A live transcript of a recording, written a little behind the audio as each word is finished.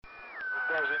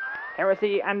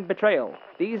Heresy and betrayal.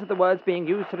 These are the words being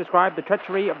used to describe the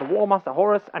treachery of the War Master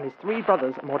Horus and his three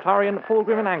brothers, Mortarion,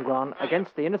 Fulgrim, and Angron,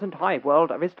 against the innocent hive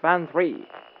world of Istvan III.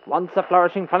 Once a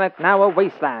flourishing planet, now a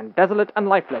wasteland, desolate and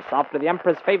lifeless, after the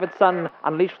Emperor's favored son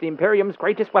unleashed the Imperium's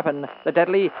greatest weapon, the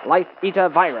deadly Life-Eater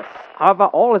virus. However,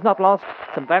 all is not lost.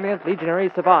 Some valiant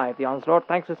legionaries survived the onslaught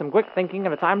thanks to some quick thinking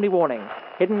and a timely warning.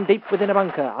 Hidden deep within a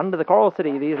bunker under the Coral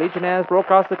City, these legionnaires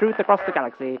broadcast the truth across the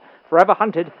galaxy. Forever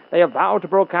hunted, they have vowed to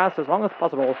broadcast as long as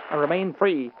possible and remain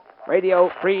free.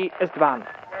 Radio Free Istvan.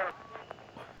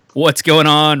 What's going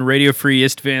on, Radio Free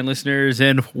Istvan listeners,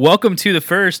 and welcome to the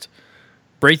first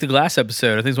Break the Glass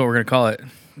episode. I think is what we're going to call it.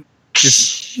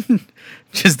 Just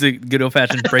the good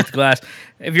old-fashioned Break the Glass.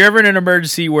 If you're ever in an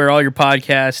emergency where all your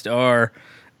podcasts are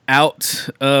out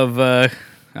of, I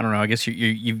don't know, I guess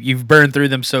you've burned through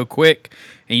them so quick,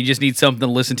 and you just need something to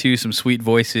listen to, some sweet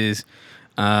voices,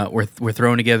 we're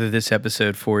throwing together this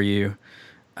episode for you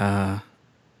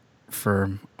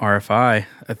for RFI,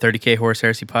 a 30K Horus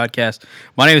Heresy podcast.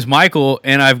 My name is Michael,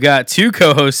 and I've got two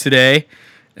co-hosts today.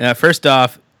 First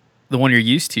off, the one you're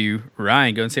used to,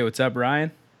 Ryan. Go and say what's up,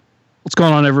 Ryan. What's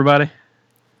going on, everybody?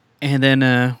 And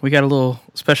then we got a little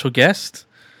special guest,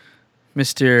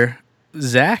 Mr.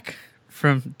 Zach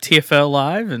from TFL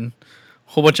Live and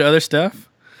a whole bunch of other stuff.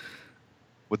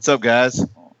 What's up, guys?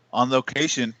 On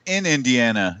location in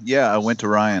Indiana. Yeah, I went to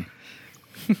Ryan.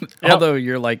 Although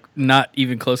you're like not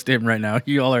even close to him right now.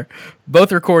 You all are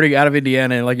both recording out of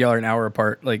Indiana and like y'all are an hour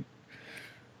apart. Like,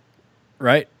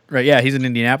 right? Right, yeah, he's in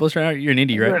Indianapolis right now. You're in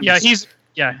Indy, right? Yeah, he's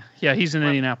in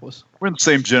Indianapolis. We're in the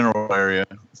same general area.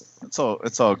 It's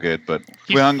all good, but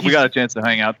we got a chance to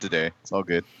hang out today. It's all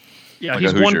good. Yeah, like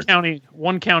he's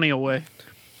one county away.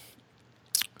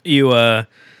 You're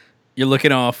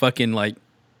looking all fucking like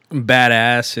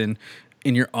badass and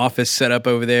in your office set up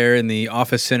over there in the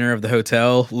office center of the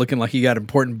hotel, looking like you got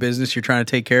important business you're trying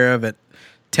to take care of at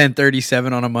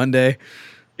 10:37 on a Monday.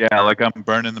 Yeah, like I'm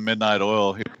burning the midnight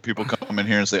oil. People come in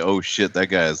here and say, "Oh shit, that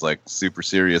guy is like super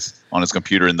serious on his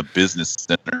computer in the business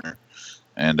center,"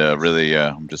 and really,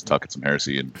 I'm just talking some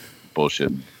heresy and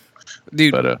bullshit,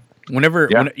 dude. But when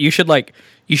you should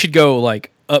go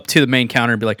like up to the main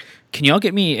counter and be like, "Can y'all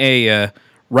get me a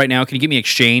right now? Can you get me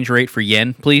exchange rate for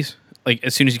yen, please? Like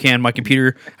as soon as you can. My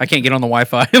computer, I can't get on the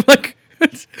Wi-Fi." Like,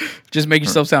 just make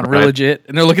yourself sound real legit.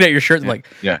 And they're looking at your shirt, like,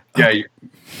 "Yeah,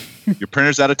 your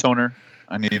printer's out of toner.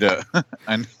 I need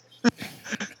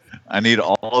I need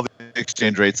all the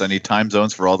exchange rates. I need time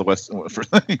zones for all the West.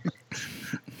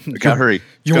 Gotta hurry.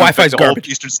 Your Wi-Fi's garbage.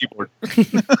 Eastern Seaboard."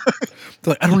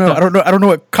 Like, I don't know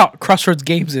what Crossroads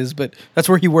Games is, but that's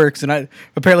where he works, and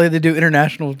apparently they do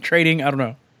international trading. I don't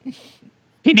know.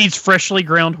 He needs freshly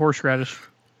ground horseradish.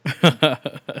 He'll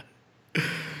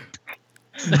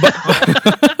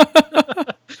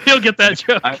get that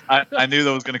joke. I knew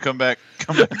that was going to come back.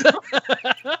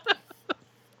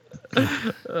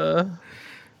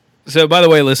 So, by the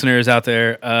way, listeners out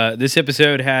there, this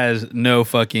episode has no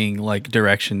fucking like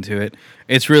direction to it.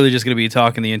 It's really just going to be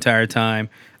talking the entire time.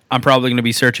 I'm probably going to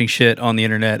be searching shit on the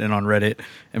internet and on Reddit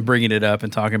and bringing it up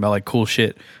and talking about like cool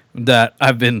shit that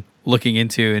I've been looking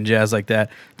into and jazz like that.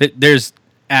 There's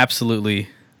absolutely,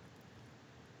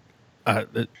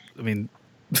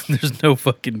 there's no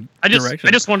fucking direction.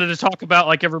 I just wanted to talk about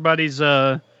like everybody's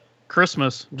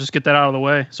Christmas. Just get that out of the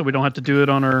way so we don't have to do it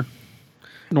on our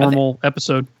normal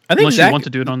episode. Unless you want to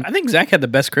do it on. I think Zach had the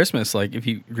best Christmas. Like if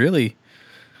you really,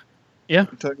 yeah.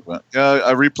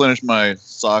 I replenished my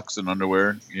socks and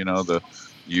underwear. You know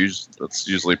that's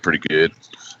usually pretty good.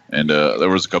 And there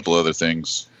was a couple other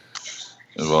things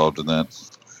involved in that.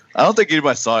 I don't think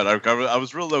anybody saw it. I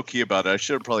was real low key about it. I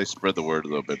should have probably spread the word a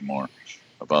little bit more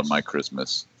about my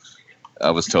Christmas.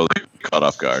 I was totally caught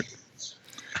off guard.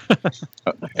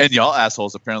 And y'all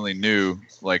assholes apparently knew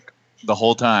like the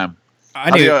whole time. I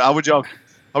knew. How would y'all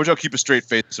keep a straight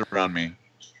face around me?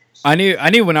 I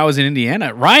knew when I was in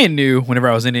Indiana. Ryan knew whenever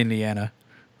I was in Indiana.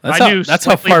 That's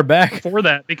how far back. Before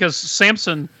that, because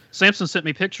Samson sent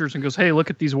me pictures and goes, "Hey, look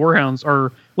at these warhounds,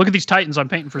 or look at these titans I'm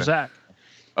painting for Zach."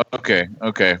 Okay.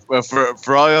 Well,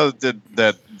 for all y'all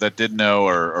that did know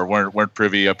or weren't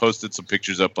privy, I posted some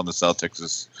pictures up on the South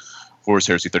Texas Horus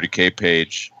Heresy 30K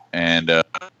page, and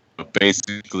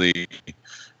basically,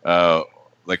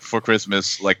 like for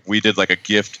Christmas, like we did like a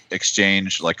gift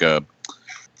exchange, was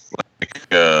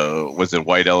it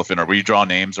White Elephant or we draw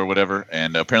names or whatever,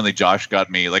 and apparently Josh got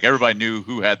me. Like everybody knew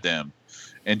who had them,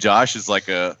 and Josh is like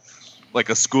a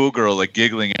schoolgirl, like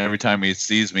giggling every time he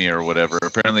sees me or whatever.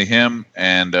 Apparently him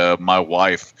and my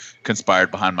wife conspired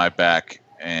behind my back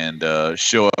and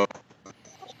show up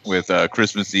with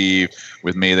Christmas Eve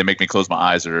with me. They make me close my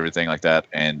eyes or everything like that.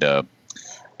 And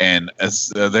And as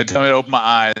they tell me to open my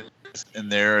eyes,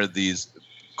 and there are these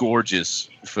gorgeous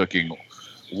fucking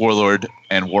Warlord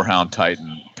and Warhound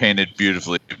Titan painted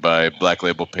beautifully by Black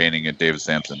Label Painting and David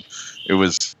Sampson. It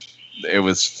was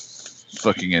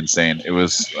fucking insane. It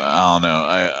was, I don't know.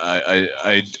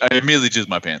 I immediately jizzed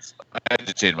my pants. I had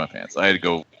to change my pants. I had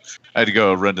to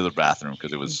go run to the bathroom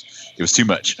because it was too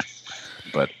much.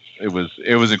 But it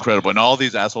was incredible, and all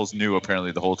these assholes knew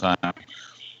apparently the whole time.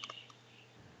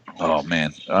 Oh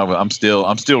man, I'm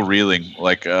still reeling.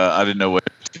 Like I didn't know what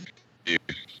to do.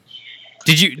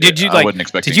 Did you I like? wasn't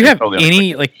expecting Did you it. have Totally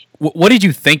any like? What did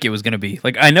you think it was going to be?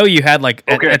 Like, I know you had like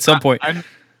at some point. I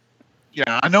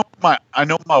know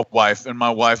my wife, and my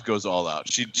wife goes all out.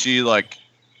 She like,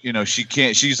 you know, she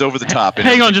can't. She's over the top.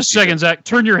 Hang on just a second, Zach.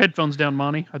 Turn your headphones down,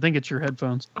 Monty. I think it's your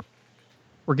headphones.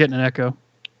 We're getting an echo.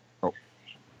 Oh,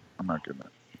 I'm not getting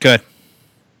that. Good.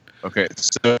 Okay,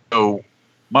 so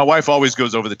my wife always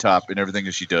goes over the top in everything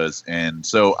that she does, and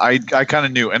so I kind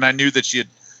of knew, and I knew that she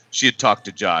had talked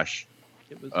to Josh,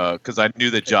 because I knew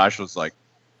that Josh was like,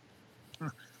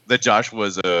 that Josh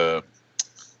was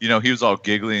you know, he was all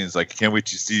giggly and he's like, "Can't wait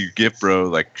to see your gift, bro,"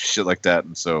 like shit like that,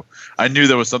 and so I knew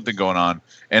there was something going on,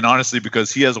 and honestly,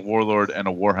 because he has a Warlord and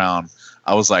a Warhound,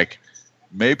 I was like,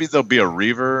 maybe there'll be a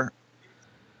Reaver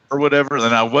or whatever,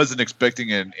 and I wasn't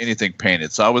expecting anything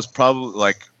painted, so I was probably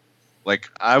like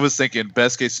I was thinking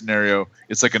best case scenario,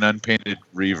 it's like an unpainted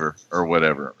Reaver or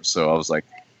whatever. So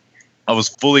I was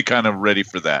fully kind of ready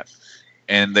for that,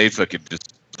 and they fucking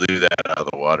just blew that out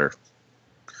of the water.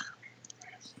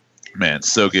 Man,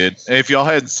 so good. If y'all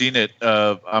hadn't seen it,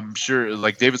 I'm sure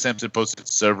like David Sampson posted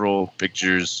several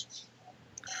pictures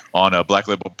on a Black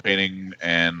Label Painting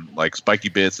and like spiky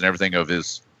bits and everything of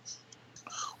his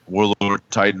Warlord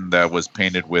Titan that was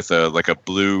painted with like a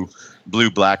blue,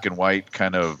 black and white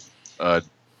kind of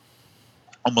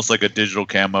almost like a digital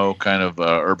camo kind of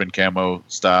urban camo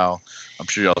style. I'm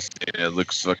sure y'all seen it. It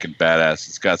looks fucking badass.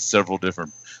 It's got several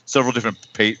different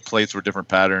plates with different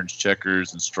patterns,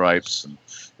 checkers and stripes, and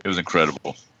it was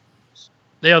incredible.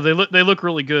 Yeah, they look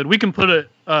really good. We can put it.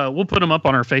 We'll put them up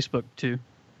on our Facebook too.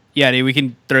 Yeah, dude, we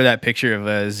can throw that picture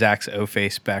of Zach's O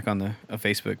face back on the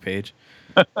Facebook page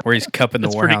where he's cupping the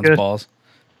Warhound's balls.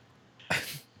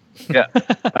 Yeah,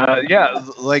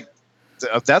 like.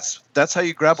 That's how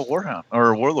you grab a Warhound or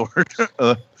a Warlord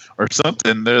or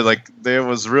something. There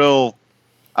was real.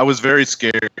 I was very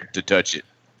scared to touch it.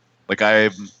 Like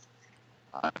I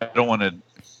don't want to.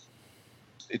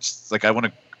 It's like I want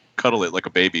to cuddle it like a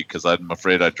baby because I'm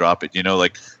afraid I'd drop it. You know,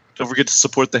 like don't forget to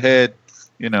support the head.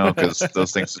 You know, because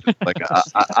those things. Like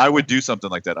I would do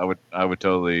something like that. I would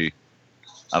totally.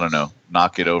 I don't know,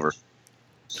 knock it over.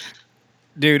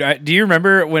 Dude, do you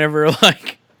remember whenever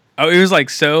like? Oh, it was like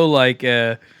so like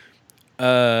I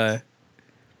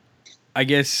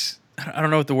guess I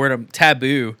don't know what the word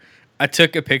taboo. I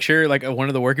took a picture like one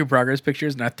of the work in progress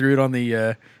pictures and I threw it on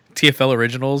the TFL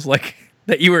originals like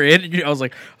that you were in. And I was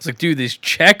like, dude, these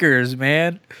checkers,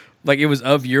 man. Like it was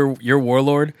of your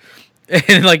Warlord,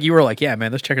 and like you were like, yeah,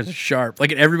 man, those checkers are sharp.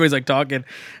 Like and everybody's like talking.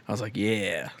 I was like,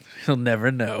 yeah, he'll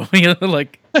never know. You know,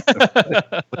 like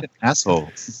what an asshole.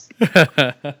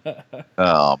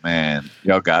 Oh man,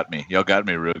 y'all got me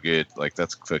real good. Like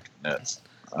that's fucking nuts.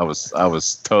 I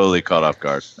was totally caught off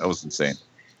guard. That was insane.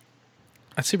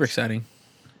 That's super exciting.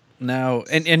 Now,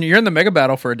 and you're in the mega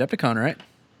battle for Adepticon, right?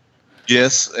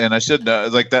 Yes, and I should know.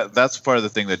 Like that's part of the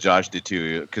thing that Josh did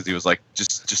too, because he was like,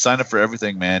 just sign up for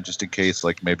everything, man, just in case.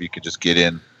 Like maybe you could just get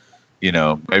in. You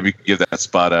know, maybe you could give that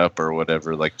spot up or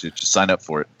whatever. Like just sign up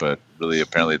for it. But really,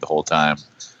 apparently, the whole time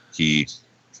he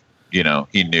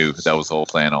knew that was the whole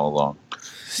plan all along.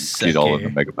 Get all in the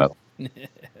mega battle.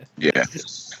 Yeah.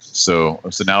 So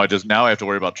now I have to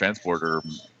worry about transport or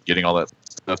getting all that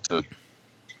stuff to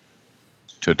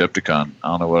Adepticon. I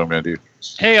don't know what I'm gonna do.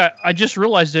 Hey, I just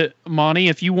realized it, Monty.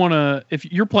 If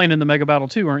you're playing in the mega battle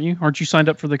too, aren't you? Aren't you signed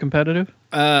up for the competitive?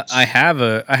 I have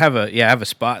a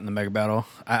spot in the mega battle.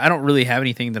 I don't really have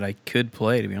anything that I could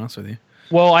play, to be honest with you.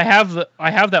 Well, I have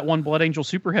that one Blood Angel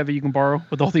Super Heavy you can borrow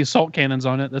with all the assault cannons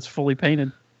on it. That's fully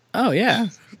painted. Oh yeah,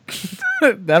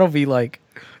 that'll be like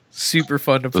super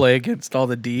fun to play against all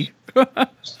the D.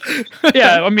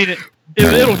 Yeah, I mean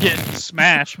it'll get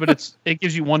smashed, but it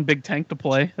gives you one big tank to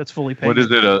play. That's fully painted. What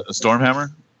is it? A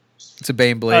Stormhammer? It's a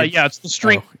Bane Blade. Yeah, it's the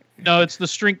Strength. Oh. No, it's the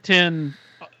Strength 10.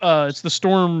 It's the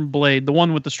Storm Blade, the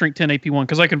one with the Strength 10 AP1,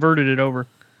 because I converted it over.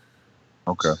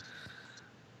 Okay.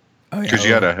 Oh, because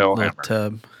you had a Hellhammer.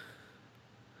 Tub.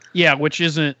 Yeah, which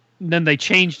isn't. Then they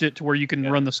changed it to where you can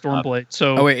run the Storm Blade.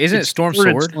 So wait, isn't it Storm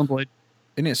Sword? Storm Blade.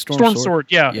 Isn't it Storm Sword?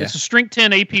 Yeah, it's a Strength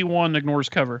 10 AP1 ignores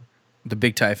cover. The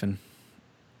big Typhon.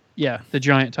 Yeah, the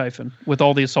giant Typhon with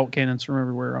all the assault cannons from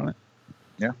everywhere on it.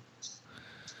 Yeah.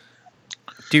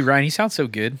 Dude, Ryan, he sounds so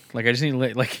good. Like I just need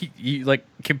to you like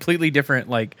completely different.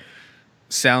 Like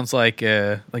sounds like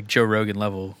Joe Rogan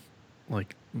level,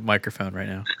 like microphone right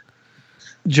now.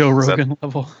 Joe Rogan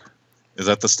level. Is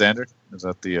that the standard? Is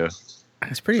that the?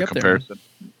 It's pretty up comparison.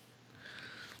 There.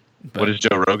 What does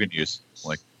Joe Rogan use?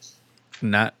 Like,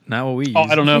 not what we use. Oh,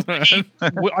 I don't know.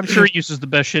 I'm sure he uses the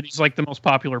best shit. He's like the most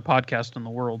popular podcast in the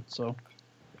world. So.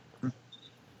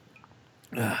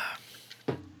 Right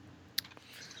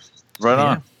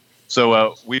on.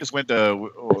 So we just went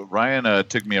to Ryan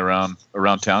took me around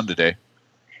town town today.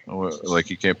 Like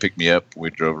he came pick me up. We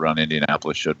drove around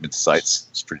Indianapolis, showed me the sights.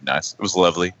 It's pretty nice. It was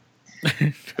lovely.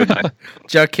 Good night.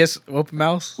 Did you kiss open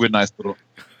mouse? With nice little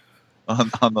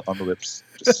on the lips.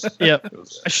 Yeah,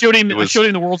 I showed him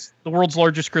the world's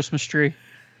largest Christmas tree.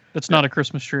 That's not a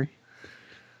Christmas tree.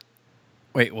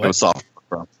 Wait, what? It was soft.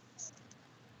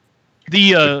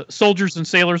 The Soldiers and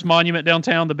Sailors Monument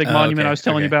downtown, the big monument I was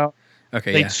telling you about.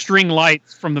 Okay, they string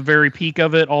lights from the very peak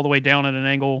of it all the way down at an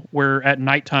angle where at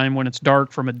nighttime when it's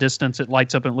dark from a distance it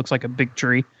lights up and it looks like a big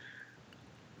tree.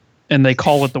 And they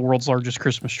call it the world's largest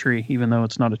Christmas tree, even though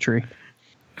it's not a tree.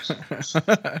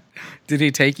 Did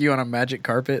he take you on a magic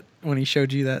carpet when he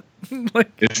showed you that?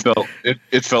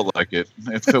 It felt like it.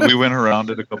 We went around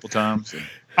it a couple times.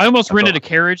 I almost rented a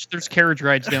carriage. There's carriage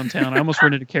rides downtown. I almost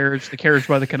rented a carriage, the carriage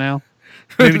by the canal.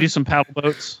 Maybe do some paddle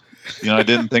boats. I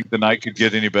didn't think the night could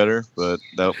get any better, but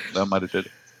that might have did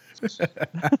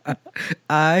it.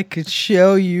 I could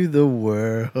show you the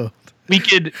world. We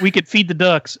could feed the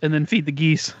ducks and then feed the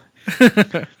geese.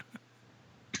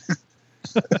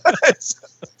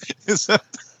 Is that...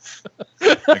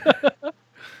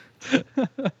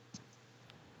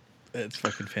 That's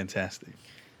fucking fantastic.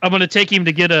 I'm going to take him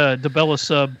to get a DeBella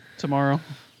sub tomorrow.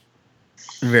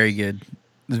 Very good.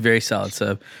 It's a very solid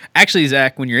sub. Actually,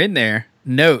 Zach, when you're in there,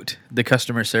 note the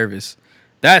customer service.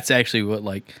 That's actually what,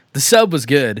 the sub was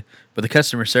good, but the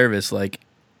customer service,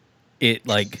 it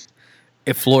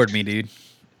floored me, dude.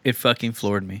 It fucking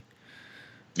floored me.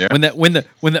 Yeah. When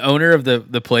the owner of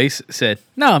the place said,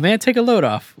 "No, man, take a load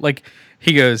off."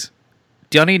 He goes,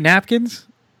 "Do y'all need napkins?"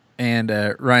 And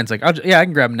Ryan's like, I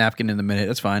can grab a napkin in a minute.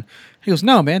 That's fine. He goes,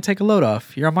 "No, man, take a load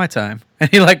off. You're on my time." And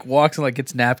he walks and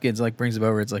gets napkins, brings them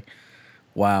over. It's like,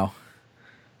 wow,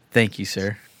 thank you,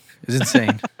 sir. It's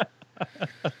insane.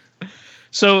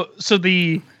 So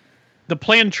the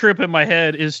planned trip in my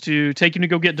head is to take him to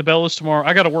go get DeBella's tomorrow.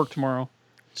 I got to work tomorrow,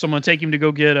 so I'm gonna take him to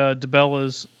go get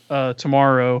DeBella's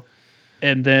tomorrow,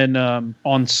 and then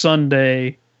on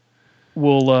Sunday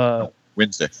we'll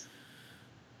Wednesday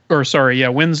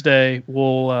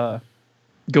we'll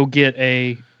go get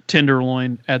a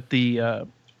tenderloin at the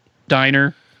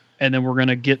diner, and then we're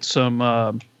gonna get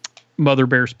some Mother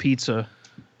Bear's pizza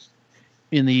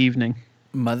in the evening.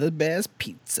 Mother Bear's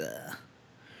pizza.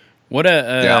 What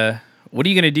are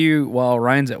you gonna do while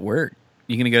Ryan's at work?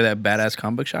 You gonna go to that badass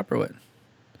comic book shop or what?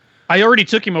 I already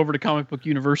took him over to Comic Book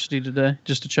University today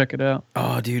just to check it out.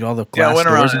 Oh, dude, all the glass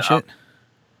doors and shit.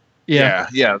 Yeah.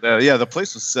 The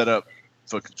place was set up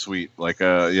fucking sweet.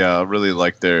 I really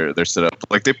like their setup.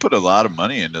 They put a lot of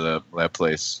money into that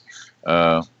place.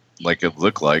 It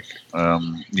looked like.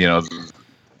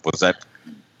 Was that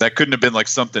couldn't have been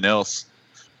something else?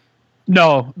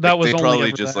 No, that was they only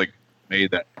probably just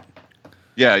made that.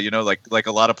 Yeah, like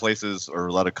a lot of places or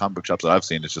a lot of comic book shops that I've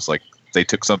seen, it's just they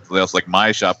took something else. Like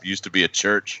my shop used to be a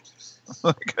church.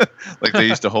 They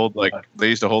used to hold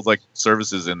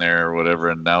services in there or whatever,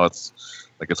 and now it's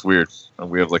weird.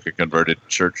 We have a converted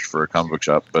church for a comic book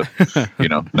shop, but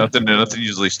nothing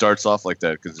usually starts off like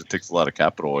that because it takes a lot of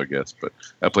capital, I guess. But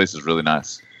that place is really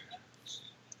nice.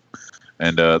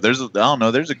 And there's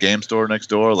a game store next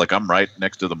door. I'm right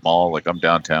next to the mall. I'm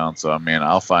downtown, so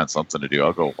I'll find something to do.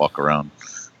 I'll go walk around.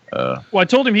 Well, I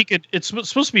told him it's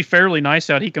supposed to be fairly nice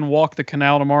out. He can walk the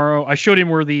canal tomorrow. I showed him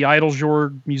where the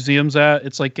Eiteljorg Museum's at.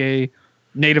 It's a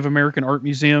Native American art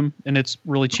museum, and it's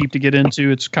really cheap to get into.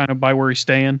 It's kind of by where he's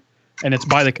staying, and it's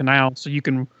by the canal. So you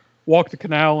can walk the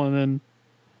canal and then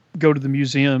go to the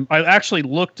museum. I actually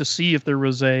looked to see if there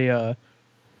was a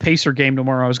Pacer game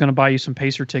tomorrow. I was going to buy you some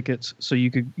Pacer tickets so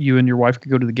you and your wife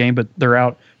could go to the game, but they're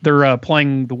out. They're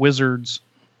playing the Wizards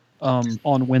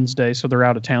on Wednesday, so they're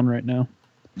out of town right now.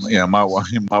 Yeah, my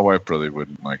wife probably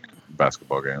wouldn't like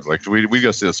basketball games. We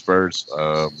go see the Spurs,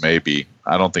 maybe.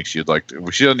 I don't think she'd like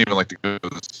to. She doesn't even like to go to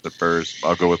the Spurs.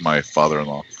 I'll go with my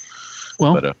father-in-law.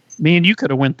 Well, me and you could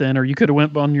have went then, or you could have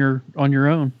went on your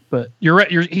own. But you're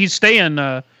right. He's staying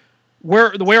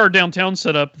where the way our downtown's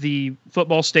set up. The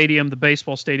football stadium, the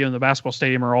baseball stadium, the basketball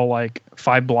stadium are all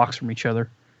 5 blocks from each other.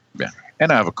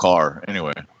 And I have a car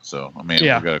anyway, so I mean,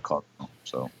 Yeah. we got a car,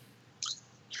 so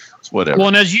it's whatever. Well,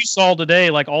 and as you saw today,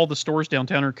 like all the stores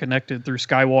downtown are connected through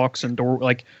skywalks and door.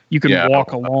 Like you can Yeah.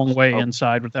 walk a long way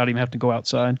inside without even having to go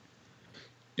outside.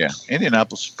 Yeah,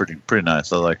 Indianapolis is pretty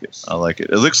nice. I like it.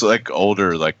 It looks like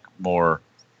older, like more,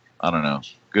 I don't know,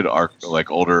 good like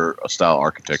older style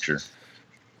architecture.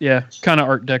 Yeah, kind of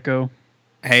Art Deco.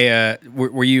 Hey,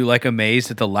 were you like amazed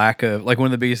at the lack of like one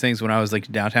of the biggest things when I was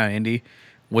like downtown Indy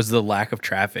was the lack of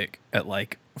traffic at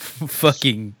like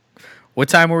fucking what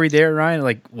time were we there, Ryan?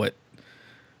 Like what,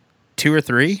 2 or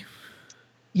 3?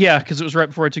 Yeah, because it was right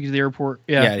before I took you to the airport.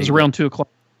 Yeah, Yeah, it was you- around 2:00.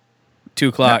 2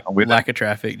 o'clock, Yeah, we- lack of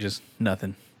traffic, just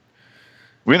nothing.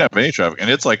 We didn't have any traffic, and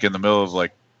it's like in the middle of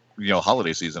like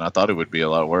holiday season. I thought it would be a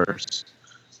lot worse.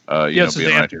 Yeah, it's the being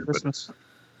day right after here, but Christmas.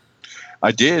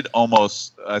 I did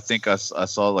almost. I think I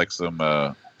saw like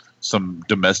some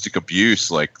domestic abuse.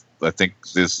 Like I think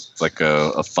this like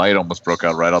a fight almost broke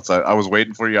out right outside. I was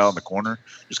waiting for you out in the corner.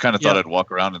 Just kind of thought Yeah. I'd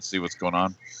walk around and see what's going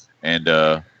on, and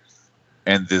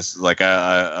this like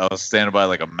I was standing by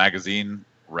like a magazine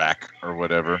rack or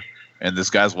whatever, and this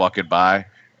guy's walking by,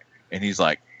 and he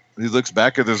looks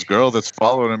back at this girl that's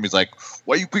following him. He's like,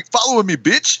 "Why you keep following me,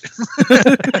 bitch?"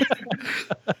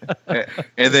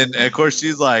 and then of course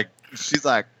she's like,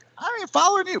 "I ain't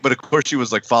following you," but of course she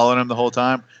was like following him the whole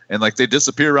time, and like they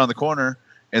disappear around the corner,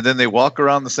 and then they walk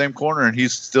around the same corner, and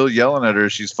he's still yelling at her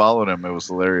as she's following him. It was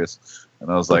hilarious,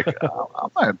 and I was like,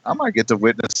 I might get to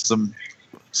witness some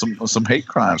hate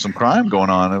crime, some crime going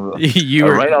on. you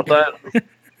were right outside.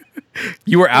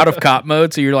 you were out of cop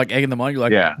mode, so you're like egging them on. You're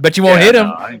like, Yeah. bet you won't Yeah, hit him.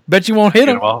 no, I- Bet you won't hit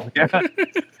him.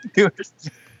 Yeah.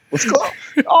 What's going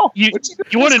on? Oh, You what's he doing?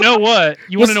 you want to know what?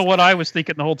 You want What's- to know what I was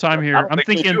thinking the whole time here? I don't I'm think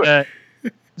he'll thinking do it.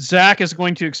 that Zach is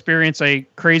going to experience a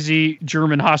crazy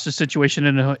German hostage situation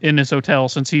in his hotel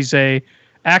since he's a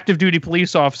active duty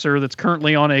police officer that's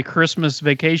currently on a Christmas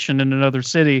vacation in another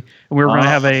city, and we're going to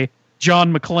have a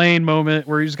John McClane moment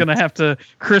where he's going to have to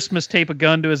Christmas tape a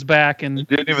gun to his back and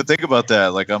Didn't even think about that.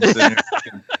 Like I'm sitting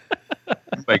here,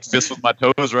 like fist with my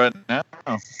toes right now.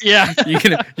 yeah. You're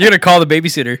gonna call the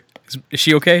babysitter. Is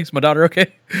she okay? Is my daughter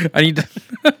okay? I need to.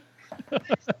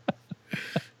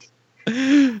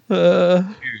 Uh,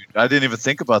 Dude, I didn't even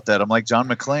think about that. I'm like John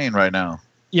McClane right now.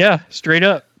 yeah, straight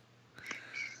up.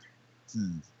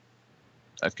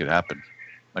 That could happen.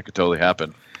 That could totally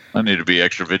happen. I need to be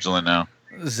extra vigilant now.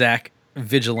 Zach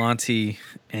Vigilante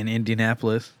in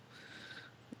Indianapolis.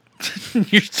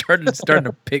 You're starting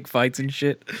to pick fights and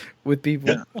shit with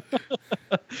people.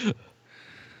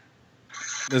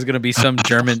 There's gonna be some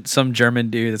German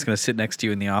dude that's gonna sit next to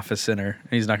you in the office center, and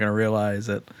he's not gonna realize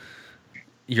that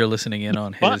you're listening in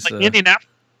on But his. like Indianapolis,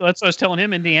 that's what I was telling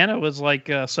him. Indiana was like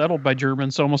settled by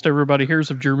Germans, so almost everybody here is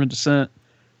of German descent.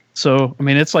 So I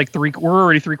mean, it's like we're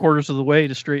already 3/4 of the way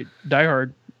to straight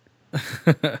diehard.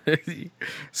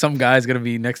 Some guy's gonna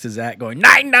be next to Zach going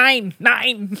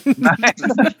 999.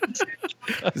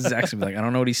 Zach's gonna be like, I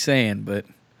don't know what he's saying, but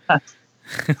I'm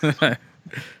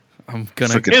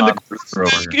gonna. Freaking And the hot over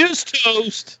Fuck here. is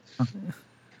toast.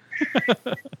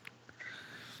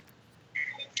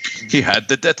 He had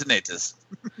the detonators.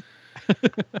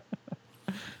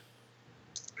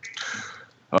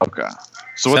 Okay.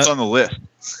 So what's So- on the list?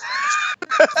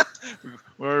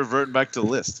 We're reverting back to the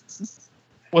list.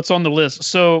 What's on the list?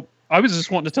 So I was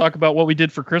just wanting to talk about what we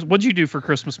did for Christmas. What'd you do for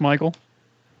Christmas, Michael?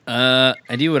 I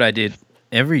do what I did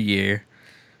every year.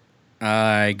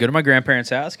 I go to my grandparents'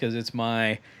 house because it's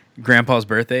my grandpa's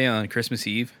birthday on Christmas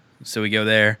Eve. So we go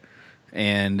there,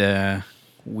 and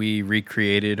we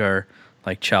recreated our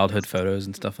like childhood photos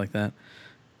and stuff like that.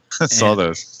 I saw And-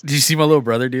 those. Did you see my little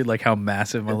brother, dude? Like how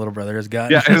massive my little brother has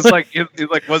gotten. Yeah, it's like it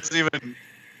like wasn't even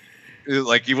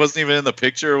like he wasn't even in the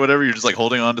picture or whatever. You're just like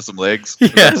holding on to some legs. Yeah.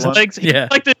 Is that the His one? legs, Yeah.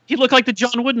 he looked like the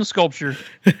John Wooden sculpture.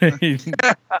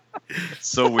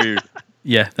 So weird.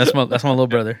 Yeah, that's my little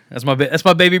brother. That's my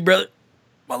baby brother.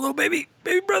 My little baby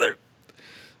brother.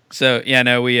 So yeah,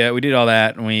 no, we did all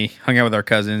that and we hung out with our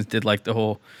cousins, did like the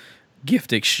whole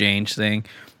gift exchange thing.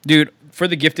 Dude, for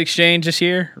the gift exchange this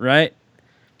year, right?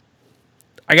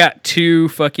 I got 2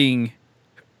 fucking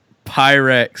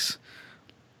Pyrex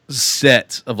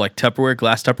sets of like Tupperware,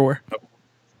 glass Tupperware.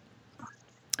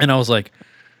 And I was like,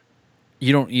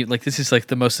 like this is like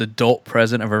the most adult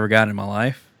present I've ever gotten in my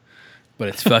life. But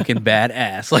it's fucking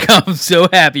badass. Like I'm so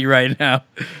happy right now.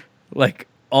 Like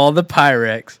all the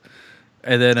Pyrex.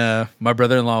 And then my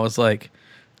brother-in-law was like,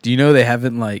 "Do you know they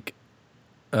haven't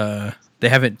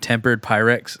tempered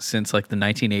Pyrex since like the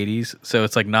 1980s, so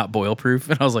it's like not boil proof?"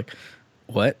 And I was like,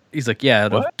 "What?" He's like, "Yeah,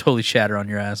 it'll What? totally shatter on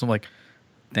your ass." I'm like,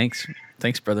 "Thanks,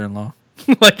 brother-in-law."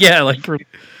 Like, yeah, like For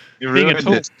You Being a ruined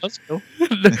total it.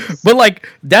 Spuzzkill. But like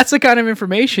that's the kind of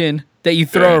information that you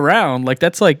throw Yeah. around. Like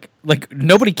that's like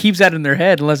nobody keeps that in their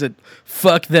head unless it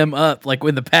fucked them up. Like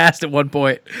in the past at one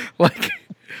point. Like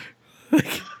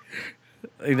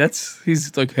that's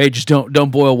he's like, hey, just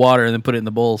don't boil water and then put it in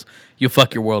the bowls. You'll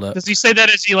fuck your world up. Does he say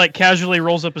that as he like casually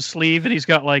rolls up his sleeve and he's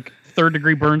got like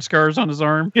 3rd-degree burn scars on his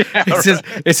arm?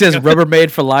 It says Rubbermaid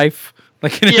for life,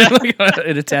 like in, Yeah.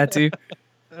 in a tattoo.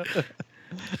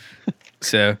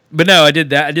 So, but no, I did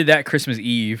that Christmas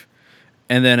Eve,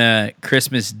 and then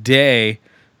Christmas Day,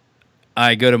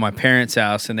 I go to my parents'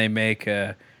 house and they make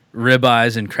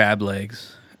ribeyes and crab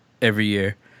legs every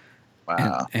year.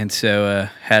 Wow. And so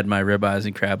had my ribeyes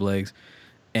and crab legs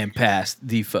and passed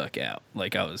the fuck out.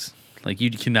 Like I was like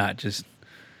you cannot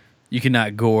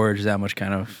gorge that much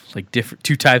kind of like different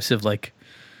two types of like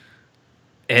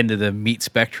end of the meat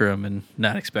spectrum and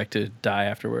not expect to die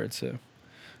afterwards. So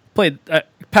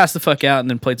passed the fuck out and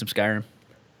then played some Skyrim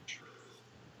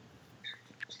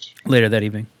later that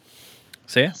evening.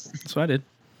 So yeah, that's what I did.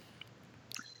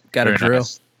 Got Very a drill.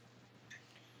 nice.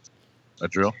 A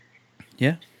drill?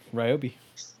 Yeah, Ryobi.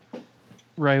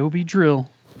 Ryobi drill.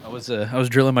 I was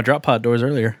drilling my drop pod doors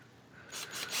earlier.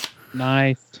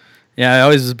 Nice. Yeah, I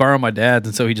always just borrow my dad's,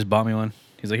 and so he just bought me one.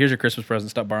 He's like, "Here's your Christmas present.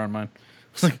 Stop borrowing mine." I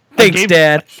was like, "Thanks,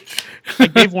 Dad." I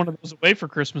gave one of those away for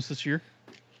Christmas this year.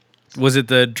 Was it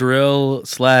the drill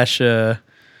 / what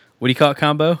do you call it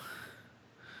combo?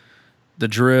 The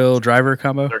drill driver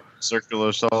combo.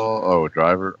 Circular saw. Oh,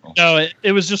 driver. Oh. No,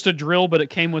 it was just a drill, but it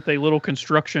came with a little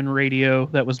construction radio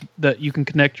that you can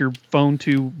connect your phone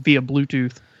to via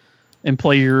Bluetooth and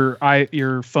play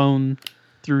your phone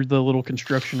through the little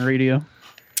construction radio.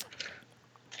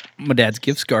 My dad's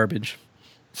gift's garbage.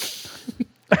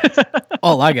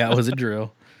 All I got was a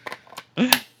drill.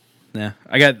 Yeah,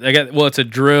 I got. Well, it's a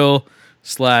drill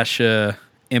 /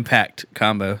 impact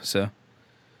combo. So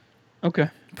Okay.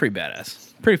 pretty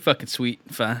badass. Pretty fucking sweet.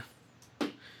 Fine.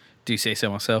 Do say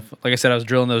so myself. Like I said, I was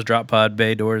drilling those drop pod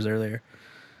bay doors earlier.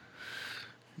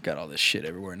 Got all this shit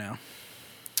everywhere now.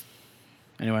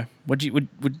 Anyway, what'd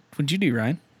you do,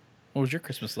 Ryan? What was your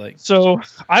Christmas like? So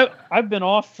I've been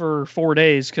off for 4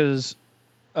 days because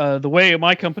the way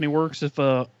my company works, if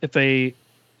a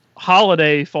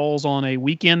holiday falls on a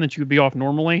weekend that you would be off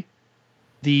normally,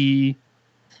 you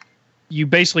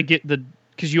basically get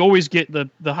because you always get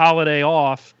the holiday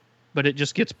off, but it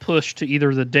just gets pushed to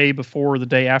either the day before or the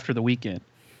day after the weekend.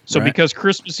 So Right. because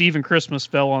Christmas Eve and Christmas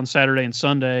fell on Saturday and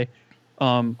Sunday,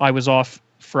 I was off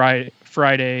Friday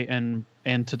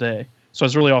and today. So I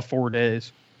was really off 4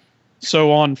 days.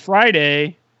 So on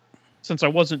Friday, since I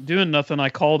wasn't doing nothing, I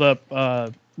called up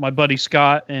my buddy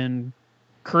Scott and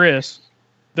Chris.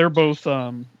 They're both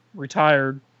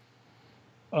retired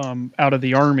out of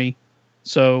the Army,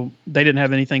 so they didn't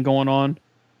have anything going on.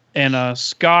 And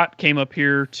Scott came up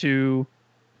here to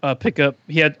pick up.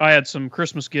 I had some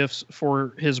Christmas gifts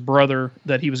for his brother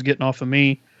that he was getting off of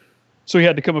me, so he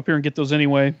had to come up here and get those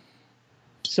anyway.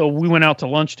 So we went out to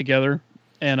lunch together,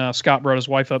 and Scott brought his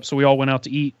wife up, so we all went out to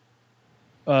eat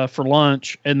for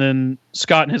lunch. And then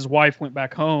Scott and his wife went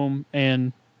back home,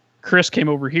 and Chris came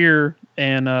over here,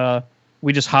 and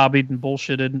we just hobbied and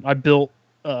bullshitted. I built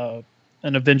an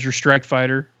Avenger Strike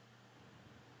Fighter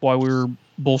while we were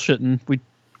bullshitting. We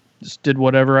just did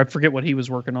whatever. I forget what he was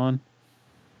working on.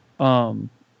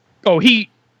 He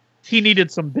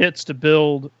needed some bits to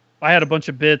build. I had a bunch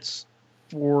of bits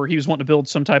he was wanting to build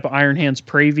some type of Iron Hands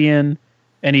Pravian,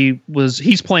 and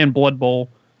he's playing Blood Bowl,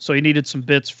 so he needed some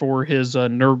bits for his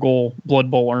Nurgle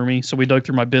Blood Bowl army. So we dug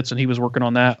through my bits, and he was working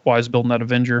on that while I was building that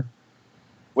Avenger.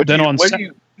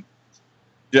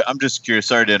 Yeah, I'm just curious.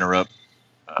 Sorry to interrupt.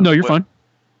 No, you're fine.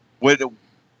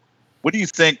 What do you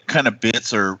think kind of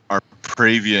bits are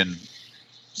Pravian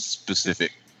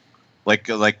specific? Like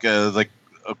a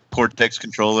Cortex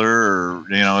controller,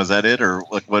 or is that it, or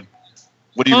like what?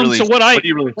 What do you really? So what do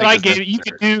you really what I think is gave you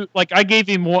necessary? could do, like, I gave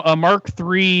him a Mark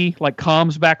III like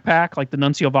comms backpack, like the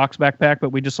Nuncio Vox backpack,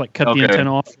 but we just like cut the Okay.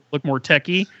 antenna off, look more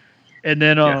techy. And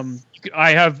then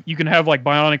you can have like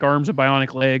bionic arms and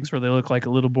bionic legs where they look like a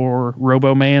little more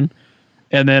Robo Man.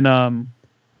 And then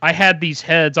I had these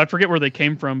heads. I forget where they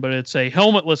came from, but it's a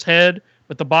helmetless head,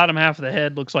 but the bottom half of the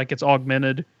head looks like it's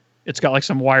augmented. It's got like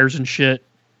some wires and shit.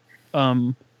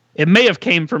 It may have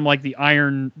came from like the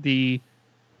Iron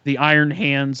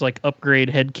Hands like upgrade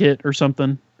head kit or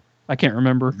something. I can't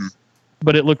remember,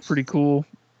 but it looked pretty cool.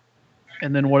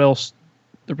 And then what else?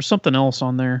 There was something else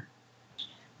on there.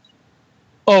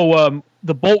 Oh,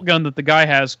 the bolt gun that the guy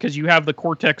has, because you have the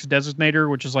Cortex Designator,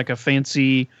 which is like a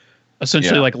fancy,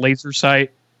 essentially like laser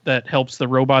sight that helps the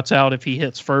robots out if he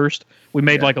hits first. We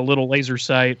made like a little laser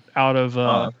sight out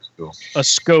of Cool. a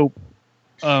scope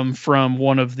from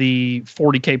one of the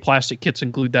 40K plastic kits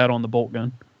and glued that on the bolt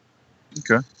gun.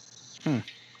 Okay.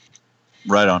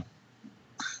 Right on.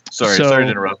 Sorry So- to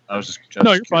interrupt. I was just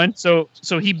No, you're fine. So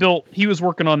he was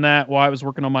working on that while I was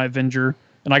working on my Avenger,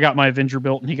 and I got my Avenger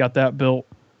built and he got that built.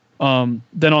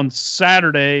 Then on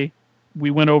Saturday, we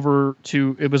went over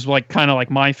to, it was like kind of like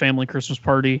my family Christmas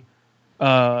party.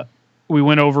 We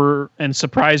went over and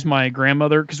surprised my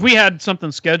grandmother because we had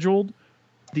something scheduled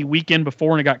the weekend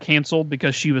before and it got canceled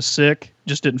because she was sick,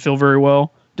 just didn't feel very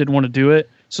well, didn't want to do it.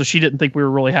 So she didn't think we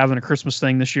were really having a Christmas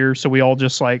thing this year. So we all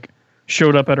just like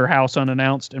showed up at her house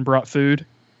unannounced and brought food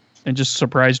and just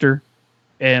surprised her.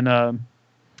 And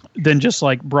then just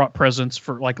like brought presents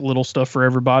for like little stuff for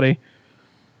everybody.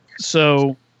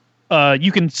 So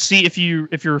you can see if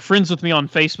you're friends with me on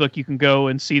Facebook, you can go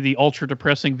and see the ultra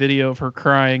depressing video of her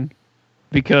crying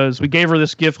because we gave her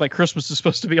this gift like Christmas is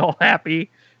supposed to be all happy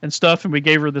and stuff, and we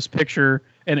gave her this picture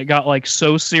and it got like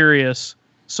so serious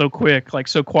so quick, like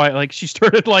so quiet, like she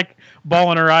started like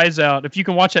bawling her eyes out. If you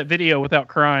can watch that video without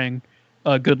crying,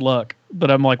 good luck.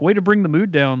 But I'm like, way to bring the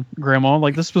mood down, Grandma.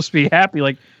 Like this is supposed to be happy.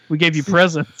 Like we gave you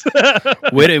presents.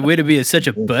 Way to be such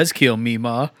a buzzkill,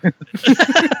 Meemaw.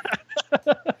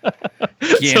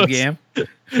 So Gam.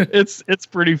 it's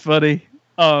pretty funny.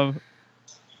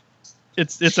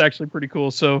 It's actually pretty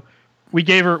cool. So we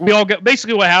all got,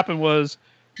 basically what happened was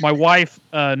my wife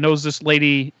knows this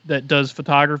lady that does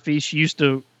photography. She used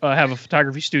to have a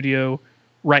photography studio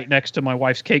right next to my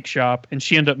wife's cake shop, and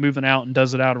she ended up moving out and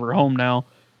does it out of her home now.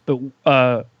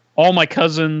 But all my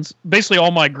cousins, basically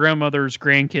all my grandmother's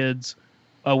grandkids,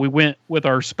 we went with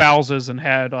our spouses and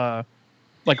had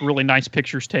like really nice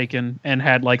pictures taken and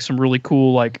had like some really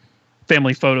cool like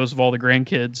family photos of all the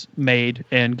grandkids made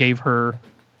and gave her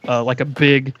like a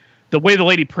big, the way the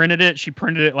lady printed it, she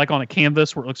printed it like on a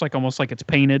canvas where it looks like almost like it's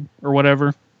painted or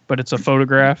whatever, but it's a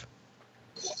photograph.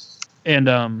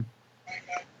 And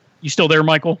you still there,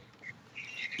 Michael?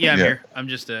 Yeah, I'm Yeah. here. I'm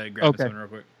just grabbing Okay. something real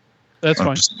quick. That's I'm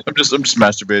fine. just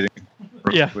masturbating.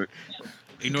 real Yeah. quick.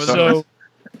 Ignore the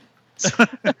So,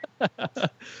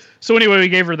 so anyway, we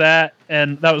gave her that,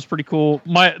 and that was pretty cool.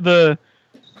 One of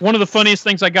the funniest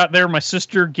things I got there, my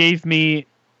sister gave me.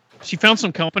 She found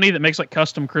some company that makes like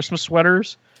custom Christmas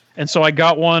sweaters, and so I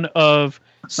got one of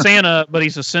Santa, but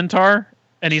he's a centaur,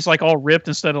 and he's like all ripped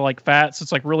instead of like fat. So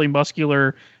it's like really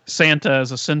muscular Santa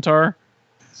as a centaur.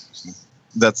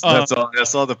 That's all. I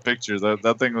saw the picture.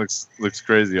 That thing looks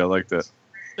crazy. I like that.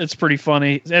 It's pretty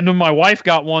funny. And then my wife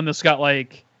got one that's got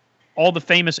like all the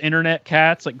famous internet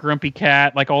cats, like Grumpy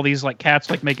Cat, like all these like cats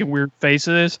like making weird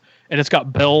faces, and it's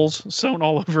got bells sewn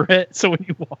all over it. So when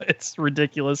you watch, it's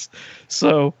ridiculous.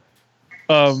 So,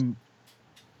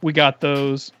 we got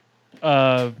those.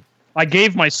 I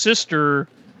gave my sister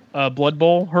Blood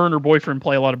Bowl. Her and her boyfriend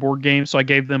play a lot of board games, so I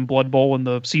gave them Blood Bowl in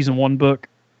the season 1 book.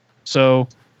 So,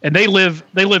 and they live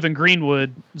in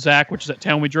Greenwood, Zach, which is that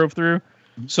town we drove through.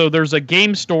 So there's a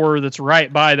game store that's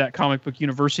right by that comic book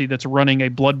university that's running a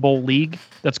Blood Bowl league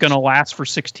that's going to last for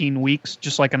 16 weeks,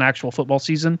 just like an actual football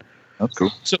season. That's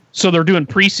cool. So they're doing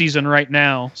preseason right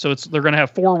now. So they're going to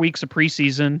have 4 weeks of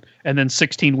preseason and then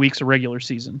 16 weeks of regular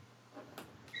season.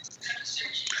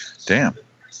 Damn.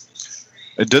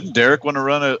 Didn't Derek want to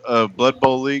run a Blood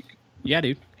Bowl league? Yeah,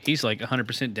 dude. He's like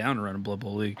 100% down to run a Blood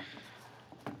Bowl league.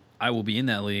 I will be in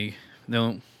that league.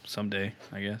 No, someday,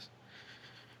 I guess.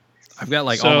 I've got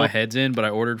like all my heads in, but I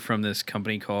ordered from this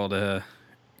company called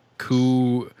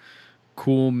Cool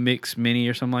Mix Mini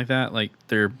or something like that. Like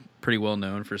they're pretty well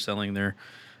known for selling their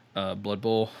Blood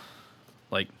Bowl.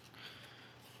 Like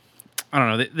I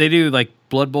don't know, they do like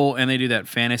Blood Bowl and they do that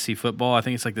fantasy football. I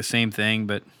think it's like the same thing,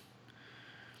 but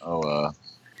I know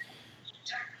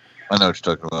what you're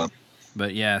talking about.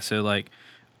 But yeah, so like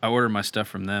I ordered my stuff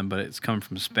from them, but it's coming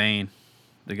from Spain.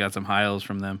 They got some highs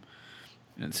from them,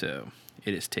 and so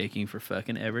it is taking for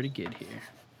fucking ever to get here.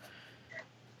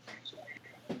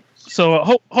 So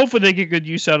hopefully they get good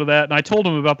use out of that. And I told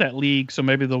them about that league, so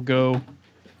maybe they'll go,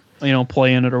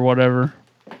 play in it or whatever.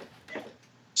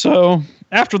 So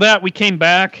after that, we came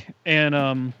back,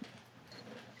 and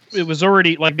it was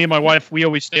already, like me and my wife, we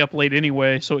always stay up late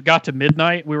anyway. So it got to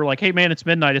midnight. We were like, hey, man, it's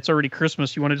midnight. It's already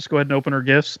Christmas. You want to just go ahead and open our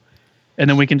gifts? And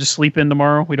then we can just sleep in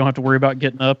tomorrow. We don't have to worry about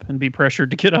getting up and be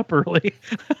pressured to get up early.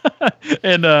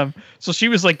 And so she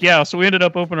was like, yeah. So we ended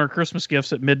up opening our Christmas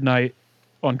gifts at midnight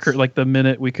on like the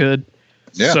minute we could.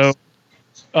 Yeah. So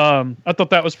I thought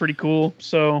that was pretty cool.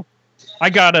 So I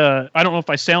got I don't know if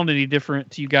I sound any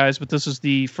different to you guys, but this is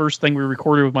the first thing we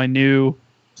recorded with my new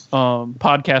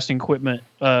podcasting equipment.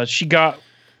 She got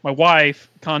my wife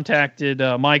contacted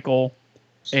Michael,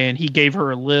 and he gave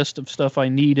her a list of stuff I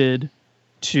needed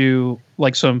to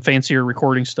like some fancier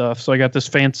recording stuff. So I got this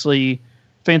fancy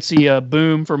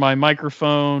boom for my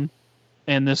microphone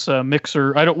and this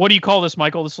mixer. What do you call this,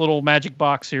 Michael? This little magic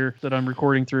box here that I'm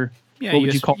recording through. Yeah, what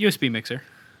would you call USB mixer.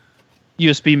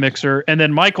 USB mixer. And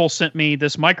then Michael sent me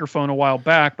this microphone a while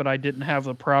back, but I didn't have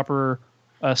the proper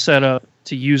setup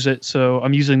to use it. So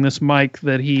I'm using this mic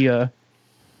that he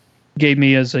gave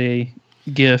me as a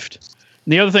gift.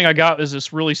 And the other thing I got is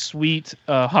this really sweet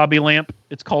hobby lamp.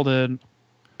 It's called an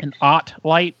OTT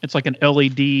light. It's like an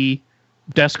LED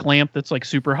desk lamp that's like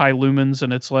super high lumens,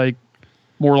 and it's like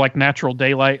more like natural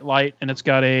daylight light. And it's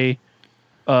got a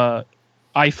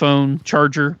iPhone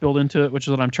charger built into it, which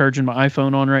is what I'm charging my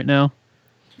iPhone on right now.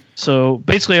 So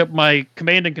basically, my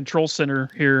command and control center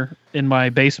here in my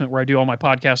basement where I do all my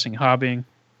podcasting, hobbying,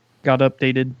 got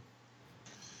updated,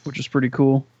 which is pretty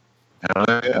cool. Hell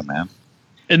yeah, man.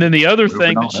 And then the other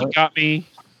thing that she got me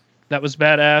that was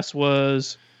badass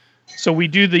was, so we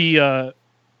do the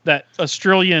that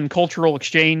Australian cultural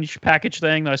exchange package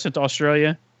thing that I sent to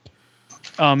Australia.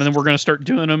 And then we're going to start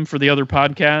doing them for the other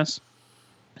podcasts.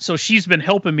 So she's been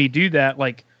helping me do that.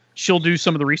 Like, she'll do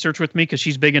some of the research with me because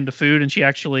she's big into food and she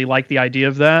actually liked the idea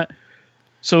of that.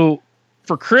 So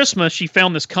for Christmas, she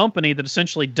found this company that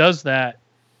essentially does that,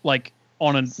 like,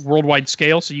 on a worldwide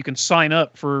scale. So you can sign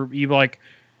up for, you like,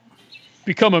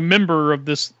 become a member of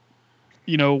this,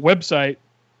 website.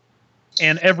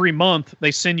 And every month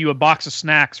they send you a box of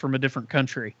snacks from a different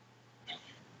country.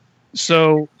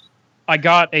 So I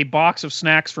got a box of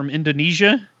snacks from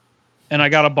Indonesia, and I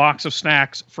got a box of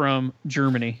snacks from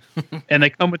Germany. And they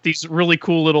come with these really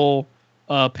cool little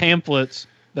pamphlets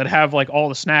that have like all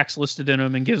the snacks listed in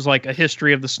them and gives like a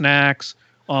history of the snacks,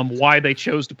 why they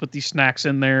chose to put these snacks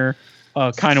in there,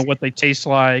 kind of what they taste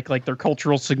like their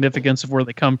cultural significance of where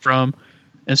they come from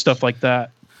and stuff like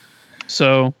that.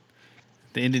 So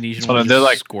the Indonesian so ones they're are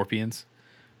like scorpions.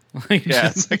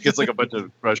 Yeah, it's like a bunch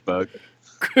of brush bug.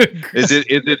 Is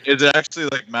it actually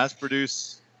like mass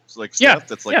produced like stuff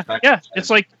that's like it's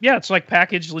like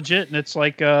packaged legit, and it's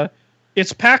like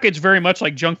it's packaged very much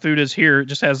like junk food is here. It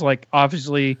just has like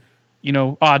obviously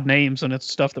odd names, and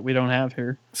it's stuff that we don't have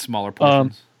here. Smaller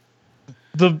portions.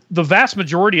 The vast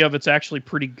majority of it's actually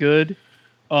pretty good.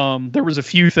 There was a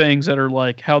few things that are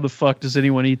like, how the fuck does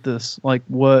anyone eat this? Like,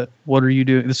 what are you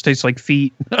doing? This tastes like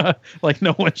feet. Like,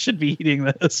 no one should be eating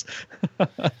this.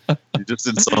 You just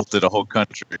insulted a whole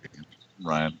country,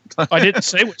 Ryan. I didn't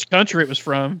say which country it was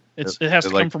from. It has to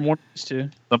come from one of these two.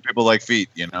 Some people like feet,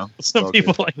 Some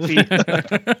people like feet.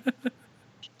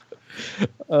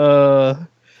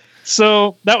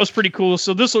 So that was pretty cool.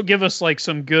 So this will give us like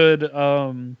some good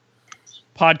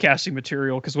podcasting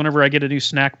material, because whenever I get a new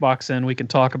snack box in, we can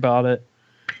talk about it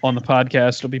on the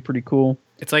podcast. It'll be pretty cool.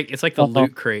 It's like the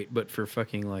Loot Crate, but for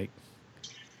fucking like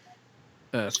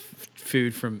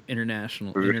food from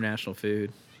international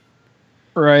food.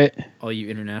 Right. All you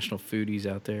international foodies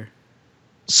out there.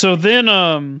 So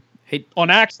then, hey, on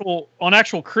actual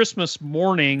Christmas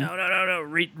morning. No.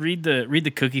 Read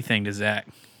the cookie thing to Zach.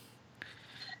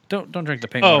 Don't drink the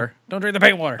paint water. Don't drink the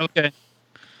paint water. Okay.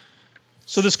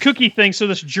 So this cookie thing, so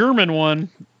this German one,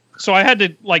 so I had to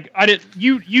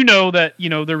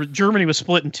Germany was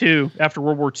split in two after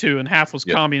World War II, and half was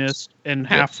communist and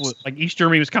half was like East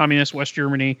Germany was communist, West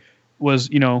Germany was,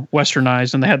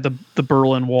 westernized, and they had the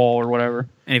Berlin Wall or whatever.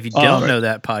 And if you don't know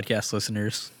that, podcast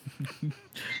listeners,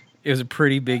 it was a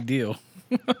pretty big deal.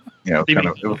 Yeah,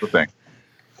 it was a thing.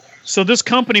 So this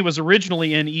company was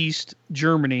originally in East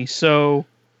Germany. So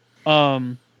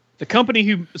the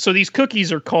company so these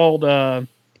cookies are called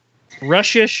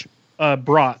Russisch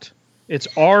Brot. It's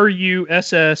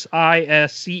RUSSISCH,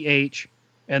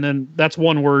 and then that's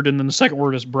one word, and then the second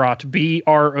word is Brot,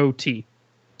 BROT.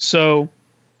 So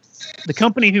the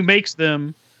company who makes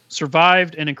them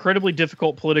survived an incredibly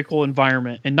difficult political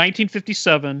environment. In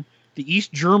 1957, the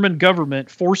East German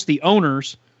government forced the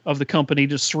owners of the company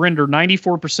to surrender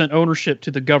 94% ownership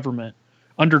to the government.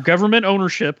 Under government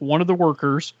ownership, one of the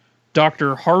workers,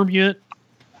 Dr. Harmut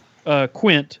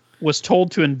Quint, was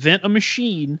told to invent a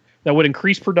machine that would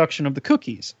increase production of the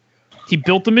cookies. He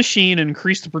built the machine and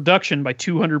increased the production by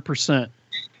 200%.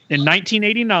 In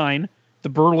 1989, the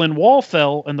Berlin Wall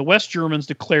fell, and the West Germans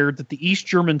declared that the East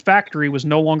German factory was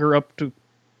no longer up to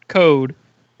code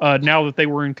now that they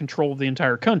were in control of the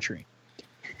entire country.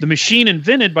 The machine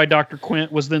invented by Dr.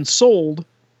 Quint was then sold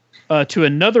to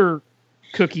another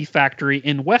cookie factory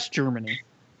in West Germany.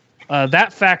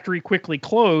 That factory quickly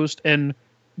closed, and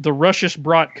the Russisch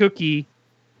Brot cookie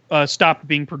stopped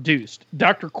being produced.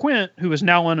 Dr. Quint, who is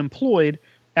now unemployed,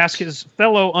 asked his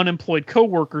fellow unemployed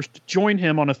coworkers to join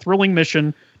him on a thrilling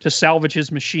mission to salvage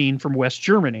his machine from West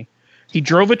Germany. He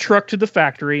drove a truck to the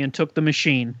factory and took the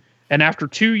machine. And after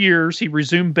 2 years, he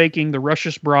resumed baking the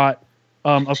Russisch Brat.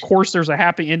 Of course, there's a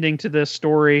happy ending to this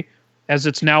story, as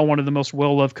it's now one of the most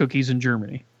well-loved cookies in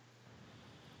Germany.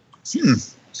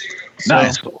 Nice.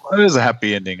 That is a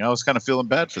happy ending. I was kind of feeling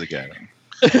bad for the guy.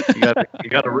 You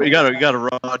got a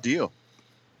raw deal.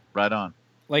 Right on.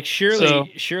 Like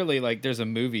surely, like there's a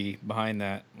movie behind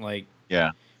that. Like,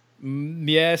 Yeah.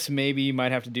 Yes, maybe you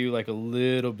might have to do like a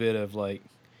little bit of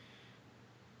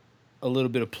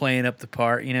playing up the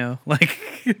part, you know, like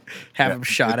have him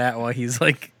shot at while he's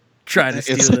like trying to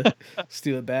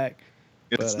steal it back.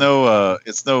 It's no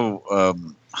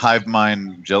hive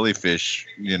mind jellyfish,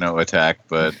 attack,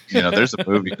 but there's a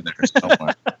movie in there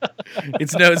somewhere.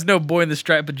 It's no boy in the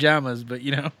striped pajamas, but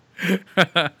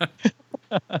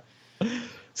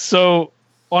So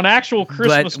on actual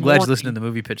Christmas glad you listened to the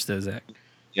movie pitch though, Zach.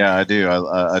 Yeah, I do.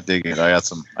 I dig it. I got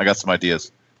some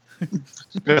ideas. I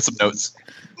got some notes.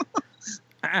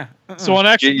 So on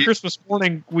actual Christmas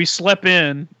morning, we slept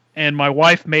in, and my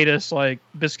wife made us like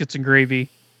biscuits and gravy,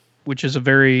 which is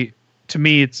to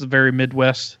me, it's a very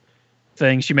Midwest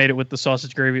thing. She made it with the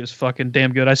sausage gravy. It was fucking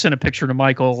damn good. I sent a picture to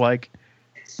Michael,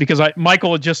 because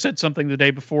Michael had just said something the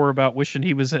day before about wishing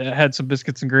he had some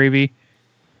biscuits and gravy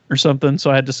or something. So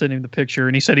I had to send him the picture,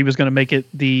 and he said he was going to make it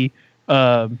his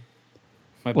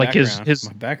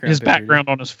background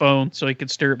on his phone, so he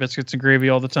could stare at biscuits and gravy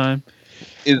all the time.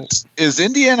 Is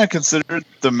Indiana considered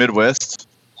the Midwest?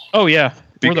 Oh yeah,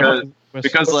 because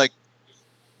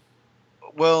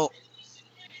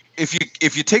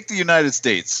if you take the United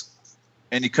States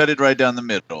and you cut it right down the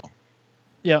middle,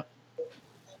 yeah.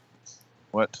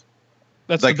 What?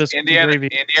 That's like the biscuit Indiana. and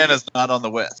gravy. Indiana's not on the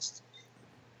West.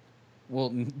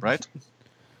 Well, right?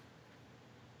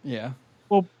 Yeah.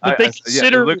 Well, but they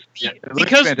consider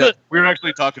because we were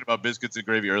actually talking about biscuits and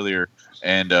gravy earlier,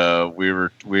 and we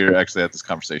were actually at this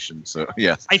conversation. So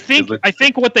yeah, I think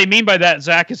what they mean by that,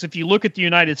 Zach, is if you look at the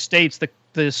United States,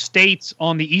 the states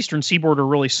on the eastern seaboard are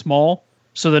really small.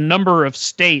 So the number of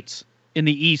states in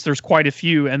the east, there's quite a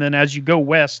few, and then as you go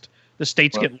west, the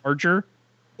states get larger.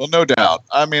 Well, no doubt.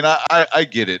 I mean, I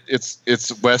get it. It's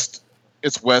west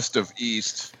of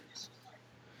east,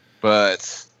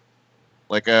 but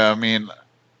I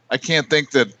can't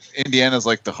think that Indiana's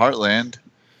like the heartland,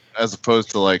 as opposed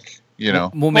to Well, the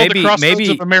crossroads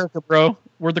of America, bro.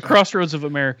 We're the crossroads of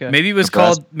America. Maybe it was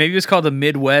called the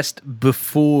Midwest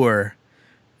before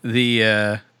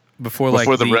the before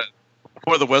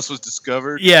the West was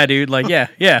discovered. Yeah, dude. Yeah.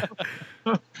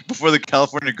 Before the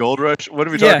California Gold Rush. What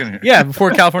are we talking here? Yeah,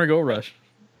 before California Gold Rush.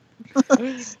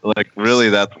 Really,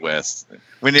 that's West.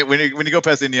 When you go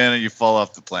past Indiana, you fall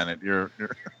off the planet. You're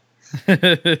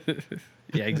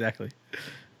Yeah, exactly.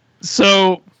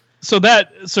 So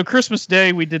Christmas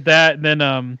Day we did that, and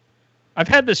then I've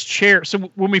had this chair.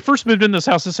 So when we first moved in this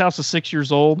house is 6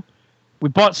 years old. We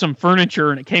bought some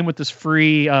furniture, and it came with this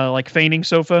free feigning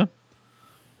sofa,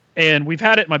 and we've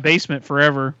had it in my basement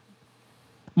forever.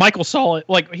 Michael saw it.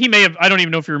 He may have. I don't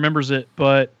even know if he remembers it,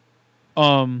 but the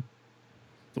one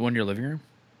in your living room.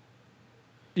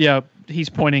 Yeah, he's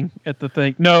pointing at the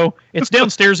thing. No, it's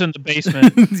downstairs in the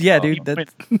basement. Yeah, dude.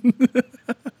 That's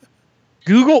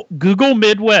Google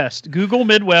Midwest. Google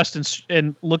Midwest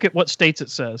and look at what states it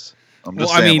says. I'm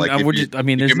just saying,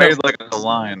 there's you made a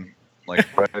line right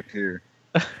here.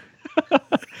 I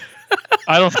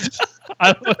don't know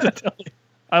what to tell him.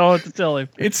 I don't know what to tell him.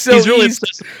 It's so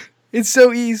east. It's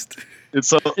so east. It's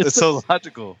so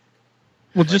logical.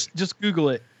 Well, just Google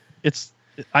it.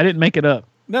 I didn't make it up.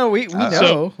 No, we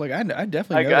know. I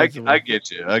definitely know. I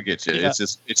get you. Yeah.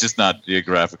 It's just not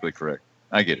geographically correct.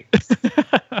 I get it.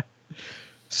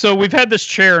 So we've had this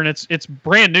chair, and it's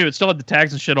brand new. It still had the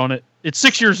tags and shit on it. It's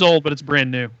 6 years old, but it's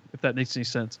brand new. If that makes any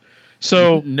sense.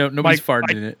 So nobody's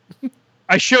farted in it.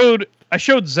 I showed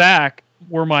Zach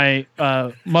where my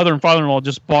mother and father-in-law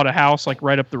just bought a house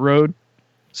right up the road.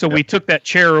 So we took that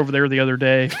chair over there the other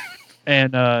day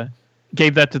and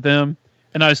gave that to them.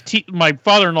 And my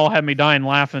father-in-law had me dying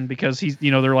laughing because he's,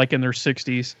 they're in their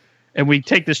 60s. And we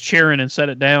take this chair in and set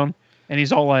it down. And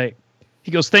he's all he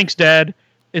goes, "Thanks, Dad.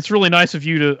 It's really nice of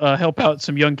you to help out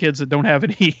some young kids that don't have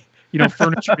any,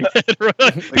 furniture yet."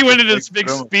 He went into this big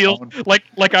spiel,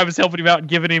 like I was helping him out and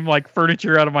giving him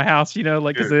furniture out of my house,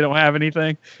 because they don't have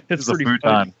anything. It's pretty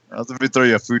futon. I'll throw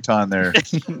you a futon there.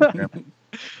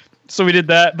 So we did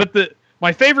that. But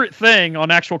my favorite thing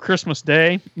on actual Christmas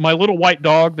Day, my little white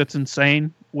dog that's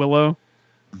insane, Willow,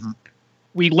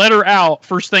 we let her out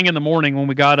first thing in the morning when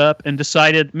we got up and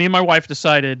me and my wife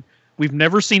decided we've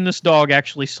never seen this dog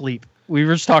actually sleep. We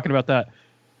were just talking about that.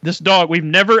 This dog, we've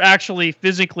never actually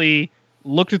physically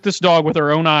looked at this dog with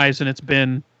our own eyes, and it's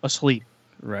been asleep.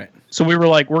 Right. So we were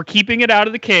like, we're keeping it out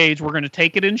of the cage. We're going to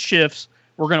take it in shifts.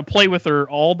 We're going to play with her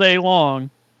all day long,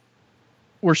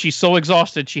 where she's so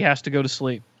exhausted she has to go to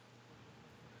sleep.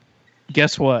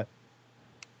 Guess what?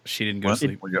 She didn't go to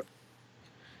sleep.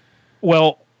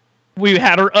 Well, we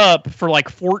had her up for like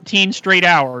 14 straight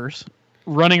hours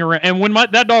running around. And when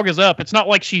that dog is up, it's not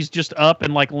like she's just up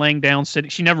and like laying down, sitting.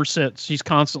 She never sits. She's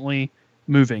constantly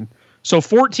moving. So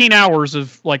 14 hours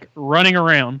of like running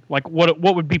around, like what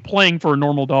would be playing for a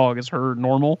normal dog is her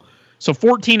normal. So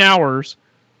 14 hours,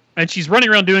 and she's running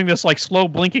around doing this like slow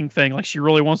blinking thing, like she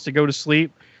really wants to go to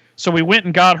sleep. So we went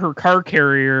and got her car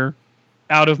carrier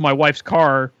out of my wife's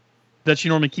car that she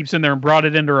normally keeps in there and brought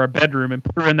it into our bedroom and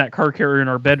put her in that car carrier in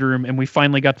our bedroom, and we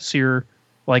finally got to see her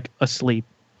like asleep.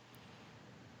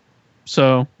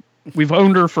 So we've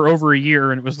owned her for over a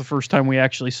year, and it was the first time we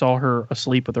actually saw her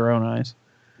asleep with our own eyes.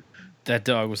 That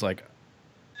dog was like,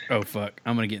 oh, fuck,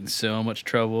 I'm going to get in so much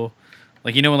trouble.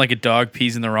 Like, you know when like a dog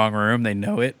pees in the wrong room, they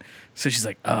know it. So she's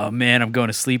like, oh, man, I'm going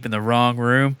to sleep in the wrong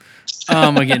room. Oh,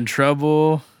 I'm going to get in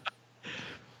trouble.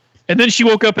 And then she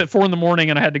woke up at 4 a.m,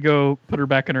 and I had to go put her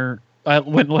back in her... I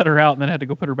went and let her out, and then had to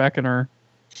go put her back in her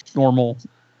normal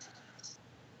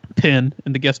pen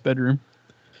in the guest bedroom.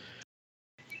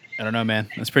 I don't know, man.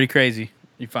 That's pretty crazy.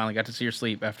 You finally got to see her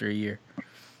sleep after a year.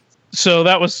 So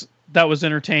that was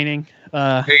entertaining.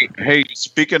 Hey,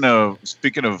 speaking of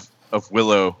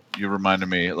Willow, you reminded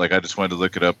me. Like, I just wanted to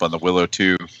look it up on the Willow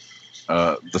 2,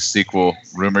 the sequel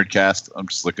rumored cast. I'm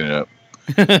just looking it up.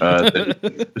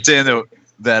 It's saying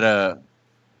that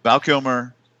Val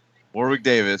Kilmer, Warwick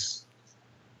Davis,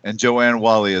 and Joanne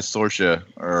Whalley as Sorsha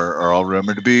are all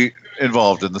rumored to be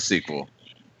involved in the sequel.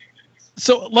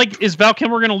 So, like, is Val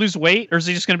Kilmer going to lose weight, or is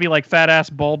he just going to be like fat ass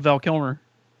bald Val Kilmer?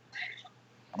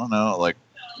 I don't know. Like,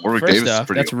 Warwick First Davis off, is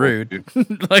pretty that's old, rude.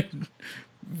 dude. Like,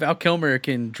 Val Kilmer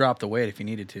can drop the weight if he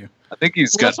needed to. I think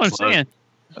he's Well, got. that's what I'm saying.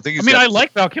 I I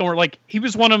like Val Kilmer. Like, he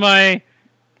was one of my...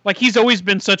 Like, he's always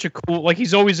been such a cool... Like,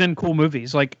 he's always in cool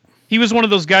movies. Like, he was one of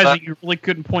those guys that you really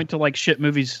couldn't point to, like, shit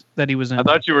movies that he was in. I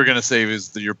thought you were gonna say he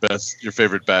was your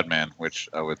favorite Batman, which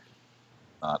I would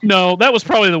not. No, that was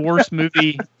probably the worst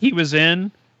movie he was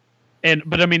in.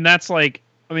 But I mean, that's like...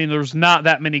 I mean, there's not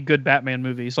that many good Batman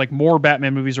movies. Like, more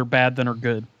Batman movies are bad than are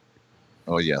good.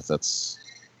 Oh yeah, that's.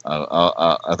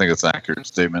 I think that's an accurate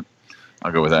statement.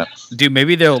 I'll go with that. Dude,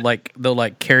 maybe they'll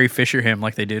Carrie Fisher him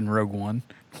like they did in Rogue One.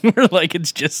 Where like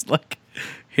it's just like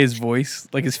his voice,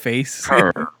 like his face.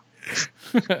 Her.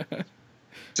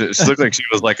 She looked like she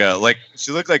was like a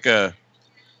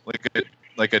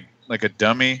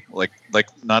dummy, like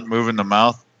not moving the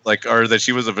mouth, or that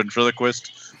she was a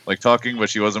ventriloquist, like talking but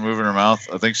she wasn't moving her mouth.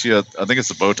 I think it's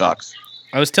the Botox.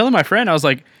 I was telling my friend, I was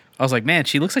like, man,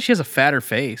 she looks like she has a fatter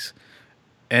face.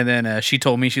 And then she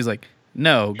told me, she's like,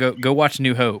 no, go watch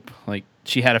New Hope. Like,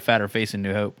 she had a fatter face in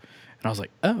New Hope. And I was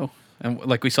like, oh. And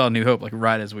like we saw New Hope like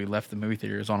right as we left the movie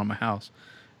theater. It was on at my house.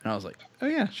 And I was like, oh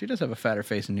yeah, she does have a fatter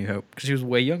face in New Hope. Because she was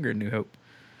way younger in New Hope.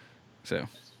 So,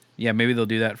 yeah, maybe they'll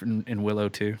do that in Willow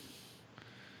too.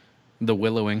 The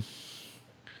willowing.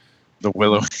 The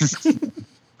Willow.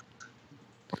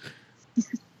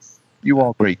 You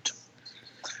all great.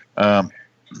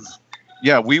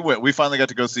 Yeah, we finally got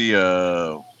to go see.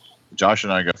 Josh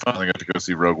and I finally got to go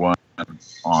see Rogue One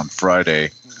on Friday.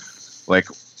 Like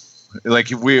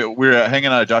we were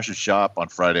hanging out at Josh's shop on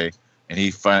Friday, and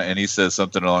he says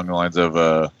something along the lines of,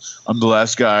 "I'm the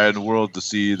last guy in the world to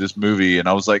see this movie," and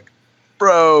I was like,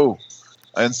 "Bro,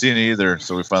 I hadn't seen it either."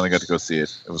 So we finally got to go see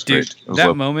it. It was Dude, great. It was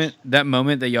that lovely.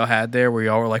 moment that y'all had there, where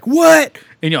y'all were like, "What?"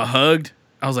 and y'all hugged.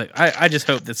 I was like, I just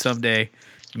hope that someday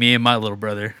me and my little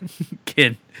brother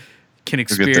can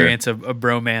experience a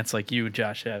bromance like you and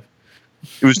Josh have.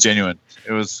 It was genuine.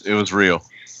 It was real.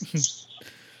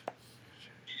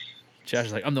 Josh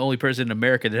is like, I'm the only person in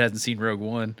America that hasn't seen Rogue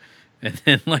One. And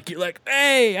then like you're like,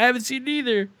 hey, I haven't seen it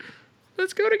either.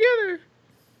 Let's go together.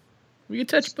 We can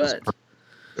touch butts.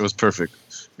 It was perfect.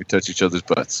 We touched each other's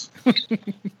butts.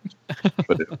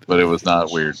 but it was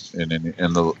not weird in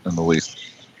the least.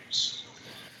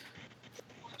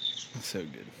 That's so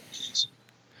good.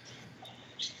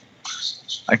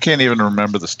 I can't even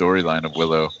remember the storyline of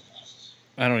Willow.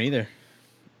 I don't either.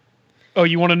 Oh,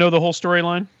 you want to know the whole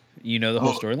storyline? You know the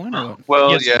whole storyline or what?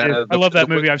 Well, Yes, yeah. I love that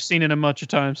movie. I've seen it a bunch of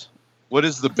times. What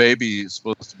is the baby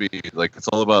supposed to be? Like, it's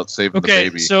all about saving the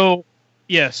baby. So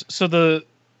yes, so the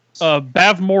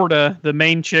Bav Morta, the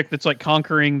main chick that's like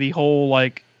conquering the whole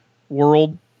like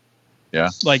world. Yeah.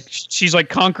 Like she's like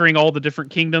conquering all the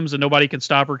different kingdoms and nobody can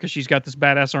stop her because she's got this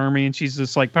badass army and she's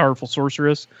this like powerful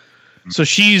sorceress. So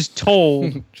she's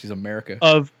told She's America.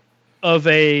 of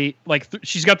a like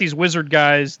she's got these wizard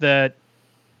guys that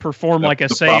perform like a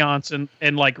the seance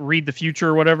and like read the future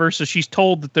or whatever. So she's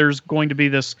told that there's going to be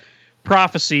this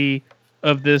prophecy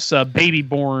of this baby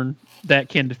born that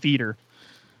can defeat her.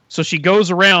 So she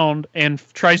goes around and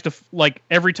tries to like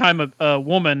every time a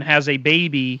woman has a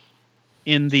baby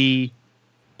in the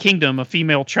kingdom, a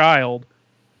female child,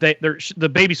 the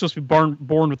baby's supposed to be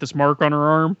born with this mark on her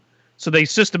arm. So they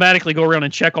systematically go around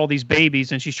and check all these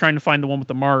babies, and she's trying to find the one with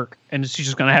the mark, and she's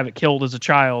just going to have it killed as a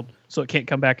child, so it can't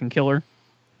come back and kill her.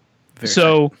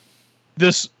 So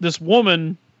this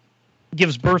woman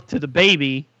gives birth to the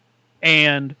baby,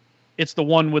 and it's the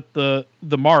one with the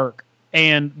mark.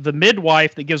 And the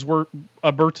midwife that gives birth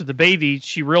to the baby,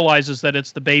 she realizes that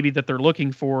it's the baby that they're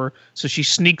looking for, so she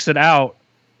sneaks it out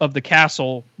of the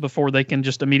castle before they can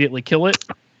just immediately kill it.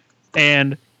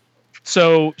 And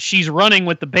so she's running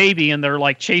with the baby, and they're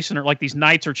like chasing her, like these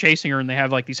knights are chasing her, and they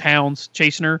have like these hounds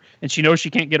chasing her, and she knows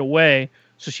she can't get away,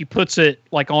 so she puts it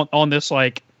like on this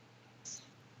like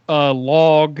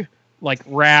log, like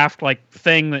raft, like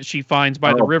thing that she finds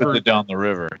by the river. Puts it down the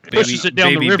river. Pushes it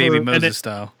down the river, baby and Moses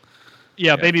style.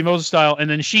 Yeah, baby Moses style, and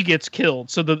then she gets killed.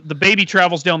 So the baby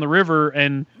travels down the river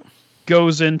and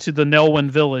goes into the Nelwyn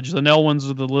village. The Nelwyns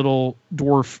are the little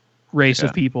dwarf race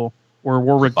of people where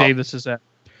Warwick Davis is at.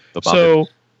 So,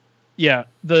 yeah,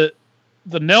 the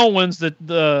Nelwyns,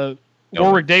 the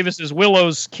Warwick Davis's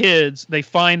Willow's kids, they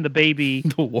find the baby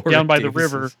down by the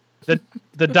river. The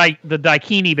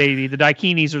Daikini baby. The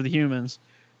Daikinis are the humans.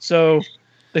 So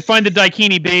they find the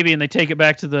Daikini baby and they take it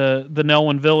back to the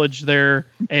Nelwyn village there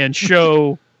and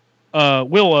show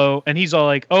Willow, and he's all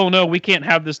like, "Oh no, we can't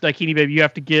have this Daikini baby. You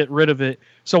have to get rid of it."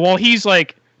 So while he's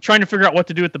like trying to figure out what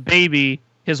to do with the baby,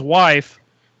 his wife,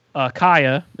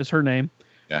 Kaya is her name.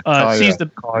 Sees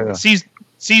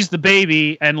the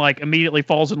baby and like immediately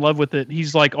falls in love with it.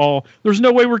 He's like, "Oh, there's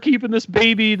no way we're keeping this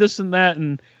baby, this and that."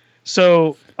 And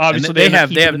so obviously and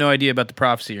they have no idea about the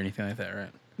prophecy or anything like that, right?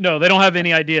 No, they don't have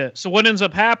any idea. So what ends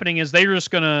up happening is they're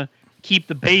just gonna keep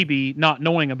the baby, not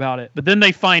knowing about it. But then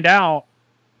they find out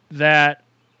that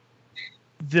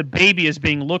the baby is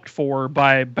being looked for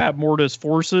by Bab Morda's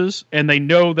forces, and they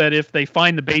know that if they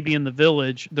find the baby in the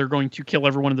village, they're going to kill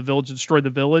everyone in the village and destroy the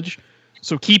village.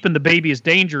 So keeping the baby is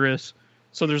dangerous.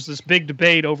 So there's this big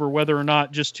debate over whether or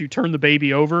not just to turn the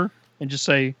baby over and just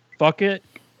say, fuck it,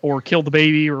 or kill the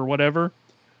baby or whatever.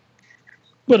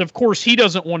 But of course, he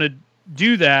doesn't want to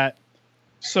do that.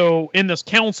 So in this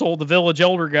council, the village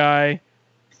elder guy,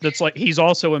 that's like, he's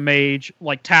also a mage,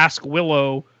 like task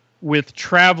Willow with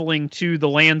traveling to the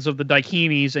lands of the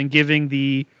Daikinis and giving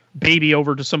the baby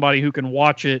over to somebody who can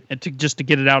watch it and to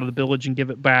get it out of the village and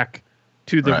give it back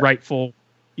to the rightful,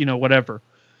 whatever.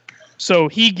 So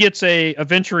he gets a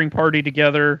venturing party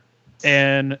together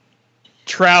and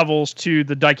travels to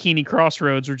the Daikini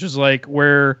Crossroads, which is like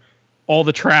where all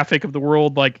the traffic of the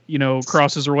world,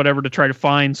 crosses or whatever, to try to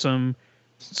find some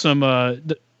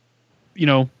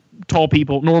tall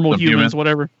people, normal humans,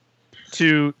 whatever,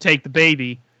 to take the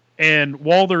baby. And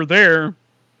while they're there,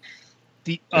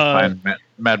 they find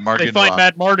Mad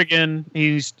Mardigan.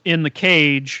 He's in the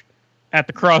cage at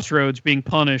the crossroads being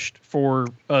punished for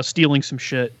stealing some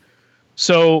shit.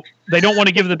 So they don't want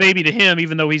to give the baby to him,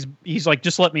 even though he's like,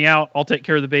 just let me out. I'll take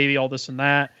care of the baby, all this and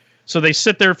that. So they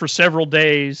sit there for several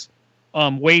days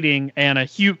waiting, and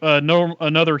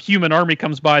another human army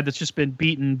comes by that's just been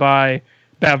beaten by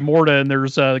Bab Morda, and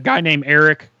there's a guy named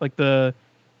Eric, like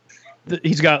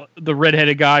he's got the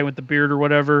redheaded guy with the beard or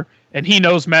whatever, and he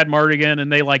knows Mad Mardigan,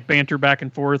 and they like banter back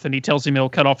and forth, and he tells him he'll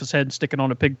cut off his head and stick it on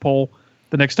a pig pole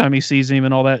the next time he sees him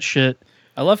and all that shit.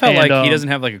 I love how he doesn't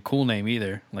have like a cool name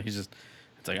either. Like it's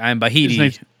like, I'm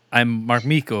Bahidi, I'm Mark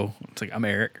Miko. It's like, I'm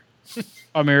Eric.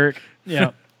 I'm Eric.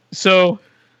 Yeah. So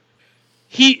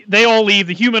they all leave.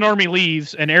 The human army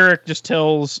leaves, and Eric just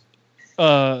tells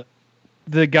the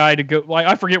guy to go. Like,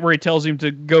 I forget where he tells him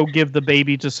to go give the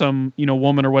baby to some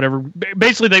woman or whatever.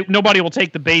 Basically, nobody will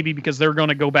take the baby because they're going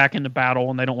to go back into battle,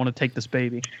 and they don't want to take this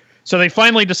baby. So they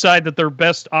finally decide that their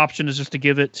best option is just to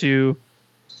give it to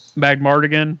Mad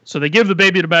Mardigan. So they give the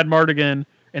baby to Mad Mardigan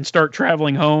and start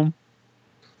traveling home.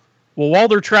 Well, while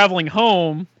they're traveling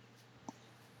home,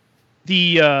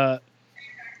 these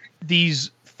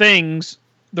things,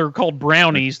 they're called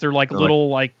brownies. They're like little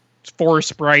like forest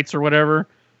sprites or whatever.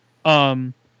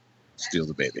 Steal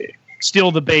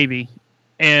the baby.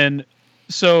 And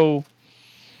so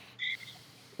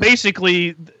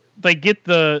basically they get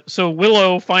so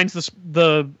Willow finds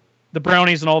the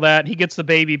brownies and all that. He gets the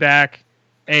baby back,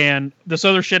 and this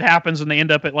other shit happens, and they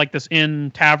end up at like this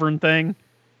inn tavern thing.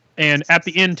 And at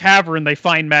the inn tavern, they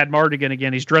find Mad Mardigan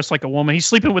again. He's dressed like a woman. He's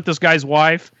sleeping with this guy's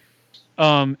wife.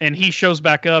 And he shows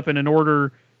back up, and in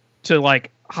order to like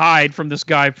hide from this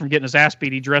guy from getting his ass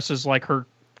beat, he dresses like her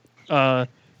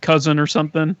cousin or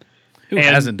something. Who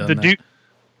hasn't done that?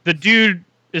 The dude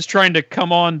is trying to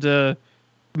come on to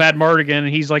Mad Mardigan, and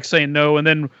he's like saying no. And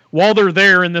then while they're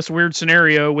there in this weird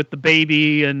scenario with the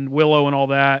baby and Willow and all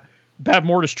that,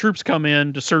 Bavmorda's troops come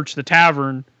in to search the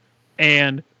tavern,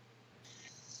 and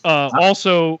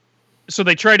also, so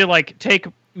they try to like take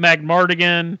Mad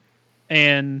Mardigan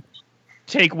and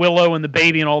take Willow and the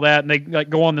baby and all that, and they like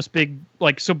go on this big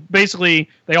like, so basically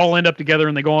they all end up together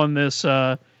and they go on this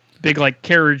big like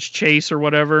carriage chase or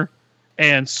whatever.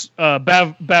 And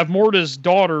Bavmorda's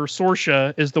daughter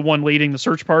Sorsha is the one leading the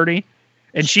search party,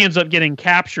 and she ends up getting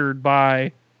captured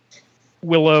by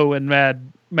Willow and Mad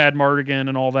Mardigan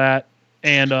and all that.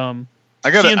 And I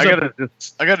gotta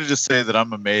just say that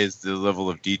I'm amazed at the level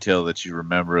of detail that you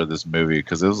remember of this movie,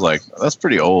 because it was like, that's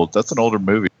pretty old. That's an older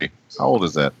movie. How old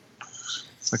is that?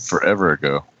 It's like forever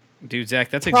ago. Dude,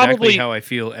 Zach, that's exactly how I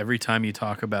feel every time you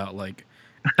talk about like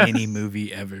any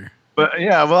movie ever. But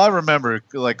yeah, well, I remember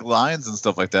like lines and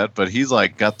stuff like that, but he's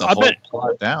like got the whole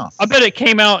plot down. I bet it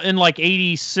came out in like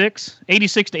 86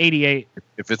 to 88.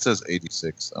 If it says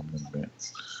 86, I'm gonna be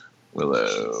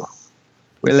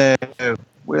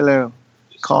Willow,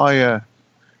 Kaya.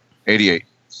 88.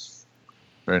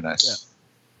 Very nice. Yeah.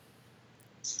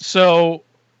 So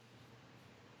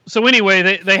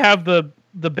anyway, they have the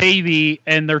baby,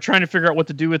 and they're trying to figure out what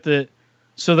to do with it.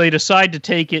 So they decide to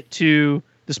take it to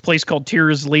this place called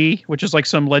Tir's Lee, which is like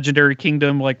some legendary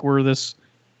kingdom, like where this,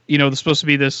 there's supposed to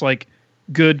be this like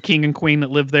good king and queen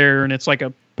that live there, and it's like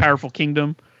a powerful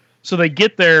kingdom. So they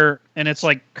get there, and it's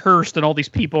like cursed, and all these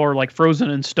people are like frozen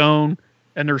in stone,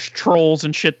 and there's trolls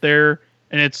and shit there,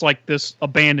 and it's like this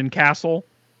abandoned castle.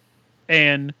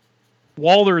 And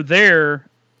while they're there,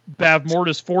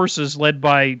 Bavmorda's forces, led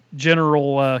by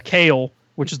General Kale,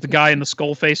 which is the guy in the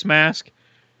skull face mask,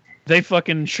 they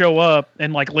fucking show up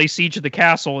and like lay siege to the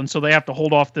castle, and so they have to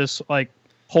hold off this like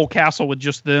whole castle with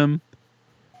just them.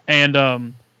 And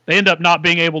they end up not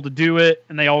being able to do it,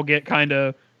 and they all get kind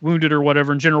of wounded or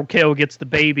whatever. And General Kale gets the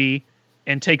baby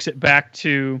and takes it back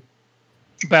to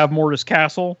Bavmorda's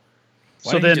castle.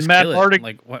 Why so didn't he then just Mad kill it? Mardigan,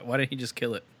 Like, why didn't he just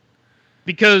kill it?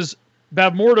 because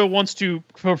Bavmorda wants to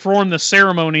perform the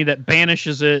ceremony that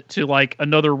banishes it to like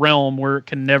another realm where it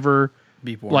can never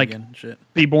Be born like again. Shit.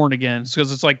 be born again,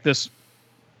 because it's like this,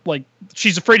 like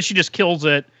she's afraid if she just kills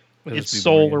it, It'll its just be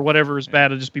born soul again. or whatever is bad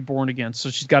to just be born again. So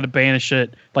she's got to banish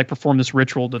it, like perform this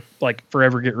ritual to like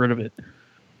forever get rid of it.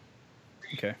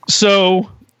 Okay. So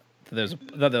I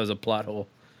thought that was a plot hole.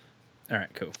 All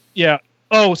right, cool. yeah.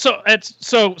 Oh, so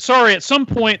sorry. At some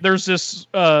point, there's this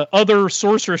other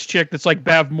sorceress chick that's like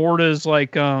Bavmorda's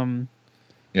like Yeah,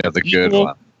 the good Equal-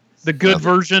 one. the good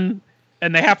version,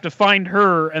 and they have to find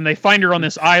her, and they find her on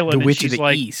this island, The and Witch of she's the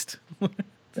like, East.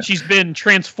 she's been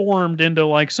transformed into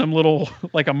like some little,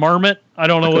 like a marmot. I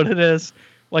don't know what it is,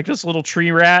 like this little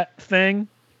tree rat thing.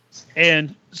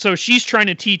 And so she's trying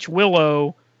to teach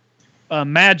Willow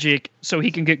magic so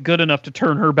he can get good enough to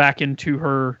turn her back into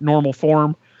her normal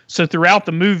form. So throughout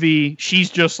the movie, she's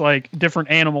just like different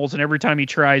animals, and every time he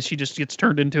tries, she just gets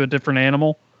turned into a different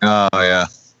animal. Oh yeah.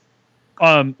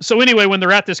 So anyway, when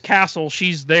they're at this castle,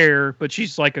 she's there, but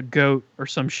she's like a goat or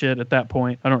some shit at that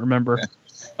point. I don't remember.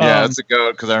 Yeah, it's a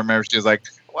goat, because I remember she was like,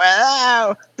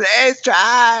 "Willow, please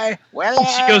try." Willow.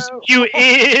 She goes, "You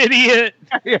idiot!"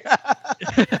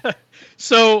 Yeah.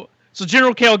 So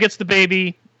General Kale gets the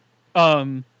baby,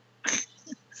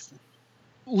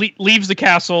 leaves the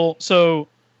castle. So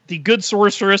the good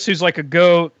sorceress, who's like a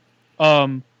goat,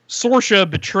 Sorsha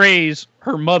betrays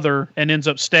her mother and ends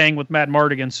up staying with Mad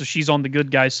Mardigan. So she's on the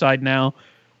good guy's side now.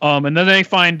 And then they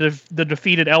find the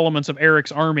defeated elements of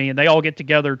Eric's army, and they all get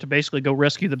together to basically go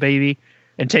rescue the baby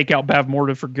and take out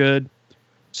Bavmorda for good.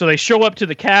 So they show up to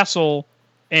the castle,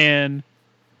 and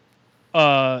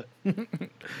I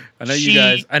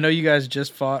know you guys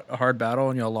just fought a hard battle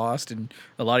and y'all lost, and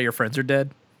a lot of your friends are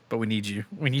dead. But we need you.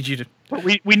 We need you to. but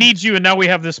we need you, and now we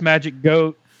have this magic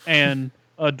goat and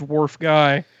a dwarf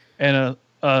guy and a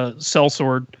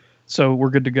sellsword, so we're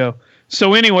good to go.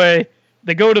 So anyway,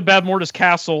 they go to Bavmorda's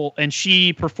castle, and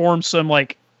she performs some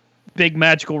like big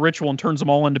magical ritual and turns them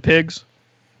all into pigs.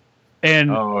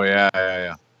 And Oh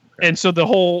yeah. and so the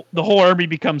whole army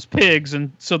becomes pigs,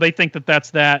 and so they think that that's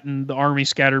that, and the army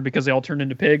scattered because they all turned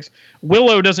into pigs.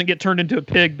 Willow doesn't get turned into a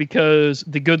pig because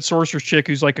the good sorceress chick,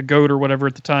 who's like a goat or whatever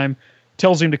at the time,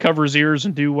 tells him to cover his ears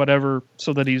and do whatever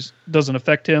so that he doesn't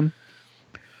affect him.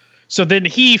 So then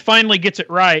he finally gets it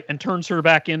right and turns her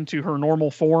back into her normal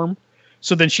form.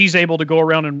 So then she's able to go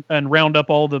around and round up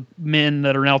all the men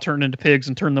that are now turned into pigs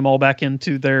and turn them all back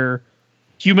into their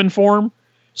human form.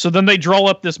 So then they draw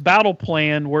up this battle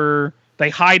plan where they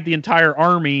hide the entire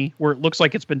army where it looks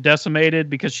like it's been decimated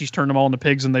because she's turned them all into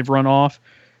pigs and they've run off.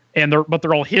 But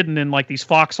they're all hidden in like these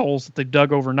foxholes that they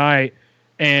dug overnight,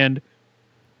 and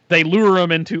they lure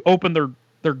them into open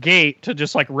their gate to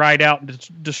just like ride out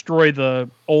and destroy the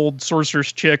old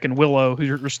sorceress chick and Willow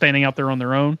who are standing out there on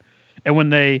their own. And when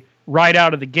they ride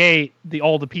out of the gate,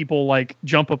 all the people like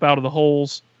jump up out of the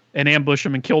holes and ambush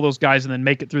them and kill those guys and then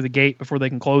make it through the gate before they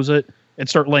can close it and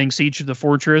start laying siege to the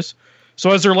fortress.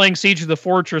 So as they're laying siege to the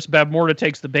fortress, Bavmorda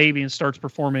takes the baby and starts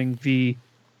performing the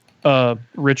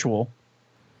ritual.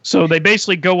 So they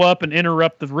basically go up and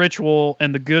interrupt the ritual,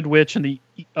 and the good witch and the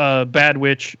bad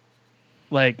witch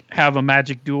like have a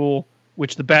magic duel,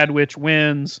 which the bad witch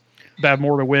wins,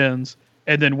 Bavmorda wins,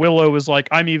 and then Willow is like,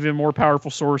 I'm even more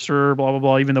powerful sorcerer, blah blah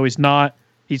blah, even though he's not.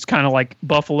 He's kind of like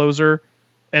buffaloes her,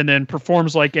 and then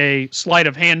performs like a sleight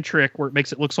of hand trick where it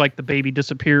makes it look like the baby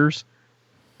disappears.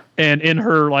 And in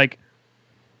her like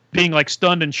being like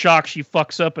stunned and shocked, she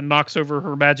fucks up and knocks over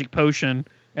her magic potion,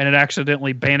 and it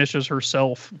accidentally banishes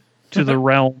herself to the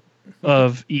realm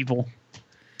of evil.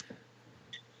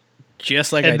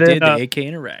 Just like I did to AK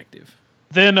Interactive.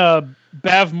 Then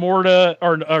Bavmorda,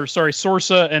 or sorry,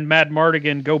 Sorsa and Mad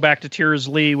Mardigan go back to Tira's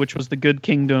Lee, which was the good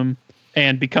kingdom,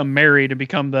 and become married and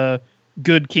become the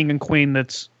good king and queen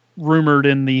that's rumored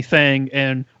in the thing,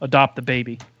 and adopt the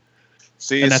baby.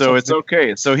 See, so it's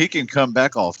okay. So he can come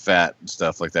back all fat and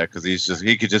stuff like that because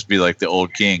he could just be like the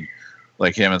old king,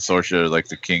 like him and Sorsa, like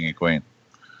the king and queen.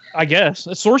 I guess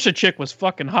the Sorsa chick was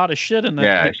fucking hot as shit in that.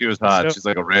 Yeah, she was hot. Show. She's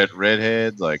like a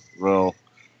redhead, like real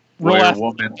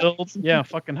woman. Yeah,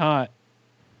 fucking hot.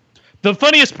 The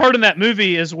funniest part in that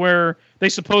movie is where they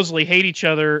supposedly hate each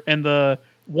other, and the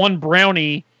one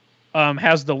brownie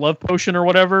has the love potion or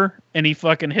whatever, and he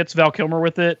fucking hits Val Kilmer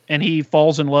with it, and he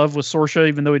falls in love with Sorsa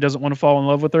even though he doesn't want to fall in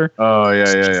love with her. Oh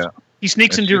yeah. He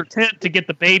sneaks into her tent to get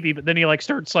the baby, but then he like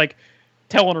starts like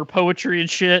telling her poetry and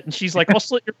shit, and she's like, I'll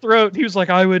slit your throat. And he was like,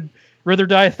 I would rather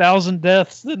die 1,000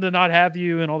 deaths than to not have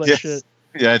you, and all that shit.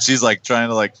 Yeah, and she's like trying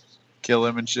to like kill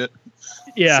him and shit.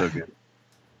 Yeah. So good.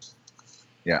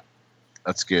 Yeah.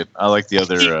 That's good. I like the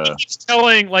other he keeps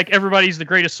telling like everybody's the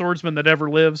greatest swordsman that ever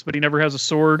lives, but he never has a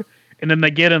sword. And then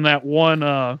they get in that one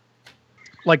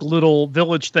like little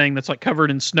village thing that's like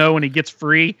covered in snow, and he gets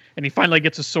free, and he finally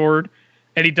gets a sword,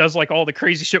 and he does like all the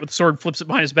crazy shit with the sword, flips it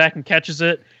behind his back and catches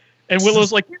it. And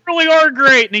Willow's like, you really are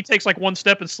great. And he takes like one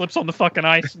step and slips on the fucking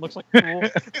ice and looks like cool.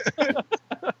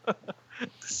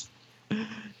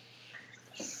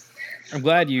 I'm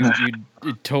glad you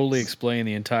totally explained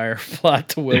the entire plot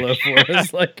to Willow for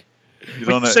us. Like,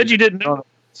 you said you didn't know.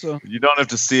 So you don't have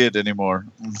to see it anymore.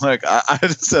 Like I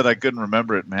just said, I couldn't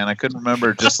remember it, man. I couldn't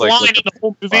remember just the like line in the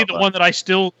whole movie. The one that I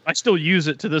still use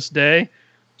it to this day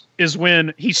is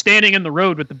when he's standing in the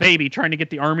road with the baby trying to get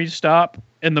the army to stop,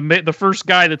 and the first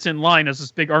guy that's in line as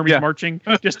this big army marching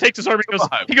just takes his army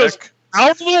and goes,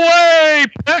 out of the way,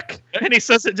 Peck! And he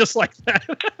says it just like that.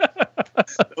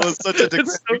 It was such a to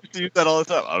use that all the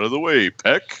time. Out of the way,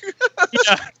 Peck.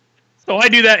 Yeah. So I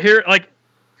do that here. Like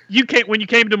when you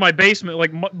came to my basement,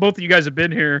 like both of you guys have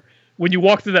been here. When you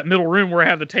walk through that middle room where I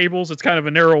have the tables, it's kind of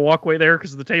a narrow walkway there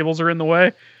because the tables are in the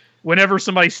way. Whenever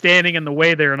somebody's standing in the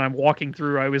way there and I'm walking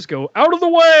through, I always go, out of the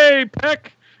way,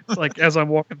 Peck! Like as I'm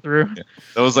walking through. Yeah.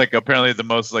 That was like apparently the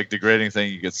most like degrading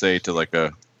thing you could say to like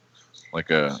a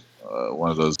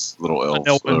one of those little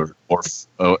elves or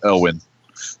Elwyn.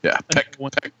 Yeah, Peck.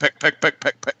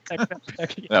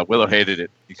 Yeah, Willow hated it.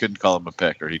 You couldn't call him a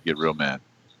Peck or he'd get real mad.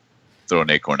 Throw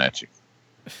an acorn at you.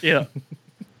 Yeah.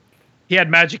 He had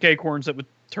magic acorns that would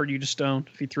turn you to stone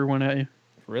if he threw one at you.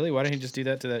 Really? Why didn't he just do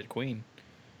that to that queen?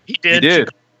 He did.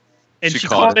 And she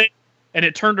caught it, and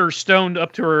it turned her stoned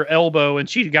up to her elbow, and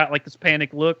she got like this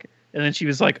panic look, and then she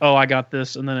was like, oh, I got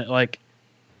this, and then it like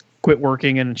quit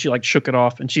working, and she like shook it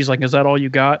off, and she's like, is that all you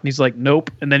got? And he's like,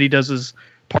 nope. And then he does his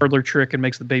parlor trick and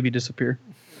makes the baby disappear.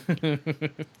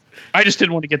 I just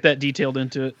didn't want to get that detailed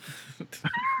into it.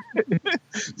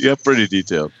 Yeah, pretty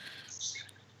detailed.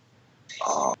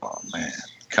 Oh man,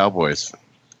 Cowboys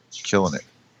killing it.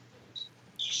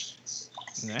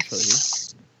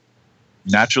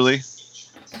 Naturally,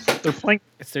 they're playing.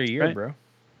 It's their year, right? Bro.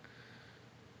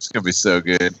 It's gonna be so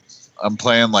good. I'm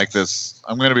playing like this.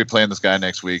 I'm gonna be playing this guy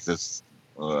next week. This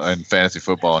in fantasy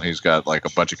football, and he's got like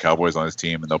a bunch of Cowboys on his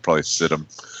team, and they'll probably sit him.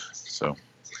 So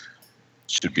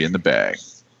should be in the bag.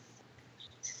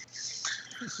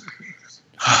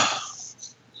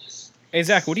 Hey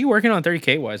Zach, what are you working on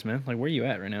 30K wise, man? Like, where are you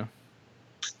at right now?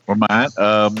 Where am I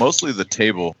at? Mostly the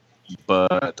table.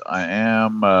 but I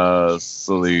am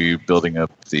slowly building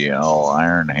up the all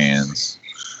Iron Hands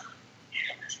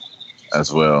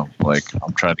as well. Like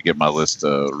I'm trying to get my list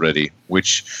ready,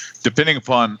 which depending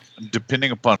upon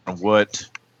what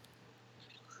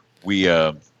we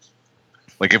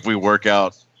like, if we work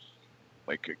out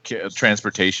like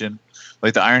transportation,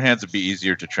 like the Iron Hands would be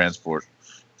easier to transport.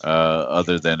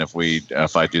 Other than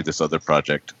if I do this other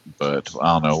project, but I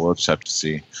don't know. We'll just have to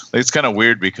see. Like, it's kind of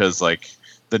weird because like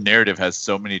the narrative has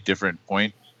so many different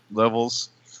point levels,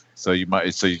 so you got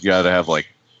to have like,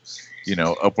 you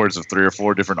know, upwards of 3 or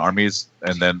 4 different armies,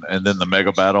 and then the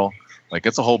mega battle. Like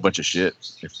it's a whole bunch of shit.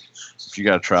 If you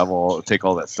got to travel, take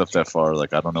all that stuff that far,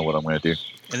 like I don't know what I'm gonna do.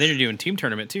 And then you're doing team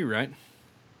tournament too, right?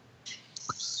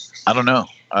 I don't know.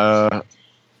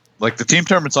 Like the team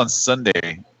tournament's on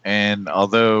Sunday. And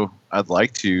although I'd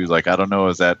like to, like, I don't know,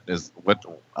 I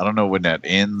don't know when that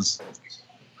ends.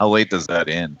 How late does that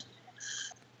end?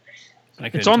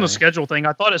 It's on the schedule thing.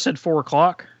 I thought it said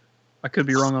 4:00. I could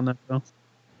be wrong on that though.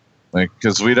 Like,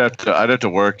 because I'd have to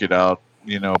work it out,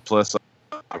 you know. Plus,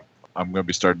 I'm going to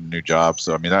be starting a new job,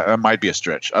 so I mean that might be a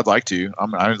stretch. I'd like to.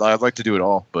 I'd like to do it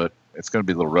all, but it's going to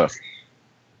be a little rough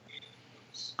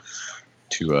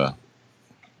to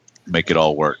make it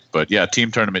all work. But yeah,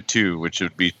 team tournament 2, which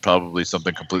would be probably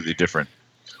something completely different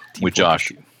with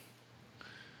Josh.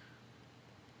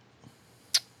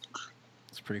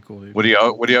 It's pretty cool, dude. What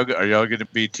are y'all going to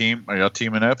be team? Are y'all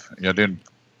teaming up? Are y'all doing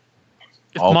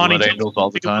all Blood Angels all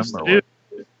the time, or what?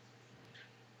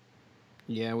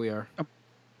 Yeah, we are.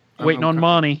 Waiting on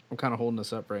Monty. I'm kind of holding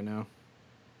this up right now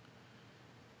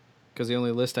because the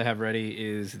only list I have ready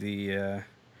is the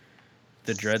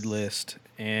dread list,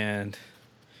 and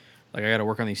like I got to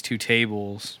work on these 2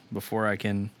 tables before I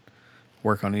can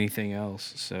work on anything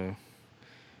else. So,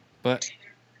 but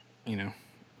you know,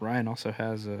 Ryan also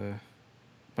has a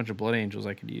bunch of Blood Angels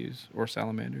I could use, or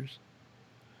Salamanders.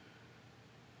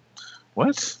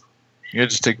 What? You gotta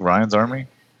just take Ryan's army?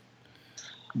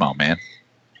 Come on, man.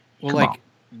 Well, Come like on.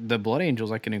 the Blood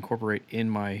Angels I can incorporate in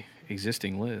my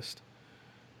existing list.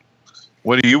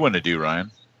 What do you want to do,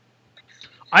 Ryan?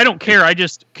 I don't care.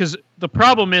 Because the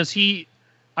problem is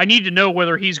I need to know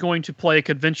whether he's going to play a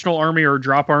conventional army or a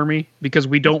drop army, because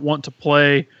we don't want to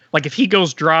play, like if he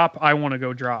goes drop, I want to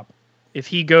go drop. If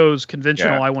he goes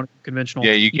conventional, I want to go conventional.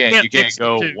 Yeah, you can't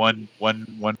go two. one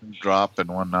drop and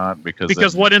one not because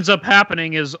then, what ends up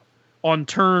happening is on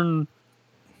turn,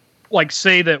 like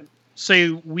say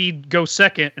we go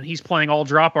second and he's playing all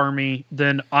drop army,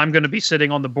 then I'm going to be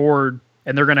sitting on the board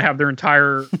and they're going to have their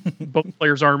entire both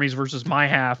players' armies versus my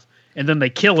half, and then they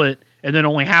kill it, and then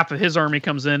only half of his army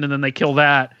comes in, and then they kill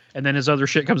that, and then his other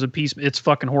shit comes in peace. It's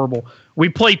fucking horrible. We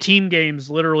play team games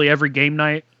literally every game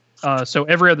night. So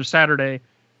every other Saturday,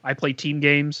 I play team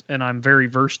games, and I'm very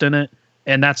versed in it.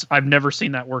 And I've never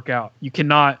seen that work out. You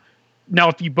cannot. Now,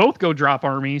 if you both go drop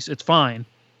armies, it's fine,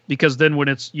 because then when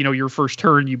it's your first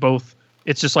turn,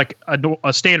 it's just like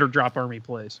a standard drop army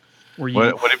plays.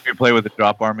 What if you play with a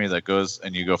drop army that goes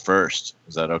and you go first?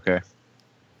 Is that okay?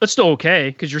 That's still okay,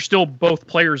 because both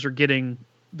players are getting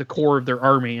the core of their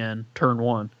army in turn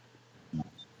 1.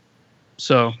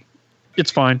 So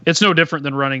it's fine. It's no different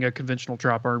than running a conventional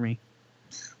drop army.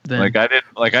 I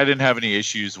didn't have any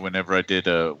issues whenever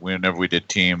we did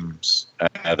teams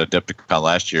at Adepticon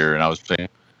last year, and I was playing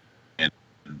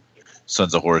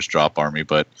Sons of Horus drop army,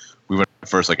 but we went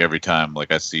first like every time.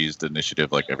 Like I seized the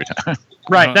initiative like every time.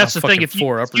 Right, that's the thing. If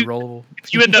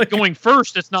you end up going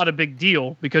first, it's not a big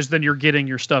deal, because then you're getting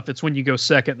your stuff. It's when you go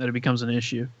second that it becomes an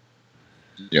issue.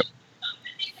 Yep.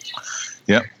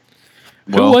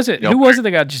 Who was it? Who was it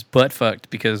that got just butt fucked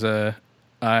because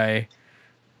I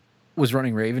was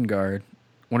running Raven Guard?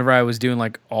 Whenever I was doing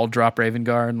like all drop Raven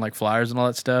Guard and like flyers and all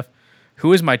that stuff, who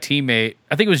was my teammate?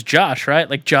 I think it was Josh, right?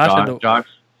 Like Josh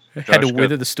had to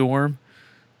wither the storm.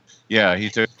 Yeah, he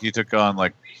took on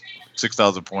like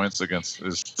 6,000 points against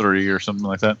his 3 or something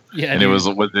like that. Yeah, and was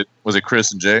it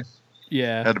Chris and Jay?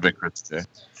 Yeah, it had to be Chris and Jay.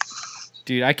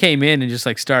 Dude, I came in and just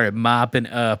like started mopping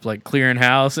up, like clearing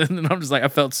house, and then I'm just like, I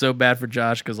felt so bad for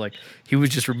Josh because like he was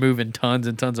just removing tons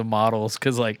and tons of models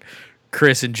because like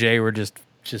Chris and Jay were just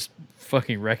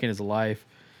fucking wrecking his life.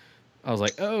 I was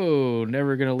like, oh,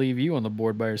 never gonna leave you on the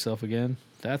board by yourself again.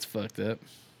 That's fucked up.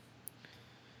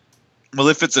 Well,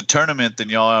 if it's a tournament, then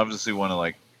y'all obviously want to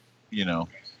like,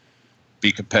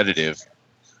 be competitive.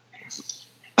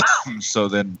 So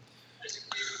then,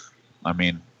 I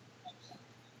mean,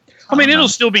 it'll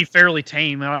still be fairly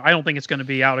tame. I don't think it's going to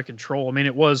be out of control.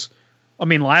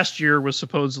 Last year was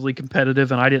supposedly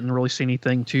competitive, and I didn't really see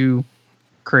anything too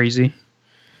crazy.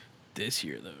 This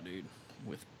year, though, dude,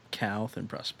 with Calth and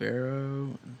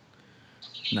Prospero.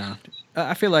 No,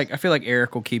 I feel like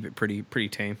Eric will keep it pretty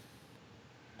tame.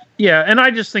 Yeah, and I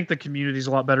just think the community's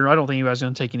a lot better. I don't think you guys are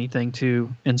going to take anything too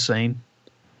insane.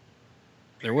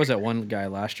 There was that one guy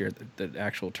last year at the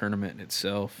actual tournament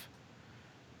itself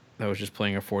that was just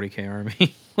playing a 40k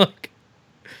army. Look,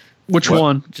 Which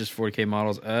one? just 40k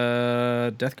models.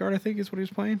 Death Guard, I think, is what he was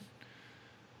playing.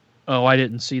 Oh, I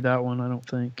didn't see that one. I don't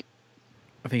think.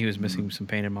 I think he was missing some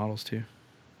painted models too.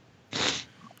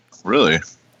 Really?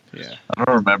 Yeah, I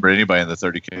don't remember anybody in the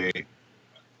 30K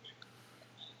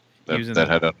He was in that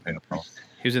the- had unpainted models.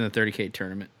 he was in the 30k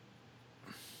tournament.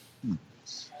 I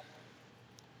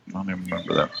don't even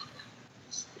remember that.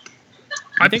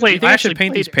 I You think played. I actually should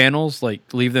paint played these panels, like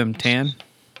leave them tan?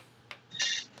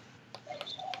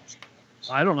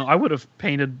 I don't know. I would have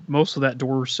painted most of that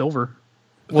door silver.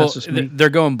 But Well, that's just me. they're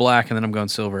going black, and then I'm going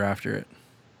silver after it.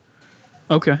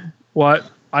 Okay. What?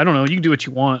 I don't know. You can do what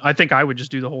you want. I think I would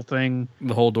just do the whole thing,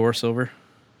 The whole door silver.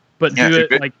 but Yeah, do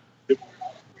if it you're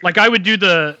like I would do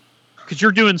because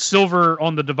you're doing silver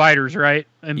on the dividers, right?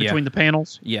 In Yeah. between the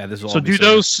panels. Yeah, this will So all be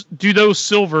do silver. those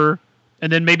silver,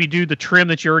 and then maybe do the trim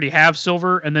that you already have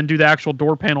silver, and then do the actual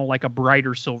door panel like a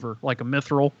brighter silver, like a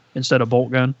mithril instead of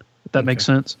bolt gun. If that makes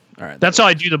sense. All right. That's how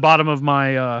I do the bottom of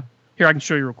my. Here, I can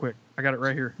show you real quick. I got it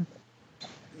right here.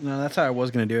 No, that's how I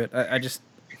was gonna do it. I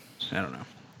don't know.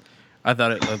 I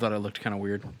thought it looked kind of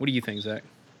weird. What do you think, Zach?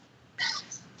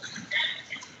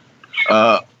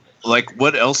 Like,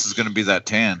 what else is going to be that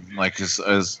tan? Like,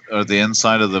 are the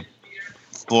inside of the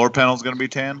floor panels going to be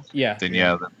tan? Yeah.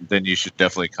 Then then you should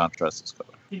definitely contrast this color.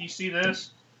 Can you see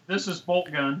this? This is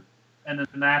bolt gun, and then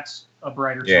that's a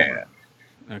brighter Yeah.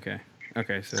 Okay.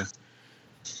 Okay. So.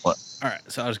 What? All right.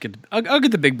 So I'll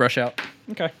get the big brush out.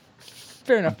 Okay.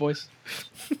 Fair enough, boys.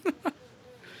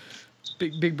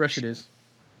 big brush it is.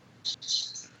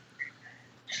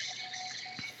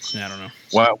 I don't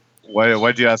know.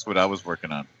 Why'd you ask what I was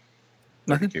working on?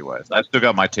 Nothing. 30K wise. I still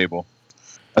got my table.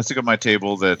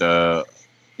 That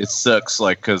it sucks,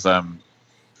 like, because I'm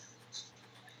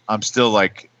still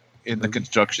like in the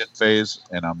construction phase,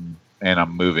 and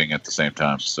I'm moving at the same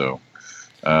time. So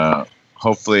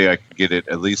hopefully I can get it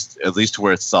at least to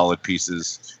where it's solid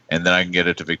pieces, and then I can get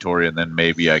it to Victoria, and then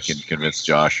maybe I can convince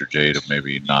Josh or Jay to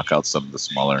maybe knock out some of the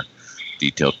smaller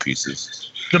detailed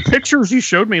pieces. The pictures you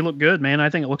showed me look good, man. I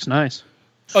think it looks nice.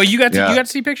 Oh, you got Yeah. to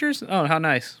see pictures? Oh, how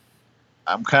nice.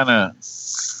 I'm kind of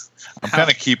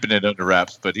keeping it under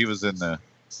wraps, but he was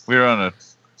we're on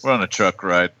a truck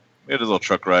ride. We had a little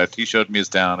truck ride. He showed me his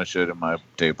town. I showed him my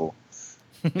table.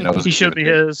 You know, it was He showed me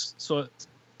good. his, so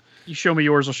you show me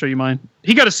yours, I'll show you mine.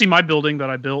 He got to see my building that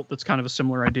I built. That's kind of a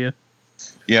similar idea.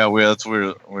 Yeah, that's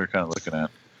what we're kind of looking at.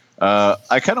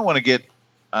 I kind of want to get.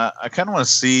 I kind of want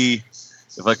to see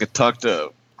if I could talk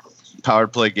to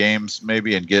Powered Play Games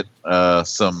maybe and get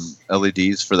some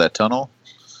LEDs for that tunnel.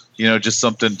 You know, just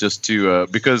something just to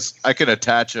because I can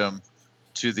attach them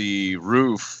to the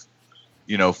roof,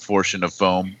 you know, portion of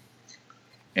foam,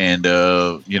 and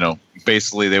you know,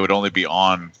 basically they would only be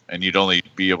on, and you'd only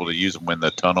be able to use them when the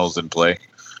tunnel's in play.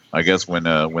 I guess when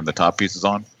the top piece is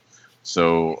on.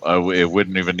 So it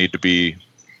wouldn't even need to be,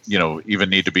 you know,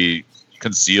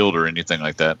 concealed or anything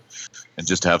like that, and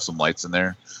just have some lights in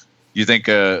there. You think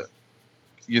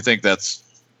that's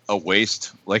a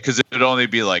waste? Like, because it'd only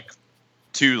be like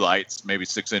 2 lights, maybe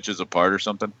 6 inches apart or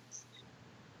something.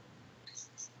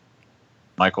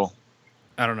 Michael,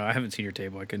 I don't know. I haven't seen your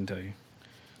table. I couldn't tell you.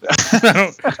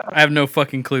 I have no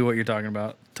fucking clue what you're talking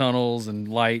about. Tunnels and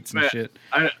lights and Man, shit.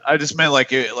 I just meant like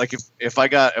if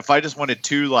I just wanted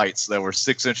 2 lights that were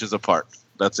 6 inches apart,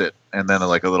 that's it, and then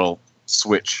like a little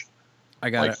switch, I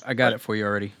got like- it. I got it for you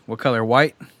already. What color?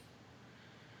 White?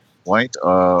 white,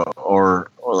 or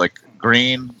like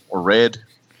green or red.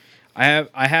 I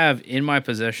have in my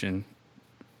possession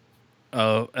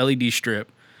a LED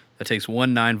strip that takes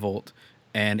 1 9-volt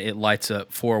and it lights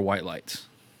up 4 white lights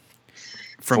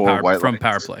from 4 white from lights.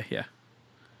 Power Play. Yeah.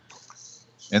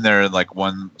 And they're in like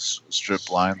one strip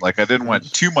line. Like, I didn't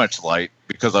want too much light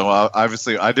because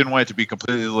obviously I didn't want it to be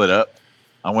completely lit up.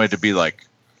 I wanted it to be like,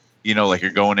 you know, like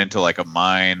you're going into like a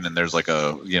mine and there's like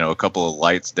a couple of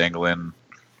lights dangling,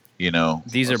 you know.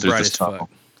 These are through bright this as tunnel. fuck.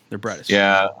 They're bright as fuck.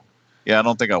 Yeah. Yeah, I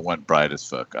don't think I want bright as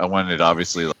fuck. I want it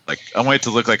obviously I want it to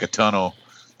look like a tunnel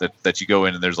that you go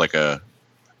in and there's like a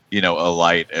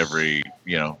light every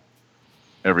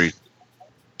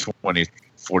 20,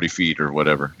 40 feet or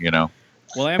whatever, you know.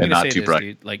 Well, I'm And gonna not say too this, bright.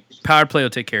 dude. Like Power Play will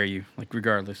take care of you, like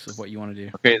regardless of what you want to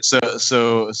do. Okay,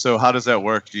 so how does that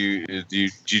work? Do you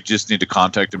just need to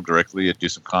contact them directly and do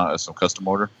some custom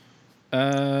order?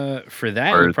 For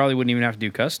that, Or- you probably wouldn't even have to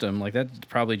do custom. Like that's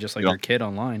probably just like You your kit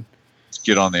online.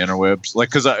 get on the interwebs. Like,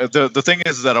 because the thing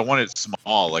is that I want it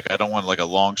small. Like, I don't want like a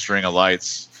long string of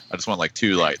lights. I just want like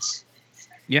 2 lights.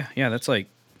 Yeah, that's like,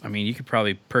 I mean, you could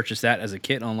probably purchase that as a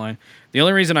kit online. The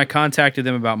only reason I contacted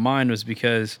them about mine was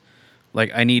because,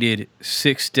 like, I needed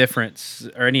 8 different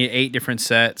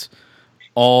sets,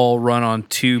 all run on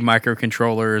 2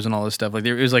 microcontrollers and all this stuff. Like,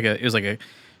 it was like a,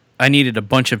 I needed a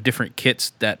bunch of different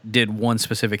kits that did one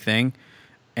specific thing.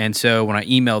 And so when I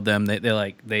emailed them,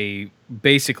 they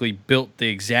basically built the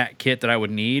exact kit that I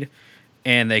would need,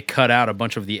 and they cut out a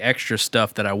bunch of the extra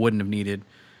stuff that I wouldn't have needed.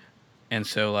 And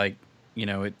so, like, you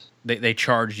know, they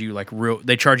charge you like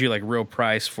real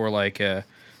price for like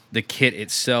the kit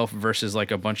itself versus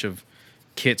like a bunch of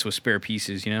kits with spare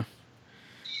pieces, you know.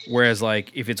 Whereas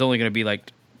like if it's only going to be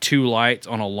like 2 lights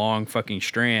on a long fucking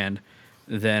strand,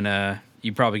 then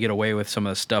you probably get away with some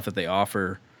of the stuff that they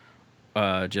offer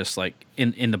just like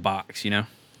in the box, you know.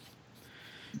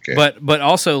 Okay. But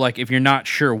also, like, if you're not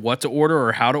sure what to order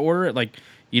or how to order it, like,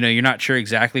 you know, you're not sure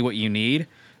exactly what you need,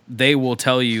 they will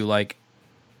tell you, like,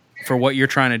 for what you're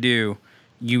trying to do,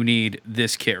 you need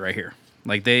this kit right here.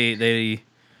 Like, they're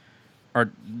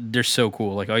so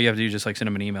cool. Like, all you have to do is just, like, send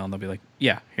them an email, and they'll be like,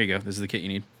 yeah, here you go. This is the kit you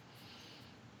need.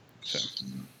 So,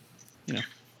 you know.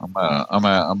 I'm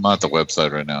at the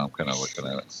website right now. I'm kind of looking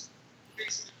at it.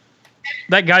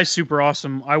 That guy's super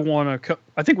awesome. I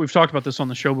think we've talked about this on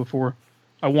the show before.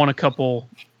 I won a couple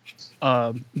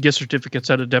gift certificates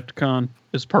at Adepticon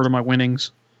as part of my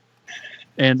winnings.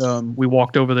 And we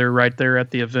walked over there right there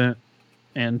at the event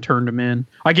and turned them in.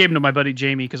 I gave them to my buddy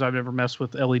Jamie because I've never messed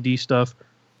with LED stuff.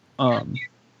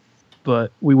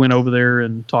 But we went over there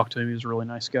and talked to him. He was a really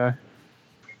nice guy.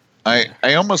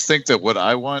 I almost think that what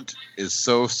I want is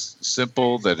so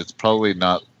simple that it's probably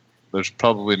not. There's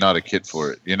probably not a kit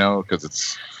for it, you know,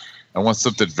 because I want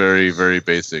something very, very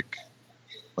basic,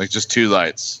 like just 2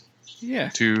 lights. Yeah.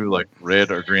 2 like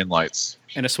red or green lights.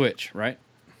 And a switch, right?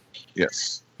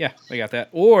 Yes. Yeah, they got that.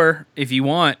 Or if you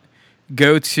want,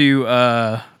 go to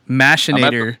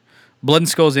Machinator. Blood and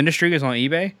Skulls Industry is on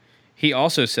eBay. He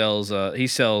also sells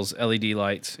LED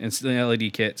lights and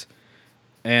LED kits.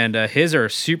 And his are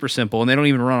super simple, and they don't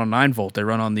even run on 9-volt. They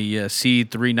run on the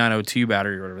C3902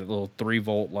 battery, or whatever, the little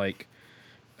 3-volt like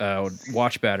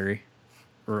watch battery.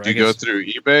 Or Do you go through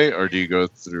eBay or do you go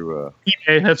through?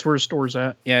 eBay, that's where his store's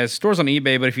at. Yeah, his store's on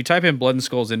eBay, but if you type in Blood and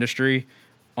Skulls Industry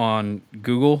on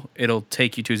Google, it'll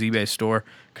take you to his eBay store,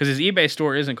 because his eBay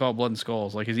store isn't called Blood and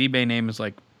Skulls. Like, his eBay name is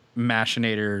like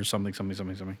Machinator or something.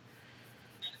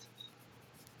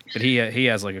 But he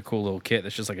has like a cool little kit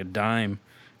that's just like a dime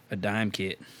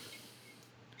kit.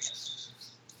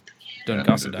 Doesn't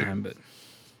cost a dime, but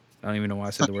I don't even know why I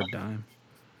said the word dime.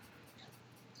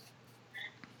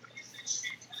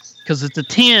 Because it's a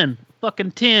 10.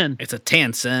 Fucking 10. It's a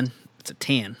 10, son. It's a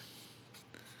 10.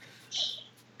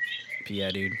 But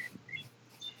yeah, dude.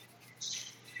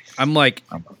 I'm like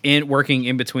working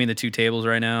in between the 2 tables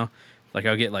right now. Like,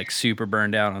 I'll get like super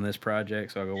burned out on this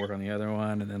project, so I'll go work on the other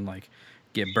one, and then like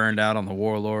get burned out on the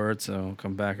Warlord, so I'll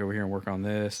come back over here and work on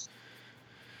this.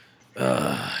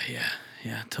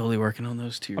 Yeah, totally working on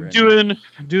those 2 right now.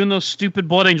 Doing those stupid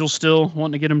Blood Angels still,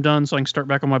 wanting to get them done so I can start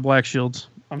back on my Black Shields.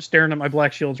 I'm staring at my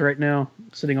Black Shields right now,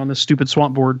 sitting on this stupid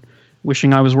swamp board,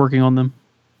 wishing I was working on them.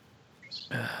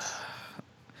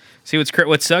 See,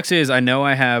 what sucks is I know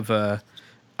I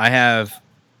have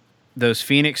those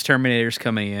Phoenix Terminators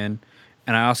coming in,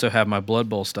 and I also have my Blood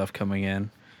Bowl stuff coming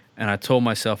in. And I told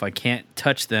myself I can't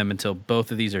touch them until both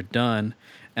of these are done.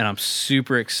 And I'm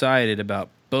super excited about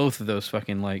both of those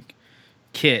fucking, like,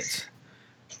 kits.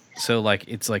 So, like,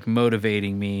 it's, like,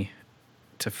 motivating me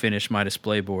to finish my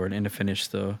display board and to finish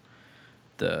the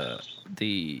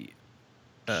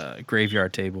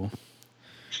graveyard table.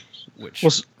 Which...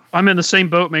 Well, I'm in the same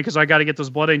boat, man, because I got to get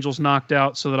those Blood Angels knocked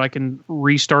out so that I can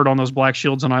restart on those Black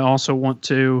Shields. And I also want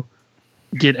to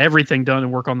get everything done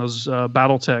and work on those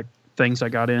Battletech things I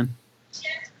got in.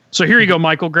 So here you go,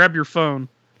 Michael. Grab your phone.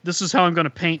 This is how I'm going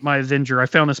to paint my Avenger. I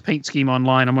found this paint scheme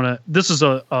online. This is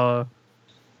a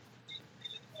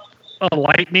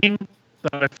Lightning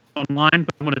that I found online,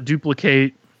 but I'm going to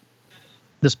duplicate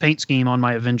this paint scheme on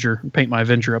my Avenger and paint my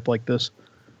Avenger up like this.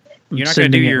 You're not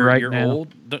going to do your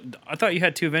old... I thought you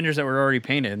had 2 Avengers that were already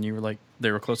painted, and you were like,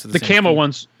 they were close to the same camo scheme.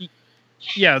 ones.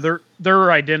 Yeah,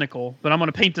 they're identical, but I'm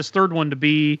going to paint this third one to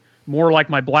be more like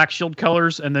my Black Shield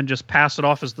colors, and then just pass it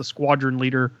off as the squadron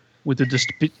leader with a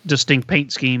distinct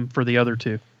paint scheme for the other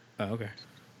 2. Oh, okay.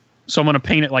 So I'm going to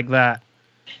paint it like that.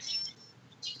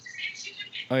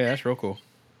 Oh, yeah, that's real cool.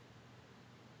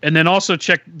 And then also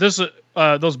check this.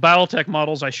 Those Battletech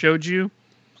models I showed you.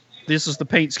 This is the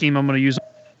paint scheme I'm going to use.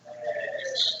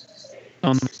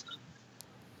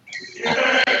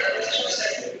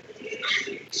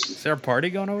 there a party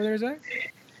going over there, Zach?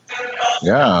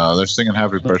 Yeah, they're singing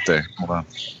 "Happy Birthday." Hold on.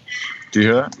 Do you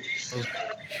hear that? You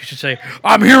should say,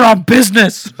 "I'm here on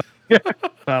business."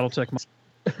 BattleTech. I'm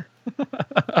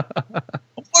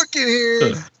working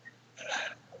here.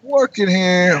 Working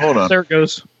here. Hold on. There it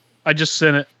goes. I just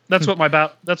sent it. That's what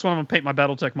that's what I'm gonna paint my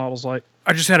BattleTech models like.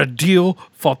 I just had a deal.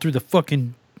 Fought through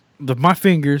my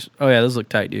fingers. Oh yeah, those look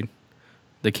tight, dude.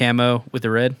 The camo with the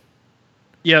red.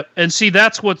 Yeah, and see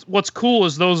that's what's cool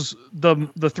is those the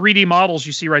 3D models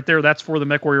you see right there. That's for the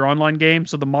MechWarrior Online game.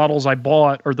 So the models I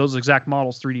bought are those exact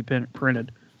models 3D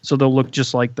printed. So they'll look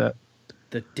just like that.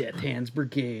 The Death Hands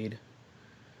Brigade.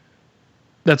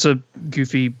 That's a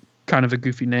goofy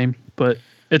name, but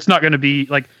it's not going to be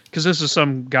like because this is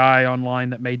some guy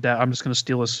online that made that. I'm just going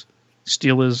to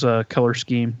steal his color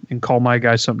scheme and call my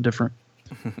guy something different.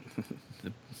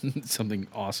 Something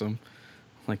awesome,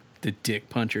 like the Dick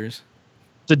Punchers.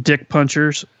 The Dick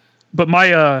Punchers, but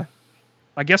my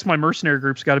I guess my mercenary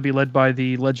group's got to be led by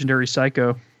the legendary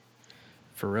Psycho.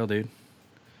 For real, dude.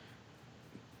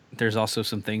 There's also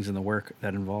some things in the work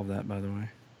that involve that, by the way.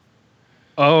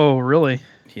 Oh, really?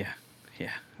 Yeah.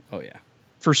 Oh yeah.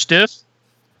 For Stiff?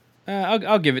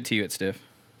 I'll give it to you at Stiff.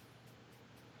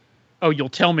 Oh, you'll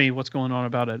tell me what's going on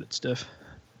about it at Stiff.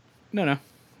 No,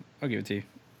 I'll give it to you.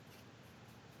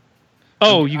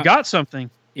 Oh, you got something?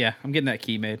 Yeah, I'm getting that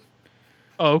key made.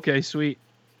 Oh, okay, sweet.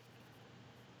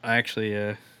 I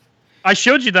actually, I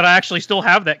showed you that I actually still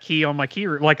have that key on my key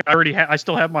ring. Like I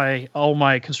still have all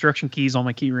my construction keys on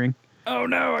my key ring. Oh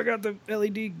no, I got the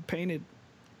LED painted.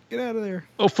 Get out of there.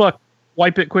 Oh fuck!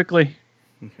 Wipe it quickly.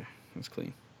 Okay, that's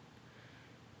clean.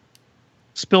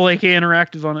 Spill AK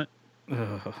Interactive on it.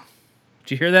 Ugh.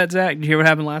 Did you hear that, Zach? Did you hear what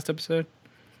happened last episode?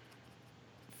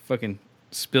 Fucking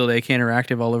spilled AK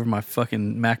Interactive all over my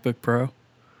fucking MacBook Pro.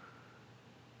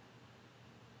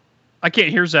 I can't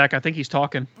hear Zach. I think he's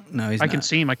talking. No, he's I not. can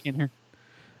see him. I can't hear.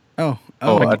 Oh,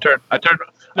 I turned.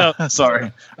 No.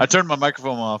 Sorry, I turned my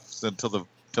microphone off until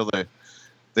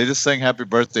they just sang "Happy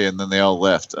Birthday" and then they all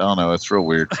left. I don't know. It's real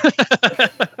weird.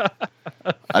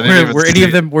 I didn't even Were any see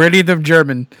of them? Were any of them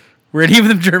German? Were any of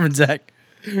them German, Zach?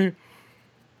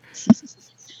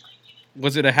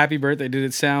 Was it a happy birthday? Did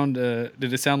it sound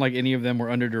like any of them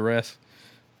were under duress?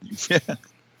 Yeah,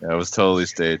 it was totally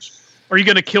staged. Are you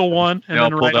going to kill one and They all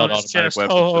then write pulled on out his automatic chest,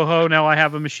 weapons. "Ho ho ho! Now I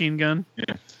have a machine gun."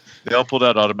 Yeah, they all pulled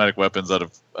out automatic weapons out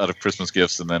of Christmas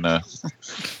gifts and then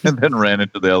and then ran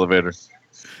into the elevator.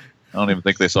 I don't even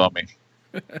think they saw me.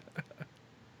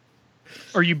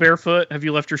 Are you barefoot? Have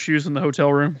you left your shoes in the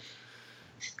hotel room?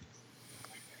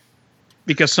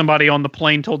 Because somebody on the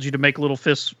plane told you to make little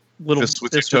fists Fists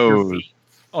with your fists with your toes. feet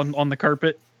on the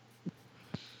carpet.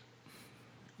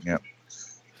 Yep.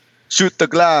 Shoot the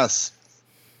glass.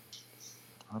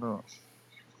 I don't.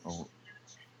 Oh.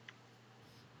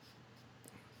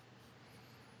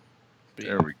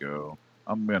 There we go.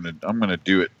 I'm gonna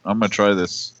do it. I'm gonna try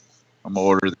this. I'm gonna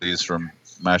order these from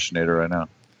Machinator right now.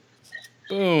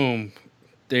 Boom.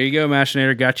 There you go,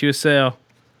 Machinator. Got you a sale.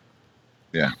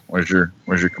 Yeah. Where's your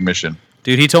commission?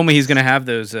 Dude, he told me he's gonna have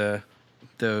those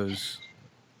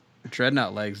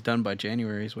dreadnought legs done by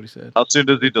January. Is what he said. How soon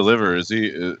does he deliver? Is he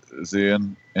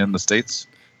in the States?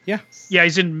 Yeah,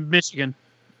 he's in Michigan.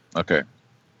 Okay.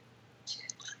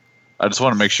 I just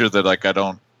want to make sure that like I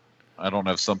don't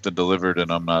have something delivered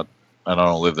and I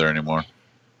don't live there anymore.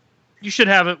 You should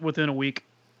have it within a week.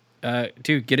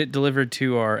 Dude, get it delivered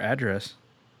to our address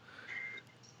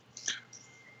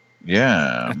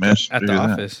Yeah, at the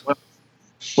office.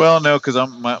 Well, no, because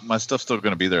my stuff's still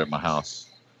going to be there at my house.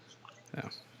 Yeah.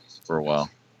 For a while,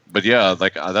 but yeah,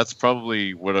 like that's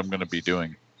probably what I'm going to be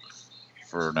doing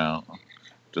for now,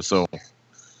 just so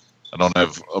I don't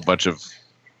have a bunch of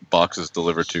boxes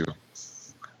delivered to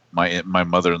my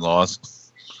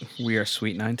mother-in-law's. We are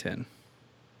Sweet 910.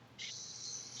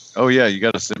 Oh yeah, you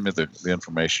got to send me the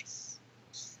information.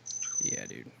 Yeah,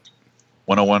 dude.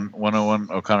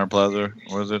 101 O'Connor Plaza.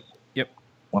 What is it? Yep.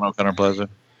 1 O'Connor Plaza.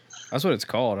 That's what it's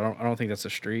called. I don't think that's a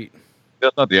street.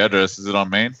 That's not the address. Is it on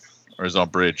Main or is it on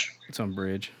Bridge? It's on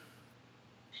Bridge.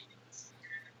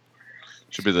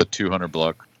 Should be the 200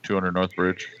 block, 200 North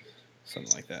Bridge.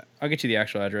 Something like that. I'll get you the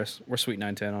actual address. We're Sweet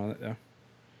 910 on it, though.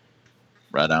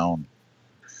 Right on.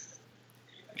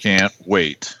 Can't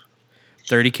wait.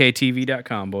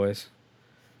 30ktv.com, boys.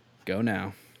 Go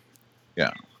now.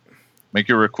 Yeah. Make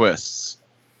your requests.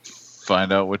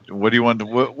 Find out what do you want.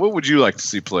 What would you like to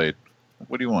see played?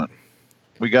 What do you want?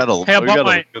 We got a. Hey,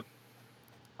 I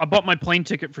I bought my plane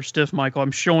ticket for Stiff, Michael.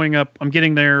 I'm showing up. I'm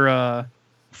getting there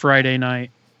Friday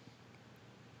night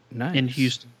Nice. in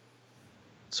Houston.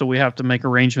 So we have to make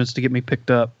arrangements to get me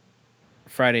picked up.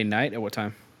 Friday night at what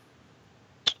time?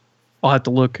 I'll have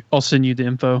to look. I'll send you the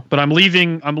info. But I'm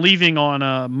leaving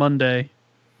on Monday.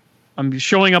 I'm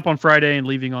showing up on Friday and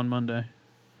leaving on Monday.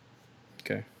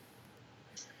 Okay.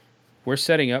 We're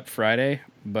setting up Friday,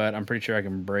 but I'm pretty sure I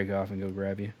can break off and go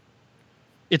grab you.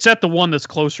 It's at the one that's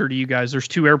closer to you guys. There's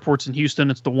 2 airports in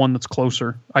Houston. It's the one that's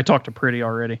closer. I talked to Pretty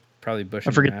already. Probably Bush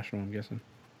I forget. International, I'm guessing.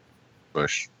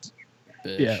 Bush.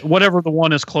 Bush. Yeah, whatever the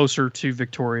one is closer to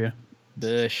Victoria.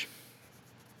 Bush.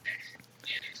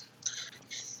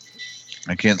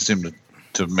 I can't seem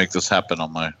to make this happen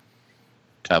on my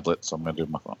tablet, so I'm gonna do it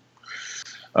on my phone.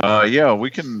 Yeah, we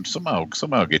can somehow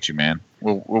get you, man.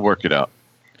 We'll work it out.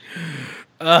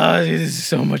 This is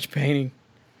so much painting.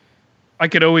 I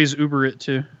could always Uber it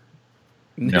too.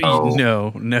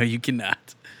 No, you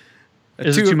cannot.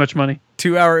 Is it too much money?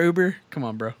 2-hour Uber? Come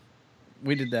on, bro.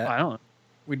 We did that. I don't know.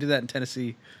 We did that in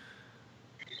Tennessee.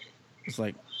 It's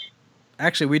like,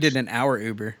 actually, we did an hour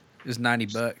Uber. It was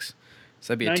 $90.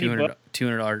 So that'd be a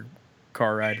 $200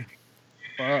 car ride.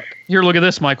 Fuck. Here, look at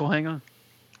this, Michael. Hang on.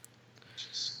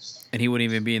 And he wouldn't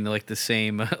even be in the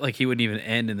same, like he wouldn't even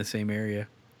end in the same area.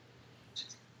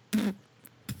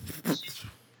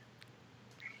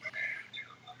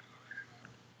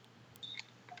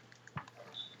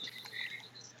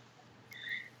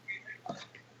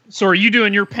 So are you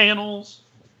doing your panels?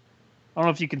 I don't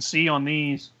know if you can see on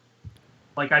these.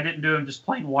 Like I didn't do them just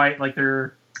plain white, like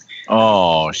they're.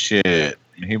 Oh shit!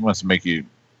 He wants to make you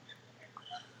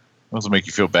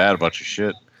feel bad about your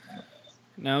shit.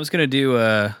 No, I was gonna do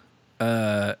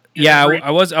I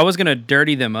was gonna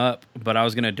dirty them up, but I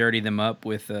was gonna dirty them up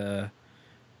with that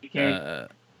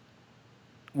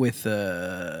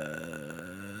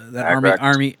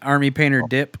army painter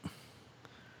dip.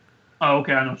 Oh,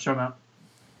 okay. I know what you're talking about.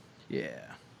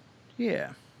 Yeah.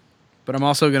 But I'm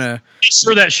also gonna.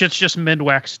 Sure, that shit's just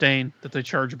Midwax stain that they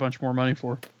charge a bunch more money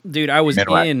for. Dude, I was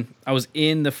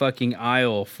in the fucking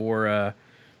aisle I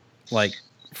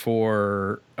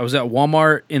was at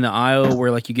Walmart in the aisle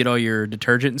where like you get all your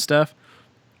detergent and stuff,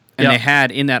 and they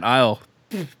had in that aisle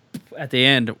at the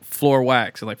end floor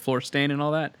wax and like floor stain and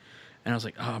all that, and I was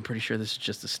like, oh, I'm pretty sure this is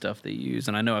just the stuff they use,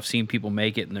 and I know I've seen people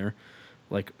make it and they're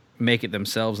like make it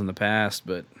themselves in the past,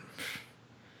 but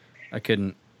I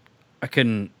couldn't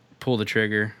pull the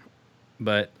trigger,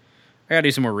 but I gotta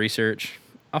do some more research.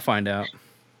 I'll find out.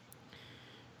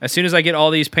 As soon as I get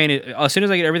all these painted, as soon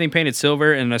as I get everything painted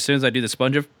silver, and as soon as I do the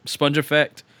sponge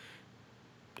effect,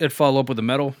 it'd follow up with the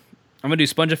metal. I'm gonna do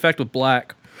sponge effect with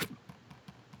black,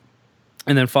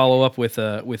 and then follow up with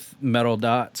metal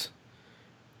dots,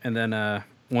 and then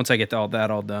once I get all that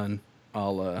all done,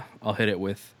 I'll hit it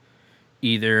with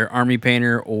either army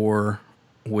painter or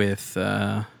with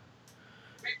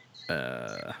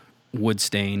wood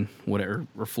stain, whatever,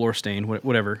 or floor stain,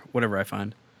 whatever I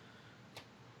find.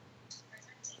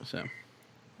 So,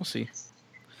 we'll see.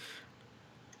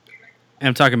 And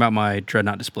I'm talking about my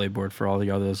Dreadnought display board for all of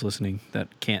y'all those listening that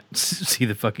can't see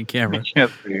the fucking camera.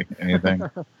 Can't see anything.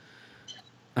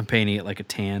 I'm painting it like a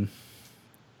tan.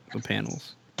 The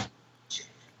panels.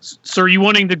 So, are you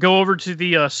wanting to go over to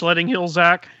the sledding hill,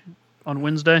 Zach, on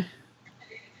Wednesday?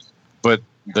 But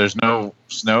there's no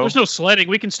snow. There's no sledding.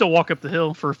 We can still walk up the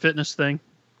hill for a fitness thing.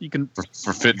 You can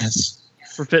for fitness.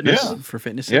 For fitness. Yeah. For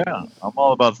fitness. Yeah, I'm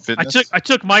all about fitness. I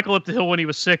took Michael up the hill when he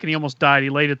was sick and he almost died. He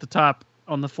laid at the top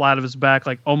on the flat of his back,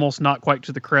 like almost not quite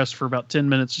to the crest for about 10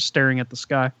 minutes, just staring at the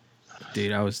sky.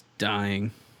 Dude, I was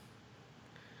dying.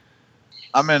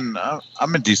 I'm in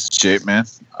decent shape, man.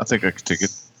 I think I could take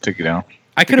it down.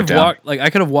 I could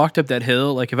have walked up that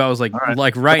hill, like if I was like right.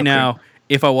 like right now,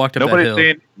 if I walked up that hill,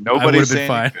 I would have been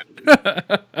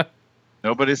fine.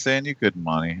 Nobody's saying you couldn't,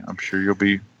 Monty. I'm sure you'll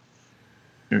be.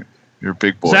 You're a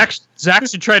big boy. Zach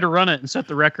should try to run it and set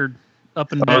the record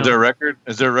up and down. Oh, is there a record?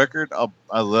 Is there a record?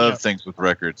 I love things with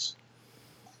records.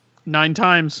 9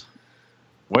 times.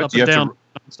 What? Up and down.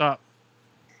 Stop.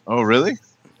 Oh, really?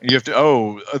 You have to.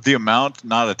 Oh, the amount,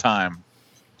 not a time.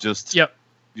 Just. Yep.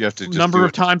 You have to just number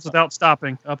of times without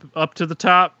stopping. Up to the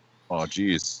top. Oh,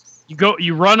 geez.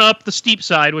 You run up the steep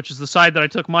side, which is the side that I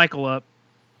took Michael up,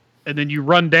 and then you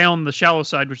run down the shallow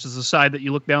side, which is the side that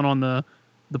you look down on the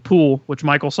pool, which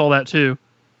Michael saw that too.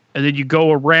 And then you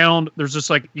go around, there's just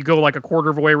like, you go like a quarter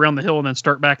of a way around the hill and then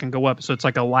start back and go up. So it's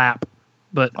like a lap,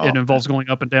 but it involves going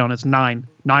up and down. It's 9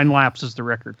 laps is the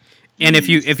record. And if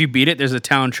you beat it, there's a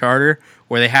town charter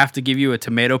where they have to give you a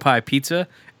tomato pie pizza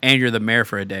and you're the mayor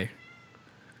for a day.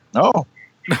 Oh.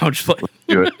 No, just like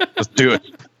Let's do it.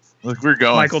 Look, we're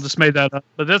going. Michael just made that up,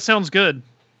 but that sounds good.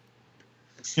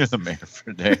 You're the mayor for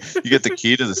a day. You get the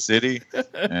key to the city.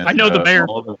 And, I know the mayor.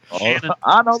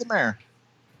 I know the mayor.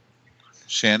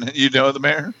 Shannon, you know the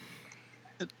mayor?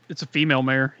 It's a female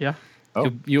mayor, yeah.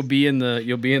 Oh. You'll be in the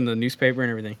newspaper and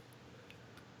everything.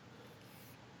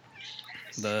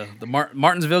 The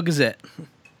Martinsville Gazette.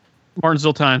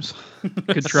 Martinsville Times.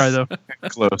 Good try though.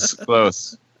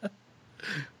 Close.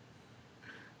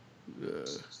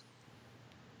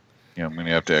 Yeah, I'm gonna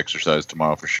have to exercise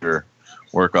tomorrow for sure.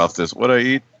 Work off this. What I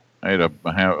eat? I ate a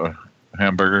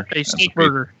hamburger. A steak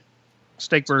burger.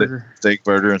 Steak burger. Steak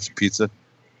burger and some pizza.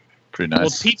 Pretty nice. Well,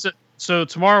 pizza. So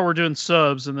tomorrow we're doing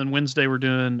subs, and then Wednesday we're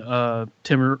doing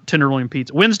tenderloin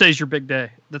pizza. Wednesday's your big day.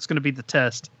 That's going to be the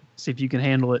test. See if you can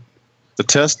handle it. The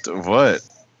test of what?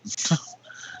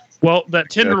 Well, that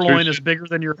tenderloin is bigger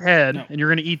than your head, No. and you're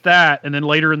going to eat that, and then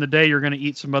later in the day you're going to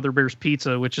eat some Mother Bear's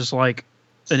pizza, which is like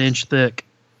an inch thick.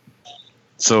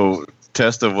 So,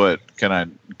 test of what? Can I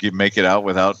make it out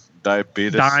without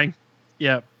diabetes? Dying.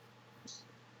 Yeah.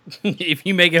 If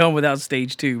you make it home without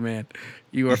stage 2, man,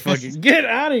 you are fucking get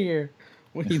out of here.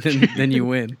 Then you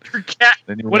win. Your cat.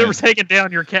 Then you Whatever's win. taken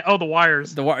down, your cat. Oh, the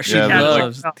wires. The wire. She Yeah,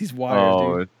 loves like- these wires,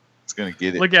 Oh, dude. it's gonna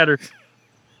get it. Look at her.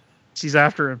 She's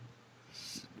after him.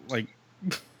 Like,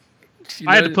 she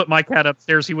I had to knows- put my cat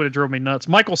upstairs. He would have drove me nuts.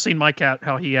 Michael's seen my cat,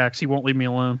 how he acts. He won't leave me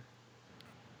alone.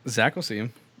 Zach will see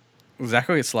him. Zach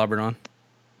will get slobbered on.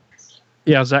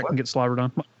 Yeah, Zach can get slobbered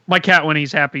on. My cat, when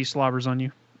he's happy, slobbers on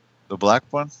you. The black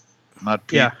one, not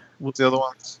Pete. Yeah. What's the other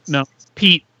ones? No,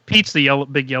 Pete. Pete's the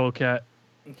big yellow cat.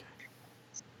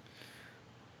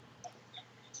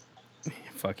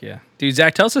 Fuck yeah, dude.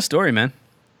 Zach, tell us a story, man.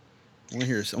 I want to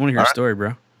hear a Alright. story,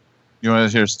 bro. You want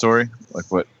to hear a story? Like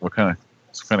what kind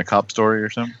of cop story or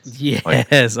something?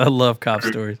 Yes, I love cop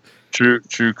stories.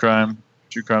 True crime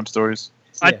stories.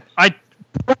 Yeah. I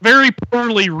very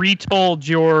poorly retold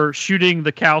your shooting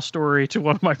the cow story to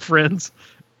one of my friends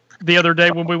the other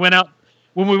day when we went out.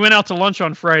 When we went out to lunch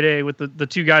on Friday with the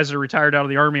two guys that are retired out of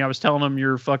the Army, I was telling them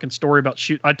your fucking story about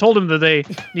shoot. I told them that they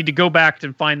need to go back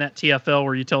and find that TFL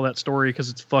where you tell that story because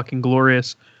it's fucking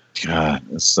glorious. God,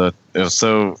 it was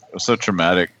so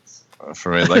traumatic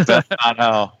for me. Like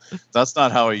that's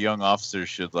not how a young officer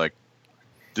should like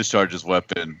discharge his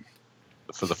weapon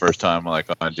for the first time, like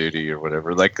on duty or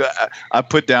whatever. Like I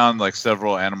put down like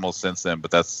several animals since then, but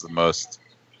that's the most,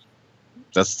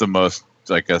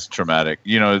 I guess, traumatic.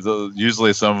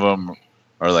 Usually some of them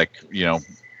are like,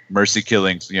 mercy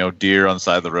killings, deer on the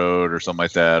side of the road or something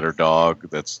like that, or dog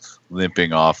that's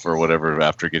limping off or whatever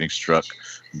after getting struck.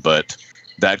 But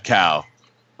that cow,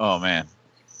 oh man,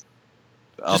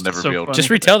 I'll Just never so be able to. funny. Just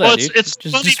retell that, Well, dude. it's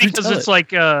Just funny because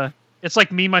retell it's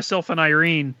like Me, Myself, and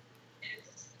Irene,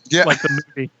 Yeah, like the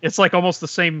movie. It's like almost the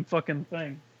same fucking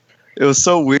thing. it was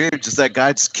so weird. Just that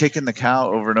guy just kicking the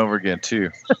cow over and over again too.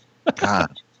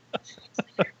 God,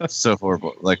 so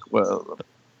horrible. Like, well,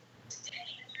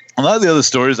 a lot of the other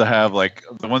stories I have, like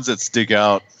the ones that stick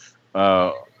out,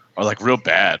 are like real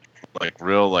bad, like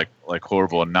real like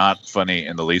horrible and not funny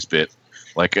in the least bit.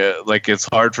 Like it's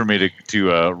hard for me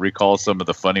to recall some of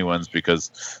the funny ones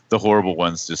because the horrible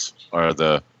ones just are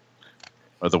the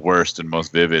worst and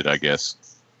most vivid, I guess.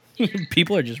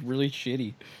 People are just really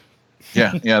shitty.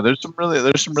 Yeah. There's some really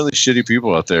shitty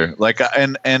people out there. Like,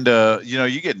 and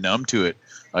you get numb to it,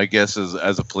 I guess,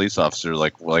 as a police officer.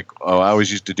 Like I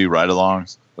always used to do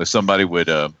ride-alongs. Like somebody would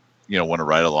want to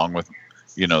ride along with,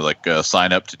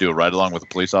 sign up to do a ride along with a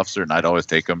police officer, and I'd always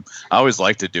take them. I always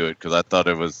liked to do it because I thought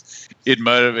it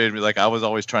motivated me. Like I was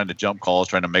always trying to jump calls,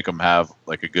 trying to make them have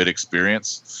like a good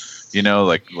experience.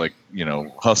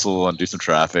 Hustle and do some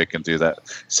traffic and do that.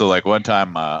 So like one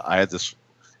time I had this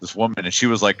woman, and she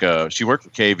was like she worked for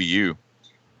KVU.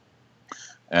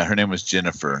 Her name was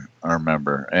Jennifer, I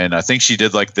remember, and I think she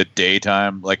did like the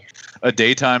daytime, like a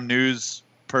daytime news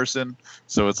person.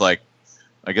 So it's like,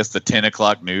 I guess the 10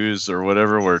 o'clock news or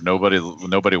whatever, where nobody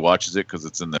watches it because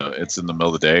it's in the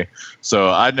middle of the day. So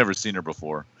I'd never seen her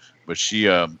before, but she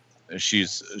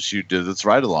did this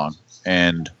ride along,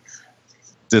 and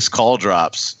this call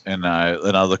drops, and I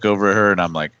look over at her and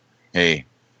I'm like, "Hey,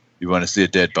 you want to see a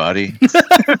dead body?"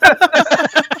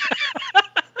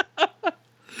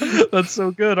 That's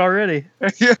so good already.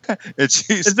 Yeah, and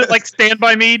she Is it like Stand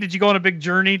By Me? Did you go on a big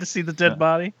journey to see the dead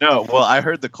body? No, well, I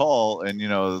heard the call, and it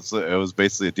was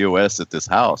basically a DOS at this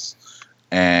house,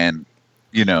 and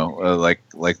they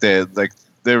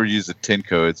were using 10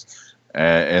 codes,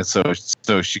 and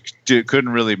so she couldn't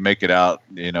really make it out.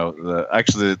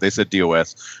 Actually they said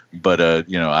DOS, but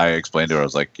I explained to her. I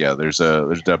was like, yeah, there's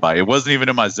a dead body. It wasn't even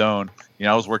in my zone.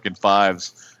 I was working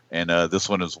 5s. And this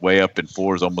one is way up in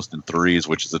 4s, almost in 3s,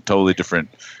 which is a totally different.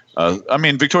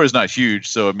 Victoria's not huge,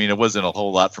 so it wasn't a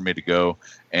whole lot for me to go.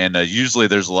 And usually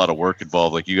there's a lot of work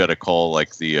involved. Like you got to call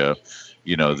like the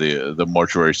the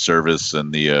mortuary service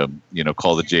and the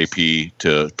call the JP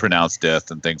to pronounce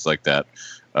death and things like that.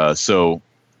 So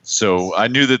I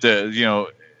knew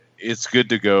that it's good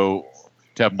to go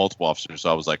to have multiple officers.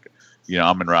 So I was like,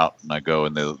 I'm en route, and I go,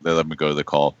 and they let me go to the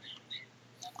call,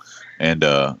 and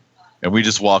we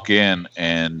just walk in,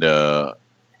 and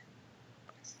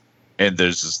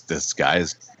there's this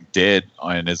guy's dead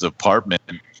in his apartment,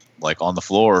 like on the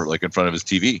floor, like in front of his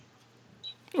TV.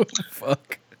 What the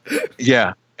fuck?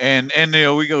 Yeah. And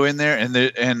we go in there,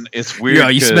 and it's weird. Yo,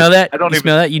 you smell that? I don't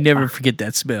smell that? You never forget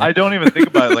that smell. I don't even think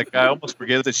about it. Like, I almost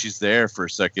forget that she's there for a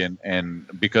second, and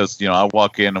because I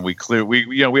walk in and we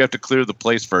have to clear the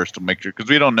place first to make sure, because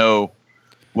we don't know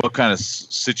what kind of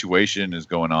situation is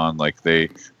going on. Like,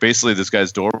 this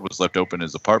guy's door was left open in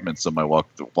his apartment. Somebody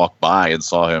walked by and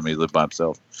saw him. He lived by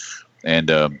himself, and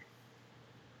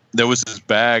there was this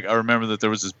bag. I remember that there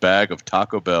was this bag of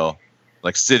Taco Bell,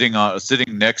 like sitting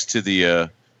next to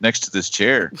this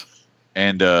chair,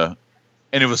 and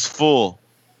it was full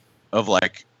of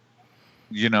like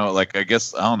I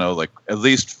guess, I don't know, like at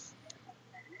least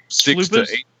six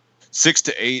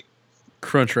to eight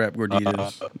Crunchwrap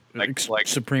gorditas, like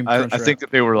Supreme. I think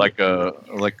that they were like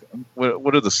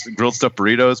what are the grilled stuffed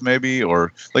burritos, maybe,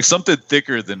 or like something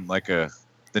thicker than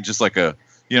just like a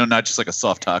not just like a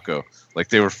soft taco. Like,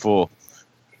 they were full,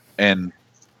 and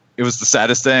it was the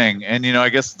saddest thing. And I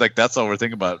guess like that's all we're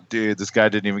thinking about. Dude, this guy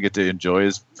didn't even get to enjoy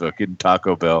his fucking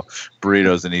Taco Bell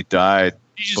burritos, and he died.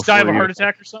 Did you just die of a heart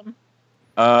attack or something?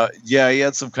 Yeah, he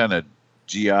had some kind of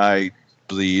GI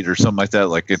bleed or something like that,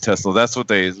 like intestinal. That's what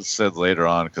they said later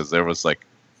on, because there was like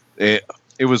it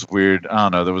was weird. I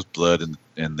don't know. There was blood in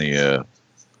the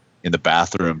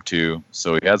bathroom too,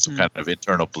 so he had some kind of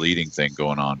internal bleeding thing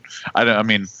going on. I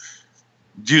mean,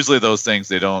 usually those things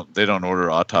they don't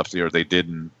order autopsy, or they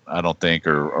didn't, I don't think,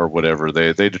 or whatever.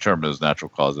 They determine as natural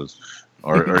causes,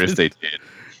 or if they did.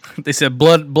 They said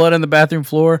blood on the bathroom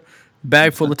floor,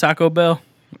 bag full of Taco Bell.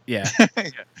 Yeah.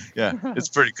 yeah, it's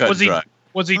pretty cut and dry.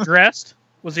 Was he dressed?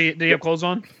 Did he have clothes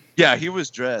on? Yeah, he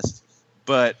was dressed,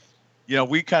 but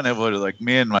we kind of like,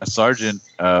 me and my sergeant.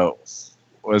 A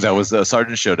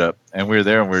sergeant showed up, and we were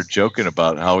there, and we were joking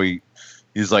about how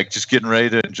he's like just getting ready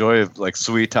to enjoy like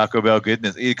sweet Taco Bell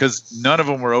goodness, because none of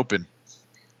them were open.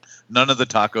 None of the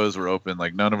tacos were open.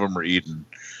 Like, none of them were eaten.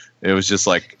 It was just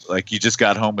like you just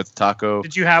got home with the taco.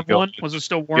 Did you have one? Was it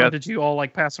still warm? Yeah. Did you all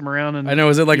like pass them around? And I know.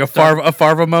 Is it like a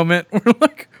Farva moment? We're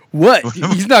like, what?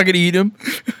 He's not gonna eat him.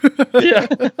 Yeah.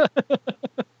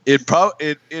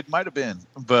 It might have been,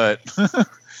 but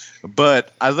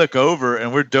I look over,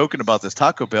 and we're joking about this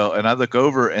Taco Bell, and I look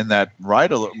over, and the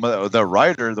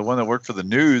writer, the one that worked for the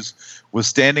news, was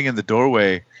standing in the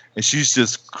doorway, and she's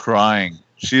just crying.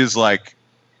 She is like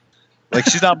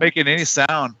she's not making any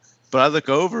sound, but I look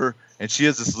over, and she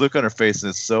has this look on her face, and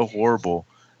it's so horrible,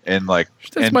 and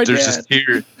there's just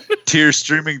tears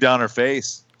streaming down her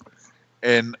face,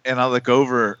 and I look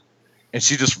over, and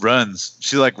she just runs.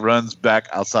 She runs back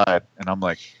outside, and I'm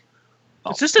like,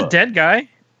 "It's just a dead guy."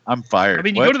 I'm fired. I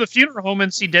mean, you go to the funeral home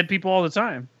and see dead people all the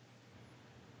time.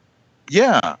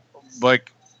 Yeah,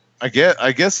 like I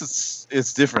guess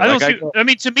it's different. I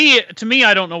mean, to me,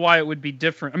 I don't know why it would be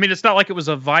different. I mean, it's not like it was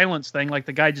a violence thing. Like,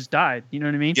 the guy just died. You know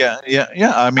what I mean? Yeah.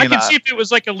 I mean, I can see if it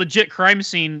was like a legit crime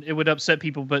scene, it would upset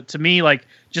people. But to me, like,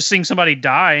 just seeing somebody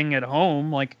dying at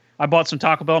home, like, I bought some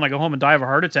Taco Bell and I go home and die of a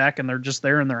heart attack, and they're just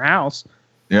there in their house.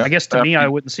 Yeah. I guess to me, I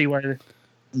wouldn't see why.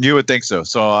 You would think so.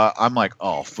 So I'm like,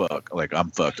 oh fuck, like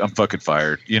I'm fucked. I'm fucking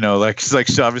fired. Like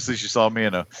obviously she saw me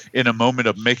in a moment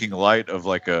of making light of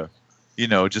like a,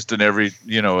 just in every,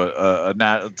 a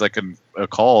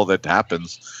call that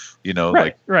happens,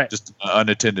 right. just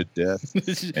unattended death.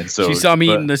 And so she saw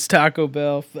me eating this Taco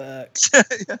Bell. Fuck.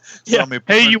 Yeah.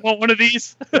 Hey, you want one of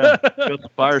these? Yeah. Got the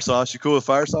fire sauce. You cool with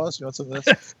fire sauce? You want some of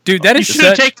this? Dude, that is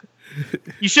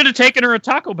you should have taken her a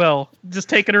Taco Bell. Just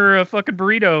taken her a fucking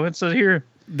burrito and said, here.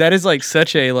 That is like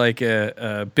such a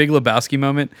Big Lebowski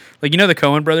moment. Like, the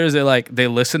Coen brothers, they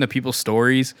listen to people's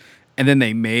stories, and then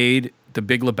they made the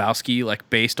Big Lebowski like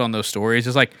based on those stories.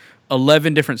 There's like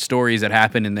 11 different stories that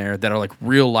happen in there that are like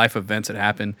real life events that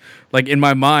happen. Like, in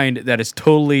my mind, that is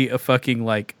totally a fucking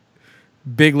like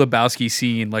Big Lebowski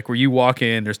scene, like where you walk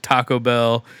in, there's Taco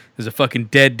Bell, there's a fucking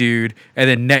dead dude, and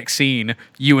then next scene,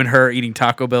 you and her eating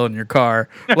Taco Bell in your car.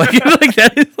 Like, like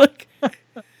that is like.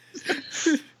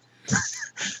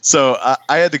 So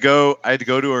I had to go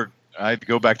to her. I had to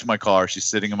go back to my car. She's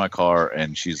sitting in my car,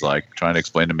 and she's like trying to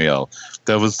explain to me, "Oh,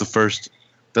 that's the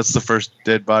first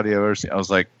dead body I've ever seen." I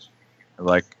was like,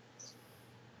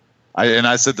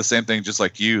 I said the same thing, just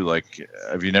like you. Like,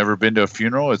 have you never been to a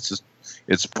funeral? It's just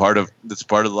it's part of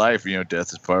life. You know,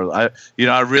 death is part of. I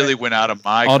really went out of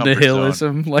my All comfort zone,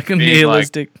 nihilism, like a being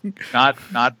like- nihilistic.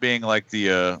 not being like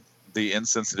the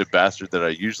insensitive bastard that I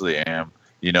usually am.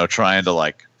 You know, trying to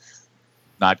like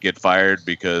not get fired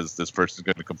because this person's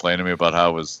going to complain to me about how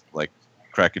I was like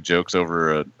cracking jokes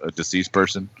over a deceased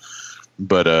person.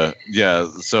 But yeah,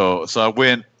 so I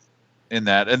went in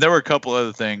that, and there were a couple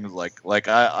other things like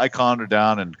I calmed her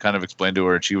down and kind of explained to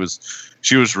her, and she was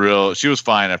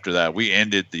fine after that. We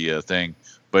ended the thing,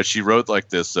 but she wrote like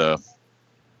this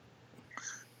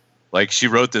she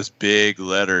wrote this big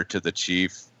letter to the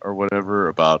chief or whatever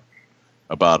about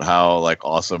how like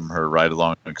awesome her ride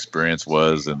along experience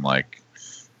was, and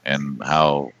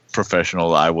how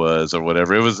professional I was or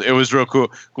whatever. It was real cool.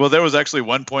 Well, there was actually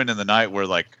one point in the night where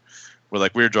we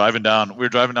were driving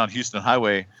down Houston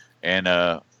Highway, and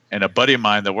a buddy of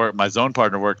mine my zone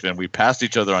partner worked, and we passed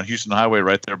each other on Houston Highway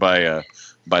right there by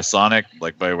Sonic,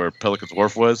 like by where Pelican's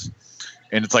Wharf was.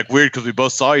 And it's like weird because we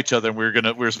both saw each other, and we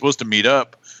were supposed to meet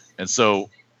up. And so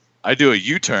I do a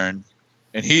U-turn,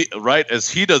 and he, right as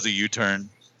he does a U-turn,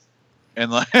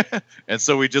 and and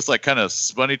so we just like kind of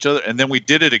spun each other, and then we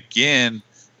did it again.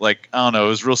 Like, I don't know, it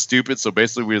was real stupid. So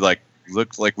basically we like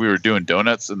looked like we were doing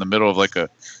donuts in the middle of like a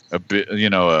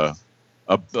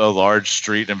large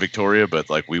street in Victoria, but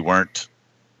like we weren't,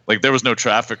 like there was no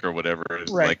traffic or whatever.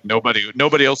 Right. Like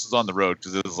nobody else was on the road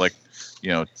because it was like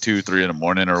 2-3 in the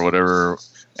morning or whatever,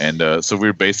 and so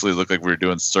we basically looked like we were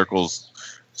doing circles,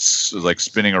 like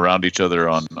spinning around each other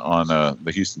on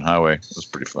the Houston Highway. It was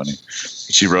pretty funny.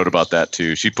 She wrote about that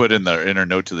too. She put in her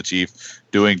note to the chief,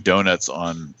 doing donuts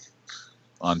on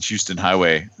Houston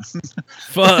Highway.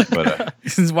 Fuck. But,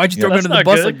 Why'd you throw me that's under the not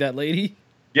bus good. like that, lady?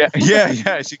 yeah.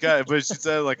 She got it, but she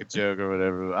said it like a joke or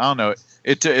whatever. I don't know.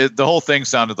 It the whole thing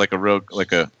sounded like a real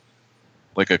like a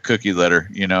cookie letter,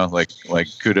 like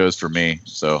kudos for me.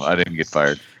 So I didn't get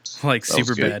fired. Like That was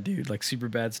super good. bad, dude. Like super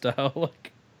bad style.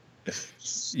 Like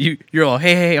you're all,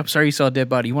 hey, I'm sorry you saw a dead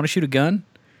body. You want to shoot a gun?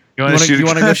 You You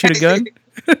want to go shoot a gun?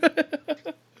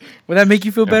 Would that make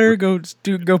you feel better? Go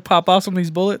pop off some of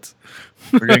these bullets.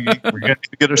 We're gonna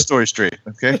get our story straight,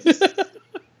 okay?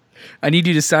 I need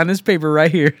you to sign this paper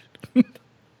right here.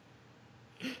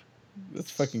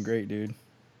 That's fucking great, dude.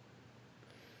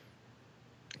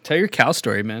 Tell your cow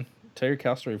story, man. Tell your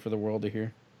cow story for the world to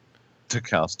hear. The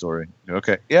cow story.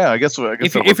 Okay. Yeah, I guess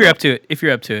If you're up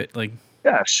to it, like.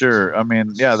 Yeah, sure. I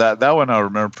mean, yeah, that one I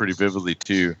remember pretty vividly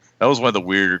too. That was one of the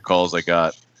weirder calls I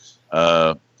got.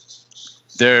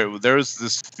 There was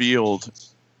this field,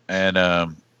 and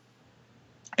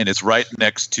it's right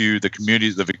next to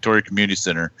the Victoria Community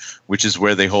Center, which is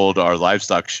where they hold our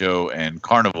livestock show and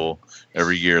carnival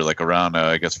every year, like around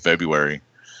I guess February.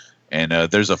 And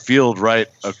there's a field right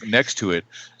next to it,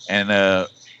 and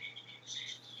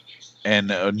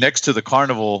next to the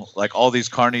carnival, like all these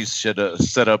carnies should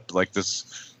set up like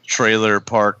this trailer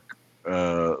park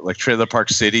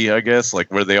city, I guess,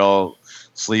 like where they all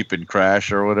sleep and crash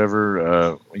or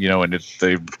whatever, and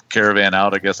they caravan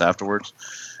out, I guess, afterwards.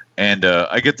 And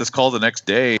I get this call the next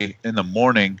day in the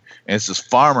morning, and it's this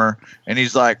farmer, and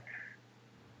he's like,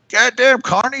 "Goddamn,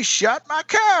 Carney shot my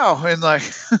cow," and like,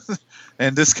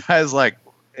 and this guy's like,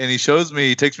 and he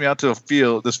takes me out to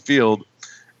this field,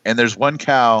 and there's one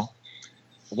cow.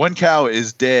 One cow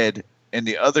is dead, and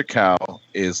the other cow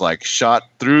is like shot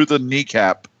through the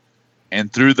kneecap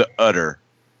and through the udder,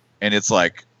 and it's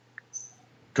like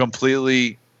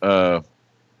completely, like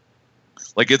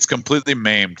it's completely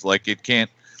maimed. Like it can't.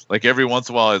 Like every once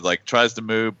in a while, it like tries to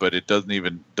move, but it doesn't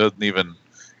even get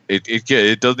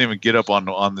up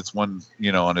on this one,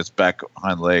 on its back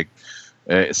hind leg.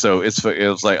 So it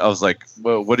was like, I was like,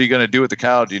 well, what are you going to do with the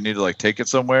cow? Do you need to like take it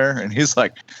somewhere? And he's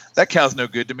like, that cow's no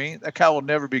good to me. That cow will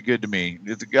never be good to me.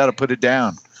 You got to put it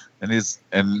down. And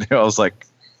I was like,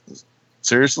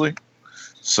 seriously?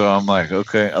 So I'm like,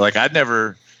 okay. Like I'd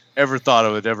never ever thought I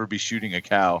would ever be shooting a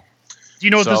cow. Do you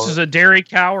know if this is a dairy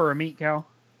cow or a meat cow?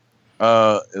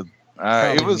 It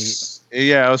was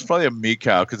probably a meat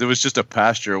cow because it was just a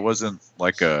pasture. It wasn't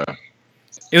like a.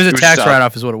 It was a It was tax just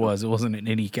write-off, is what it was. It wasn't an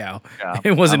any cow. Yeah,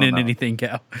 It wasn't I an don't know. anything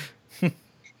cow.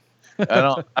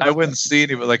 I wouldn't see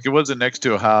anybody, like it wasn't next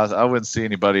to a house. I wouldn't see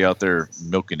anybody out there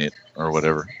milking it or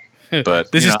whatever.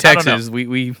 But This is I don't know. Texas.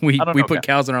 We I don't know, put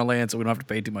cows on our land, so we don't have to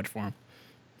pay too much for them.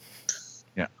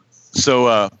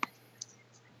 So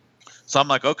I'm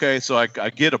like, okay, so I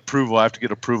get approval. I have to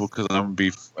get approval because I'm gonna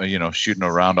be shooting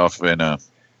a round off in the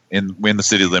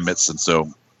city limits, and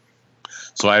so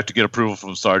I have to get approval from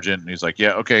the sergeant. And he's like,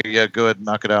 yeah, okay, yeah, go ahead,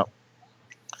 knock it out.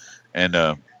 And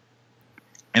I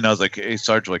was like, hey,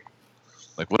 Sarge, like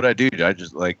what did I do? Did I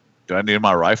just like do I need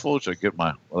my rifle? Should I get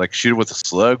my shoot it with a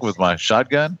slug with my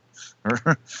shotgun?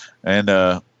 And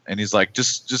he's like,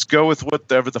 just go with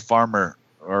whatever the farmer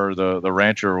or the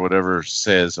rancher or whatever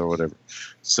says or whatever.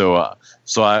 So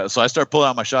I start pulling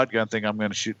out my shotgun, thinking I'm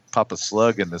going to pop a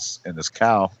slug in this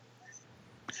cow.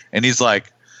 And he's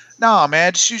like, "No,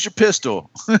 man, just use your pistol."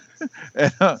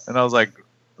 and I was like,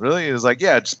 "Really?" He was like,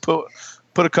 "Yeah, just put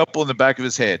a couple in the back of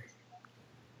his head."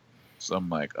 So I'm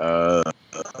like,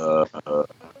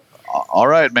 all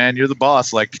right, man, you're the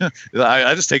boss. Like,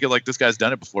 I just take it like this guy's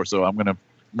done it before, so I'm gonna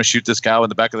shoot this cow in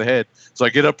the back of the head. So I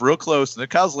get up real close, and the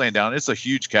cow's laying down. It's a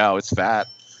huge cow. It's fat,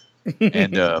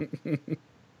 and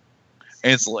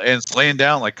it's laying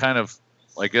down like kind of,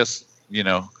 I guess,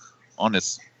 on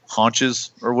its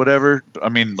haunches or whatever. I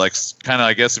mean, like kind of,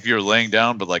 I guess if you're laying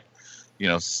down, but like,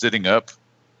 sitting up.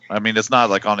 I mean, it's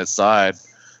not like on its side.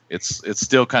 It's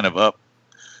still kind of up.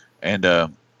 And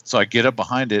so I get up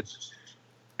behind it,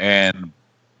 and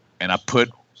I put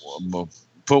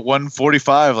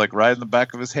 145 like right in the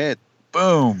back of his head.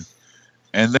 Boom.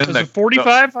 And then the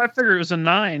 45. I figured it was a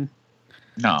 9.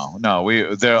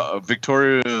 No.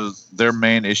 Victoria's their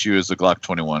main issue is the Glock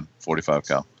 21 45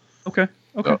 cal. Okay.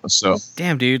 So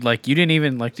damn, dude, like you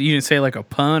didn't say like a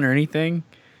pun or anything.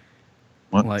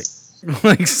 What?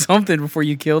 Like something before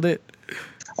you killed it.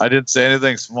 I didn't say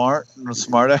anything smart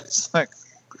ass.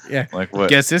 Yeah. Like what?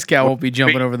 Guess this cow won't be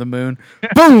jumping over the moon.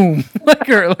 Boom.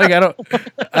 I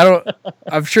don't.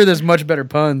 I'm sure there's much better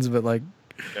puns, but like,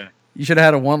 you should have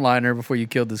had a one-liner before you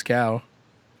killed this cow.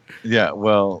 Yeah.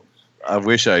 Well, I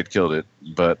wish I had killed it,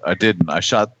 but I didn't. I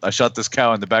shot this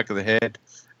cow in the back of the head,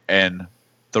 and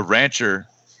the rancher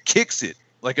kicks it.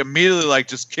 Like immediately, like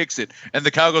just kicks it, and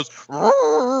the cow goes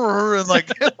and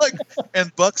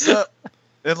and bucks up,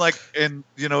 and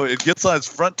it gets on its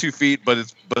front 2 feet, but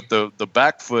the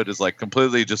back foot is like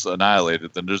completely just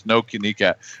annihilated. Then there's no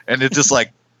kneecap, and it just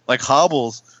like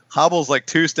hobbles like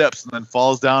 2 steps and then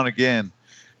falls down again.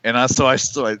 And I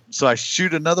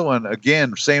shoot another one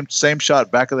again, same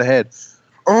shot, back of the head,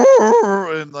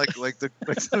 and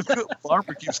the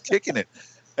farmer keeps kicking it,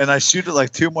 and I shoot it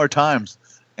like 2 more times,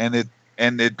 and it's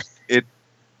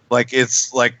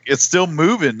still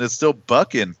moving, it's still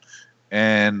bucking,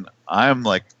 and I'm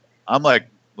like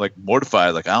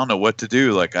mortified, like I don't know what to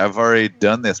do, like I've already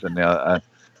done this, and I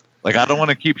don't want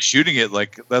to keep shooting it,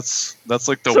 like that's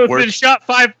like the worst. So it's been shot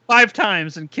five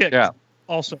times and kicked. Yeah.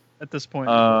 Also at this point.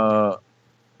 I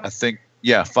think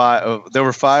 5. There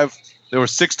were 5. There were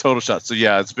 6 total shots. So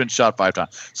yeah, it's been shot 5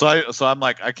 times. So I'm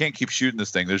like, I can't keep shooting this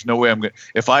thing. There's no way I'm gonna.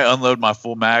 If I unload my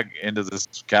full mag into this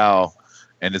cow,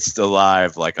 and it's still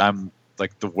alive, like I'm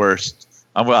like the worst.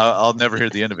 I'll never hear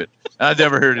the end of it. And I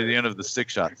never heard the end of the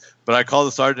 6 shot. But I called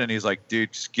the sergeant, and he's like,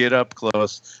 dude, just get up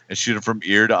close and shoot him from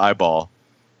ear to eyeball.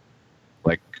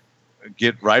 Like,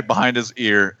 get right behind his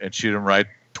ear and shoot him right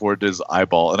toward his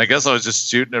eyeball. And I guess I was just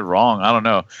shooting it wrong. I don't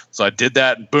know. So I did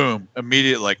that, and boom,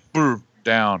 immediate, like, boom,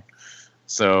 down.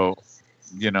 So,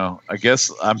 I guess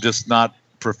I'm just not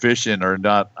proficient or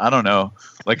not. I don't know.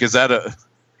 Like, is that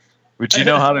would you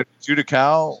know how to shoot a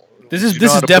cow? This is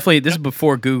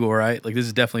before Google, right? Like, this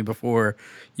is definitely before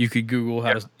you could Google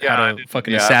how to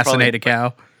fucking assassinate a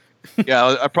cow.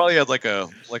 Yeah, I probably had like a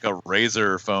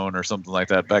Razor phone or something like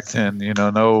that back then.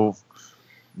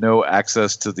 No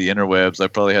access to the interwebs. I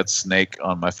probably had Snake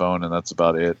on my phone, and that's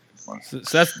about it.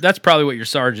 So that's probably what your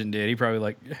sergeant did. He probably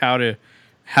like how to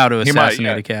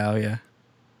assassinate a cow. Yeah.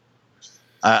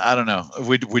 I don't know.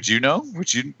 Would you know?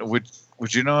 Would you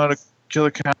know how to kill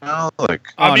a cow?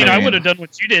 Like, I would have done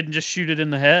what you did and just shoot it in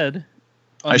the head.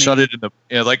 I shot it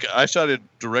I shot it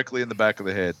directly in the back of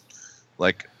the head,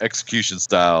 like execution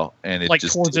style, and it like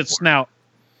just towards its snout.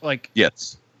 Like,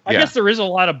 yes. I guess there is a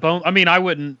lot of bone. I mean, I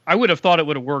would have thought it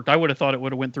would have worked. I would have thought it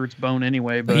would have went through its bone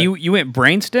anyway. But you went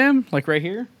brainstem, like right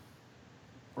here,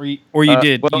 or you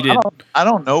did. Well, you did. I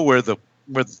don't know where the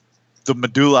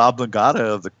medulla oblongata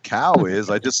of the cow is.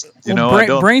 I just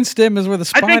brainstem is where the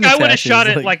spine. I think I would have shot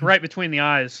it like like right between the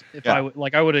eyes. If I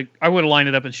would have lined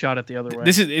it up and shot it the other way.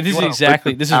 This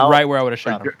is right where I would have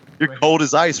shot him. You're cold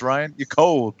as ice, Ryan. You're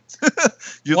cold.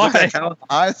 You look at cow's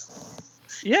eyes.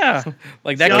 Yeah,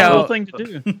 like that cow. Thing to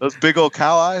do. Those big old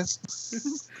cow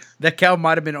eyes. That cow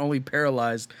might have been only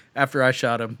paralyzed after I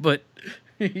shot him, but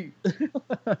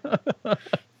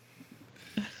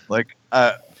like,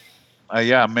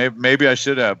 maybe I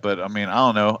should have, but I mean, I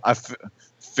don't know. I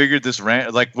figured this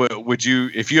like, would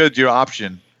you, if you had your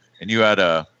option and you had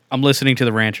I'm listening to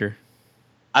the rancher.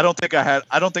 I don't think I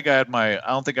had my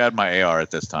AR at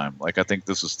this time. Like, I think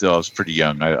this was still, I was pretty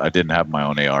young. I didn't have my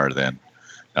own AR then.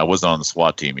 I wasn't on the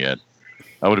SWAT team yet.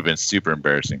 That would have been super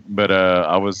embarrassing. But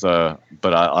I was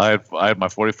but I had my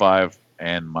 45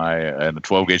 and a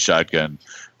 12 gauge shotgun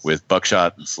with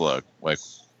buckshot and slug. Like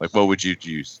what would you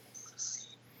use?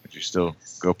 Would you still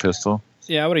go pistol?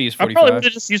 Yeah, I would have used I 45. probably would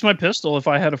have just used my pistol if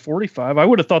I had a 45. I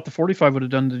would have thought the 45 would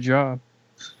have done the job.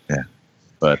 Yeah.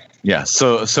 But yeah,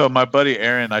 so my buddy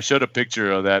Aaron, I showed a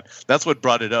picture of that. That's what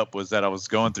brought it up, was that I was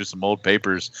going through some old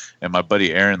papers, and my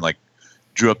buddy Aaron like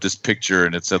drew up this picture,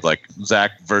 and it said like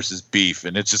Zach versus beef,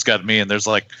 and it's just got me, and there's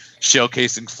like shell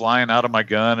casings flying out of my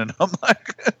gun, and I'm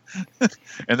like,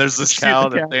 and there's this cow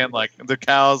that's saying like, the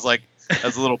cow's like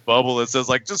has a little bubble that says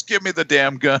like, just give me the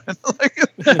damn gun. Like,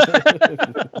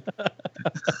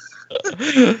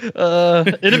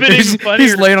 it'd have been even funnier.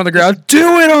 He's laying on the ground.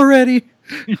 Do it already.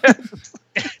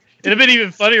 It'd have been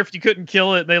even funnier if you couldn't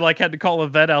kill it. They like had to call a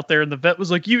vet out there, and the vet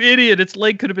was like, "You idiot! Its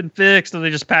leg could have been fixed," and they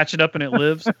just patch it up and it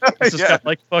lives. It's just got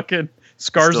like fucking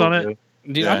scars still on it. good.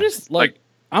 Dude, Yeah. I'm just like,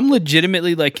 I'm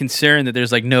legitimately like concerned that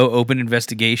there's like no open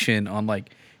investigation on like,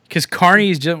 because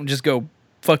carnies don't just go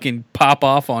fucking pop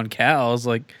off on cows.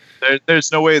 Like,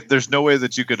 There's no way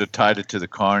that you could have tied it to the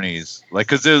carnies, like,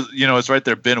 because there's, it's right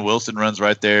there. Ben Wilson runs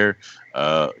right there.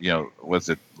 Was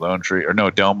it Lone Tree or no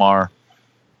Delmar?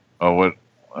 Oh, what?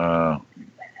 I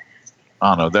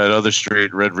don't know, that other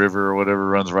street, Red River or whatever,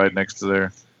 runs right next to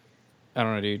there. I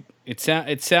don't know, dude. It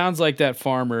sounds like that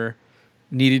farmer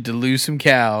needed to lose some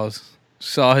cows,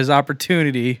 saw his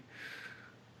opportunity.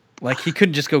 Like, he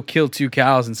couldn't just go kill 2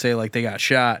 cows and say like they got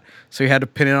shot, so he had to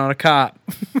pin it on a cop.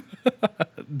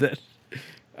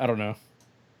 I don't know.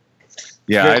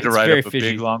 Yeah, I had to it's write very up a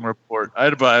fishy. big long report.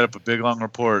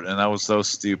 And I was so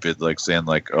stupid, like saying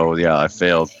like, "Oh yeah, I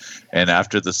failed," and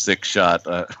after the 6th shot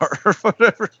or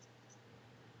whatever,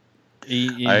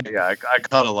 I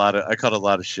caught a lot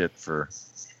of shit for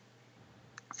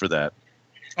that.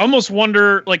 I almost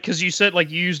wonder, like, because you said like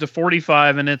you used a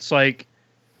 45, and it's like,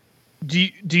 do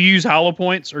you use hollow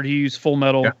points or do you use full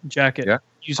metal jacket? Yeah.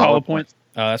 Use Hollow hollow points.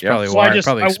 Oh, that's Yeah. probably So why I it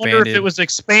probably expanded. wonder if it was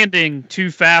expanding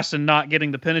too fast and not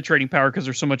getting the penetrating power because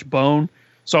there's so much bone.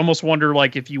 So I almost wonder,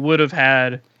 like, if you would have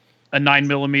had a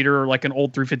 9mm or like an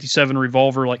old 357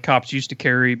 revolver like cops used to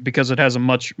carry, because it has a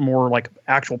much more like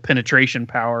actual penetration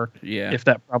power. Yeah. If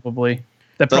that probably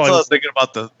That's what I was thinking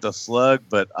about the slug,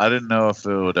 but I didn't know if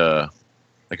it would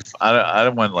like, if I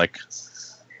don't want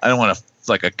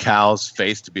like a cow's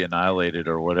face to be annihilated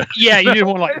or whatever. Yeah, you didn't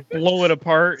want to like blow it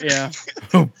apart. Yeah.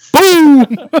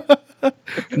 Boom!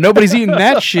 Nobody's eating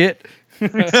that shit.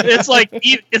 it's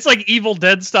like Evil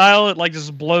Dead style. It like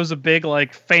just blows a big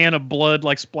like fan of blood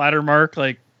like splatter mark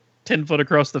like 10 foot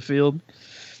across the field.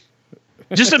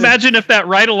 Just imagine if that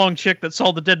ride along chick that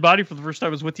saw the dead body for the first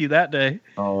time was with you that day.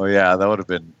 Oh yeah, that would have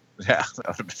been fantastic.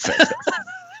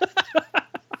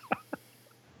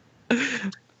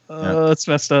 That's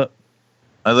messed up.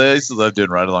 I used to love doing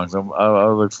ride-alongs. I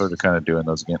look forward to kind of doing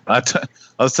those again. We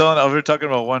were talking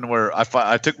about one where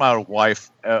I took my wife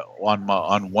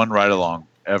on one ride-along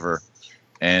ever,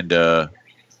 and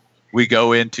we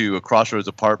go into a Crossroads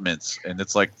Apartments, and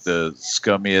it's like the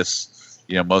scummiest,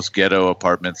 most ghetto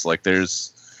apartments. Like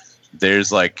there's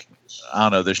like, I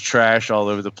don't know, there's trash all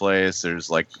over the place.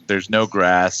 There's no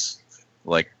grass,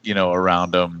 like,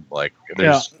 around them. Like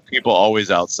there's people always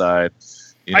outside.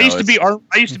 I used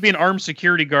to be an armed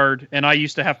security guard, and I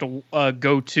used to have to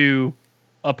go to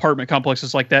apartment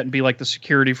complexes like that and be like the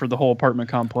security for the whole apartment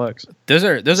complex. Those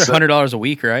are $100 a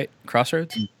week, right?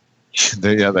 Crossroads.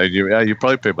 They do. Yeah, you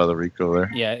probably pay by the Rico there.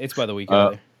 Yeah, it's by the week.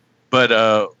 But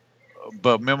me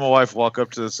and my wife walk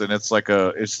up to this, and it's a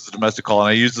domestic call, and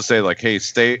I used to say like, "Hey,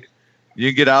 stay. You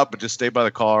can get out, but just stay by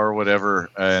the car or whatever,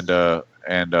 and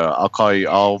I'll call you.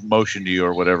 I'll motion to you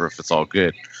or whatever if it's all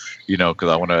good." Because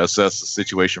I want to assess the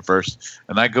situation first.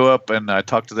 And I go up and I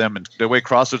talk to them. And the way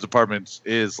Crossroads Apartments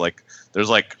is, like, there's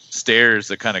like stairs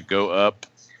that kind of go up.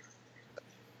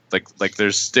 Like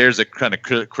there's stairs that kind of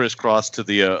crisscross to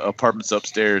the apartments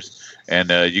upstairs, and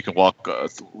you can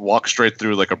walk straight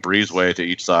through like a breezeway to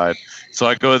each side. So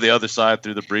I go to the other side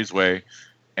through the breezeway,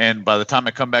 and by the time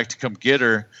I come back to come get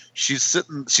her, she's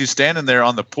standing there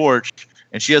on the porch,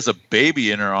 and she has a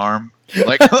baby in her arm,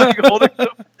 like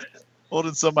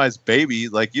holding somebody's baby.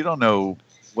 Like, you don't know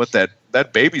what that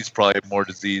baby's probably more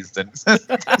diseased than.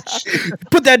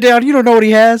 Put that down. You don't know what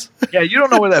he has. Yeah, you don't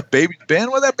know where that baby's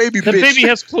been. Where that baby? That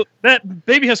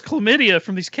baby has chlamydia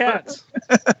from these cats.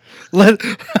 let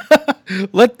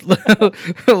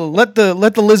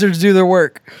the lizards do their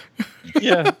work.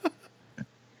 Yeah.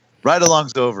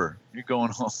 Ride-along's over. You're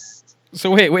going home.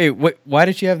 So wait. Why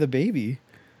did she have the baby?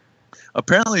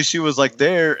 Apparently, she was like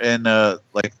there, and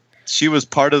like she was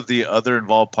part of the other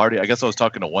involved party. I guess I was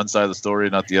talking to one side of the story,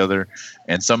 not the other.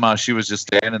 And somehow she was just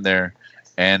standing there,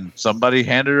 and somebody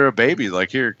handed her a baby.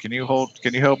 Like, here, can you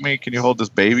help me? Can you hold this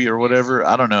baby or whatever?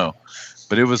 I don't know,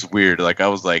 but it was weird. Like, I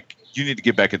was like, you need to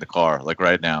get back in the car, like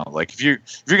right now. Like, if you're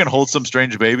gonna hold some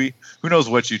strange baby, who knows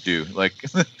what you do? Like,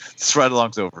 this ride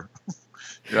along's over.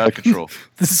 You're out of control.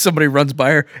 This is somebody runs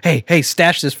by her. Hey,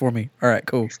 stash this for me. All right,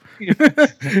 cool.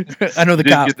 I know the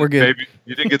cop. We're good. Baby.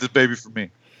 You didn't get this baby from me.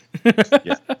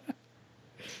 Yeah.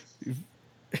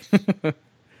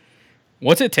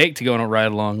 What's it take to go on a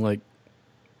ride along? Like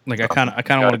I kind of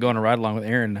want to go on a ride along with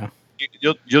Aaron now.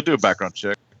 You'll do a background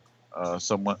check,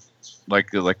 somewhat,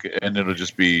 like, and it'll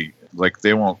just be like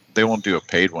they won't do a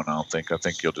paid one. I don't think. I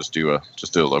think you'll just do a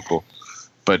local,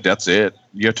 but that's it.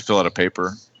 You have to fill out a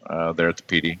paper there at the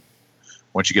PD.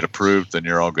 Once you get approved, then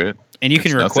you're all good. And you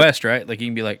can request, right? Like, you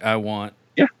can be like, I want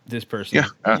this person. Yeah,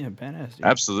 badass. Dude.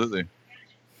 Absolutely.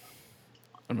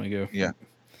 I'm gonna go. Yeah.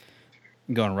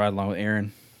 I'm going to ride along with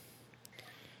Aaron.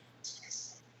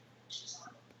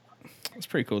 That's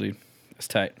pretty cool, dude. That's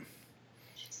tight.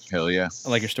 Hell yeah. I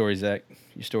like your stories, Zach.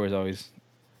 Your stories always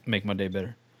make my day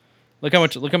better. Look how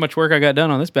much work I got done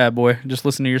on this bad boy. Just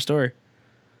listen to your story.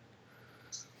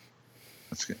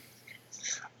 That's good.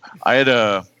 I had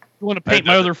You want to paint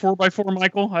my other 4x4,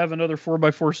 Michael? I have another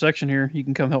 4x4 section here. You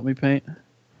can come help me paint.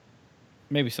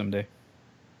 Maybe someday.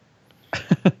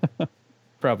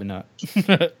 Probably not.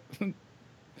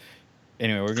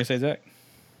 Anyway, what were we gonna say, Zach?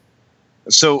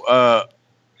 So I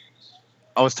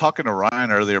was talking to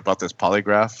Ryan earlier about this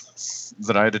polygraph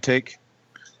that I had to take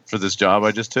for this job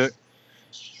I just took.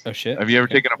 Oh shit! Have you ever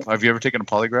taken a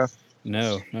polygraph?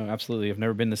 No, absolutely. I've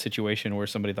never been in the situation where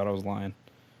somebody thought I was lying.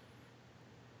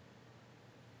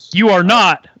 You are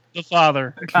not the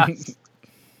father.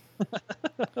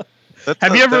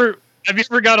 Have you ever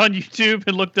got on YouTube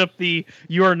and looked up the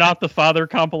 "You Are Not the Father"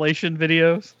 compilation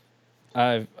videos?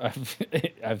 I've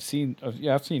seen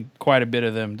quite a bit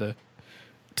of them to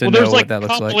well, know there's what that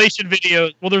looks like. compilation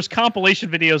videos. Well, there's compilation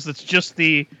videos that's just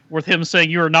with him saying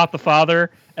 "You are not the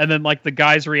father," and then like the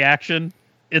guy's reaction.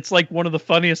 It's like one of the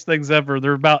funniest things ever.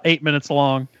 They're about 8 minutes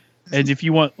long, and if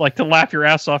you want like to laugh your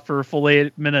ass off for a full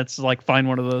 8 minutes, like find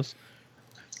one of those.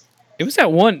 It was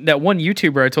that one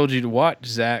YouTuber I told you to watch,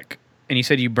 Zach, and you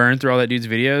said you burned through all that dude's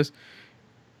videos.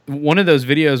 One of those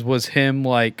videos was him,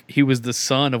 like, he was the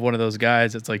son of one of those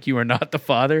guys. It's like, you are not the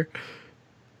father.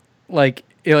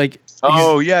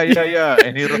 Oh yeah.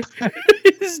 And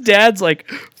his dad's like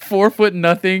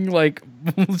 4'0", like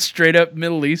straight up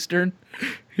Middle Eastern.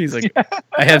 He's like,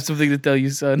 I have something to tell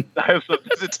you, son. I have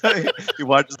something to tell you. He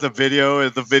watches the video,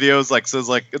 and the video is like says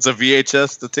like it's a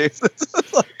VHS to tape.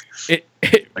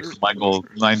 Like Michael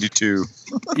 92.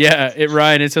 Yeah,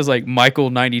 Ryan. It says like Michael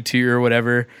 92 or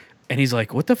whatever, and he's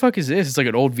like, "What the fuck is this?" It's like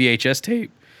an old VHS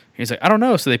tape. And he's like, "I don't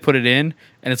know." So they put it in,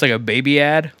 and it's like a baby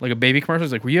ad, like a baby commercial.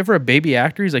 He's like, "Were you ever a baby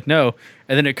actor?" He's like, "No."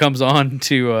 And then it comes on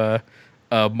to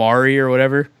Maury or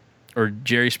whatever, or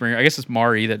Jerry Springer. I guess it's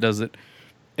Maury that does it.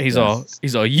 And he's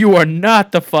all, "You are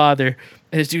not the father."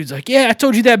 And this dude's like, "Yeah, I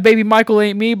told you that baby Michael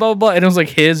ain't me." Blah blah blah. And it was like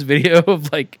his video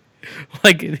of like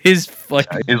his like.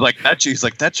 He's like that. He's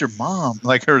like, "That's your mom."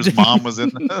 Like his mom was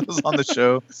was on the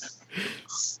show.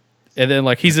 And then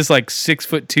like he's this like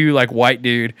 6'2" like white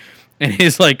dude, and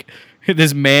he's like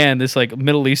this like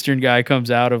Middle Eastern guy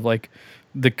comes out of like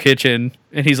the kitchen,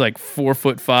 and he's like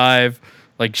 4'5",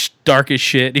 like dark as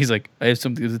shit. He's like, "I have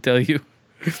something to tell you.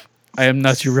 I am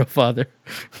not your real father."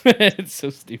 It's so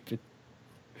stupid.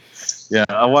 Yeah,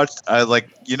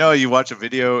 you watch a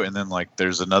video and then like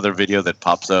there's another video that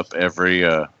pops up every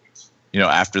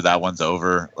after that one's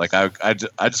over. Like I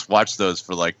just watch those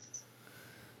for like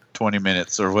 20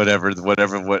 minutes or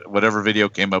whatever video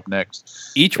came up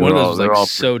next. Each one of those is like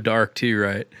so dark too,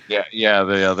 right? Yeah,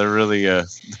 they're really dark.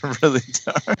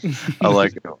 I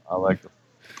like them.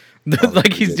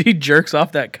 Like he jerks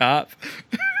off that cop.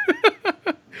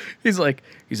 He's like,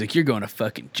 "You're going to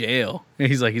fucking jail." And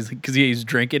he's like, because he's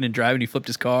drinking and driving. He flipped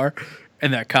his car,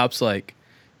 and that cop's like,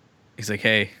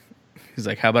 "Hey," he's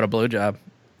like, "How about a blowjob?"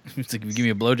 He's like, "If you give me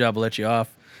a blowjob, I'll let you off."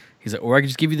 He's like, "Or I can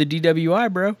just give you the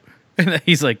DWI, bro." And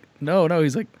he's like, No.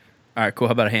 He's like, "All right, cool.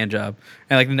 How about a hand job?"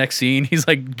 And like the next scene, he's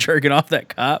like jerking off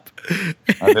that cop.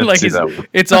 Like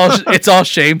it's all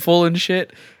shameful and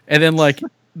shit. And then like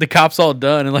the cop's all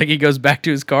done, and like he goes back to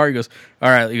his car. He goes, "All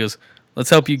right," he goes, "Let's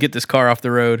help you get this car off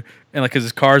the road." And like, cause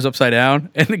his car's upside down,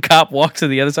 and the cop walks to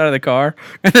the other side of the car,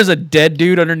 and there's a dead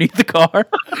dude underneath the car.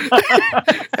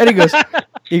 And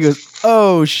he goes,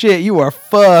 "Oh shit, you are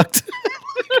fucked."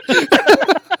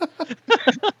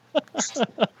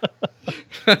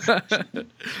 I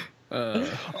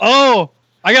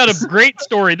got a great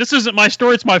story. This isn't my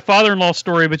story; it's my father-in-law's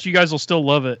story, but you guys will still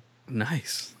love it.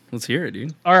 Nice. Let's hear it,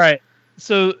 dude. All right.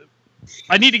 So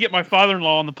I need to get my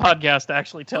father-in-law on the podcast to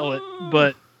actually tell it.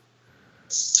 But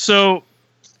so,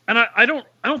 and I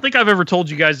don't think I've ever told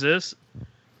you guys this.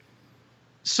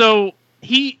 So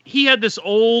he had this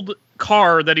old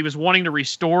car that he was wanting to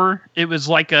restore. It was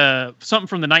like something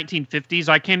from the 1950s.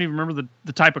 I can't even remember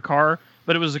the type of car,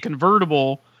 but it was a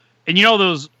convertible. And you know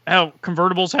how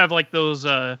convertibles have like those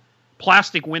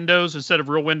plastic windows instead of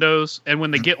real windows, and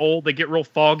when they get old, they get real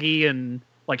foggy and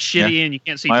like shitty, and you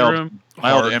can't see through them.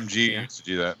 My old MG used to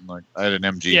do that. Like I had an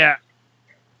MG. Yeah.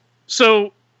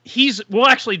 So we'll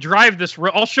actually drive this.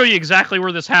 I'll show you exactly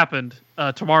where this happened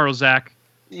tomorrow, Zach,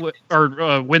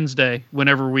 or Wednesday,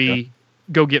 whenever we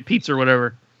go get pizza or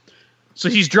whatever. So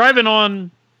he's driving on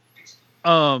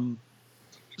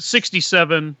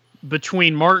 67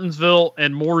 between Martinsville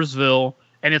and Mooresville,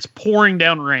 and it's pouring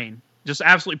down rain. Just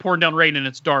absolutely pouring down rain, and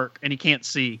it's dark, and he can't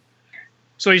see.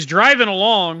 So he's driving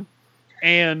along,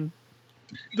 and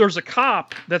there's a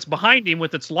cop that's behind him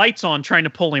with its lights on trying to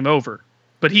pull him over.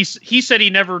 But he said he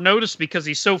never noticed because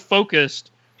he's so focused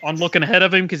on looking ahead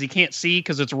of him because he can't see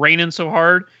because it's raining so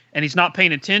hard, and he's not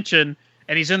paying attention,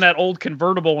 and he's in that old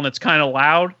convertible, and it's kind of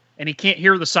loud, and he can't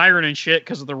hear the siren and shit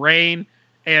because of the rain,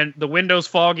 and the window's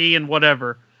foggy and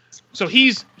whatever. So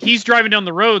he's driving down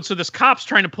the road, so this cop's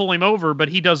trying to pull him over, but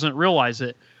he doesn't realize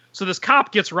it. So this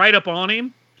cop gets right up on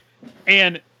him,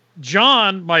 and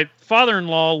John, my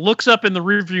father-in-law, looks up in the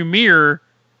rearview mirror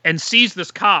and sees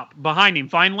this cop behind him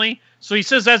finally. So he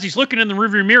says as he's looking in the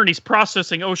rearview mirror and he's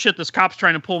processing, oh shit, this cop's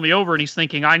trying to pull me over, and he's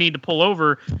thinking, I need to pull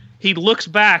over. He looks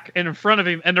back, and in front of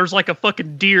him, and there's like a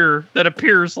fucking deer that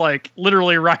appears like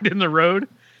literally right in the road.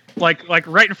 Like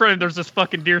right in front of him, there's this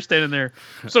fucking deer standing there.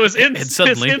 So his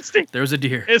instinct, there was a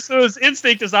deer. So his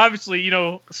instinct is obviously,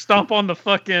 stomp on the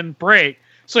fucking brake.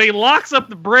 So he locks up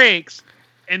the brakes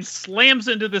and slams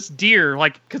into this deer,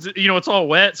 because it's all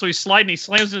wet. So he's sliding, he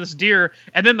slams into this deer,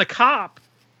 and then the cop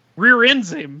rear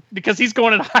ends him because he's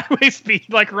going at highway speed,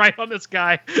 like right on this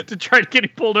guy to try to get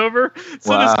him pulled over.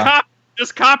 So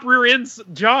this cop rear ends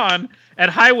John at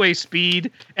highway speed,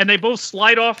 and they both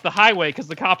slide off the highway because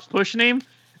the cop's pushing him.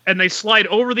 And they slide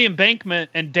over the embankment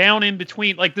and down in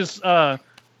between, like this.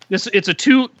 It's a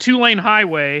two-lane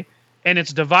highway, and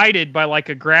it's divided by like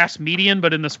a grass median.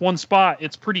 But in this one spot,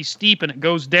 it's pretty steep, and it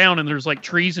goes down, and there's like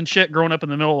trees and shit growing up in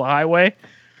the middle of the highway.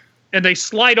 And they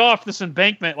slide off this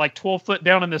embankment like 12 foot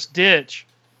down in this ditch,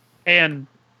 and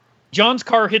John's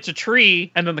car hits a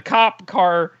tree, and then the cop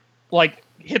car like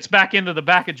hits back into the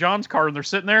back of John's car, and they're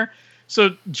sitting there.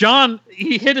 So John,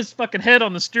 he hit his fucking head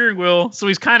on the steering wheel, so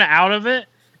he's kind of out of it.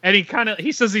 And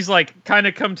he says he's like kind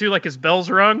of come to, like his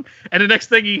bell's rung. And the next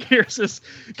thing he hears is,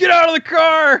 get out of the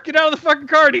car, get out of the fucking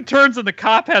car. And he turns, and the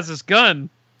cop has his gun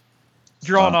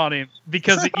drawn on him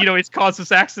because, he's caused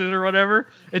this accident or whatever.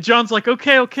 And John's like,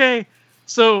 okay.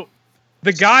 So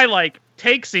the guy like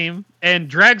takes him and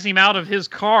drags him out of his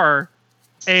car,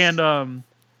 and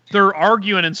they're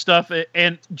arguing and stuff.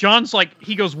 And John's like,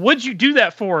 he goes, what'd you do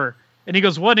that for? And he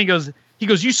goes, what? And he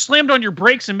goes, you slammed on your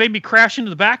brakes and made me crash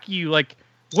into the back of you. Like,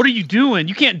 what are you doing?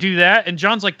 You can't do that. And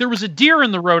John's like, there was a deer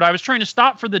in the road. I was trying to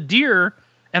stop for the deer,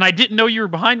 and I didn't know you were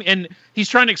behind me. And he's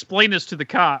trying to explain this to the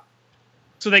cop.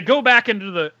 So they go back into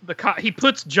the cop. He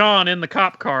puts John in the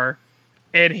cop car,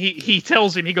 and he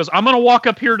tells him, he goes, I'm going to walk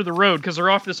up here to the road because they're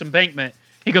off this embankment.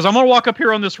 He goes, I'm going to walk up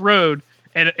here on this road,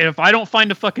 and if I don't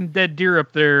find a fucking dead deer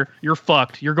up there, you're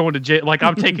fucked. You're going to jail. Like,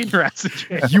 I'm taking your ass to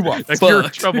jail. You are like, you're in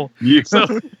trouble. Yeah. So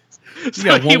you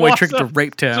got one-way trick to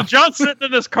Rape Town. So John's sitting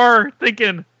in this car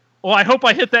thinking, well, I hope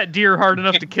I hit that deer hard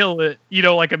enough to kill it,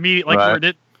 like immediately, like where it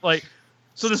did, like.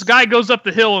 So this guy goes up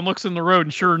the hill and looks in the road,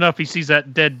 and sure enough, he sees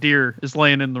that dead deer is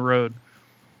laying in the road.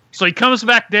 So he comes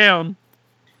back down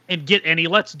and he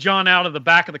lets John out of the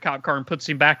back of the cop car and puts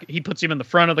him back. He puts him in the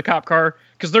front of the cop car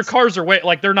because their cars are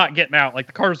they're not getting out. Like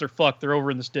the cars are fucked. They're over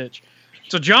in this ditch.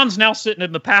 So John's now sitting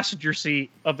in the passenger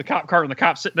seat of the cop car, and the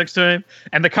cop's sitting next to him,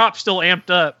 and the cop's still amped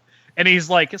up. And he's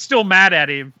like still mad at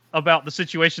him about the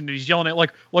situation, and he's yelling at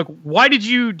like, why did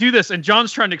you do this? And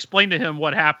John's trying to explain to him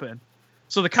what happened.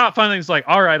 So the cop finally is like,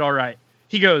 all right.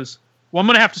 He goes, well, I'm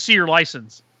going to have to see your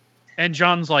license. And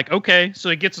John's like, okay. So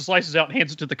he gets his license out and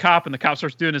hands it to the cop, and the cop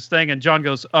starts doing his thing. And John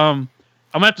goes, I'm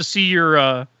going to have to see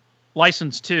your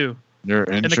license too. Your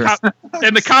insurance.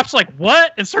 And the cop's like,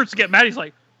 what? And starts to get mad. He's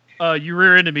like, you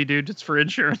rear-ended me, dude. It's for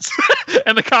insurance.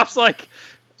 And the cop's like,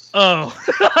 oh,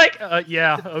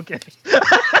 yeah, okay.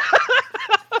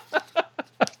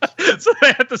 So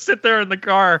they have to sit there in the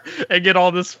car and get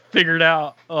all this figured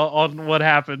out on what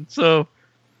happened. So,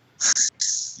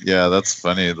 yeah, that's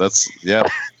funny. Yeah,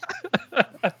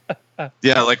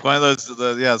 like one of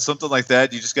those. Something like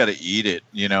that. You just got to eat it.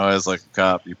 As like a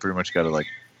cop, you pretty much got to like.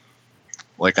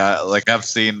 I've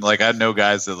seen, like, I know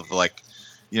guys that have, like,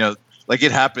 you know, like,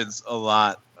 it happens a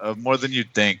lot, more than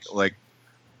you'd think. Like,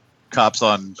 cops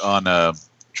on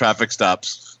traffic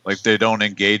stops, like, they don't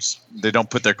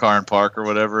put their car in park or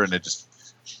whatever, and it just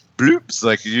bloops.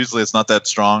 Like, usually it's not that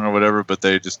strong or whatever, but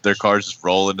their cars just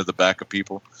roll into the back of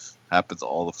people. Happens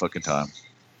all the fucking time.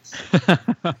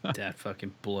 That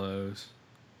fucking blows.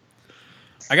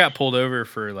 I got pulled over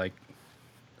for like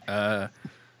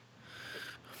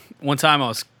one time I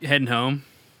was heading home,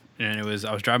 and I was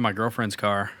driving my girlfriend's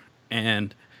car,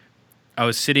 and I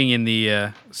was sitting in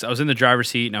the so I was in the driver's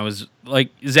seat, and I was like,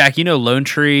 Zach, you know Lone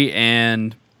Tree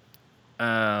and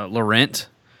Laurent?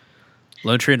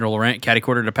 Lone Tree and Laurent, catty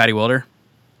corner to Patty Welder.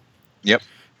 Yep.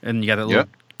 And you got that little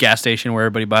gas station where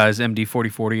everybody buys MD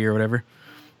 4040 or whatever.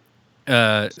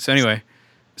 So anyway,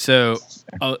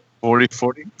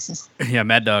 40. Yeah,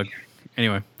 Mad Dog.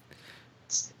 Anyway,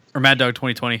 or Mad Dog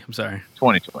 2020. I'm sorry.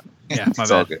 2020. Yeah, my It's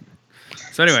bad. all good.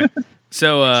 So anyway,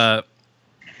 so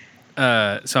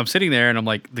I'm sitting there, and I'm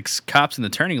like, the cop's in the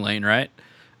turning lane, right?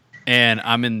 And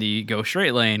I'm in the go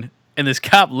straight lane, and this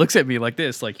cop looks at me like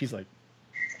this, like he's like,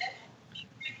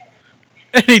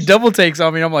 and he double takes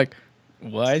on me. And I'm like,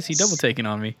 why is he double taking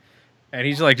on me? And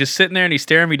he's like just sitting there, and he's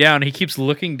staring me down. And he keeps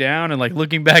looking down and like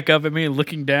looking back up at me and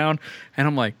looking down, and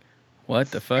I'm like,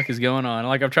 what the fuck is going on?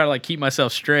 Like, I'm trying to like keep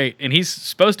myself straight, and he's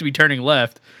supposed to be turning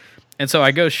left. And so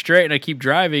I go straight and I keep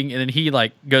driving, and then he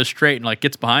like goes straight and like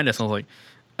gets behind us. And I was like,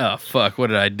 oh fuck, what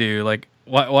did I do? Like,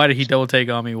 why did he double take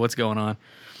on me? What's going on?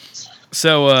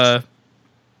 So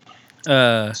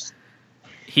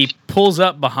he pulls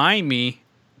up behind me,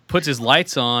 puts his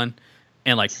lights on,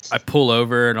 and like I pull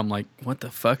over, and I'm like, what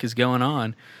the fuck is going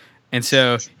on? And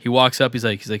so he walks up, he's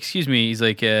like, excuse me, he's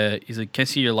like, can I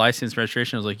see your license,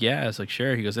 registration? I was like, yeah. I was like,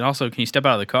 sure. He goes, and also, can you step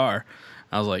out of the car?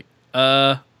 I was like,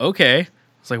 okay. I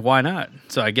was like, why not?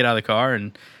 So I get out of the car,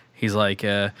 and he's like,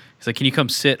 can you come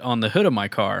sit on the hood of my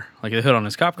car, like the hood on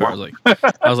his cop car?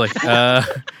 I was like,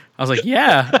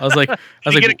 yeah. I was like,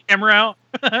 get a camera out.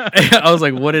 I was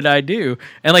like, what did I do?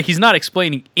 And like, he's not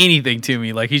explaining anything to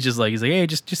me. Like, he's like, hey,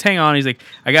 just hang on. He's like,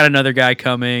 I got another guy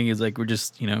coming. He's like, we're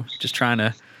just trying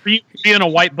to. Were you in a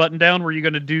white button down? Were you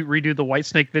going to redo the White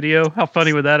Snake video? How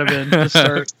funny would that have been to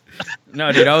start?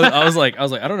 No, dude, I was like,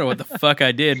 I don't know what the fuck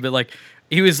I did, but like,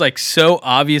 he was like so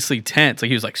obviously tense. Like,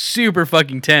 he was like super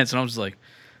fucking tense, and I was just like,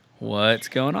 what's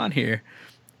going on here?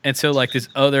 And so like this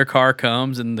other car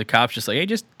comes, and the cop's just like, hey,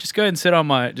 just go ahead and sit on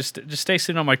my just stay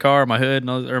sitting on my car, my hood,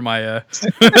 or my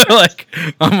like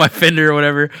on my fender or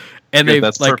whatever. And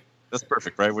that's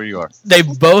perfect, right where you are. They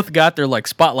both got their like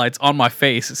spotlights on my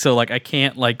face, so like I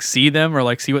can't like see them or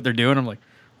like see what they're doing. I'm like,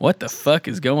 what the fuck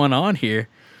is going on here?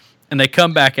 And they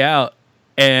come back out,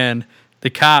 and the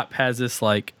cop has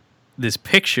this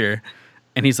picture,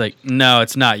 and he's like, no,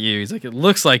 it's not you. He's like, it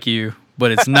looks like you,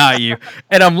 but it's not you.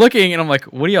 And I'm looking, and I'm like,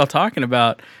 what are y'all talking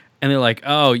about? And they're like,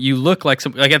 oh, you look like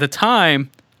some. Like, at the time,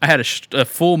 I had a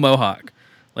full mohawk.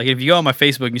 Like, if you go on my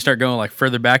Facebook and you start going like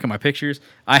further back in my pictures,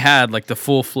 I had like the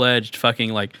full-fledged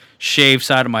fucking like shaved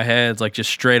side of my head, like just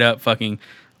straight up fucking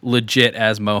legit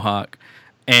as mohawk.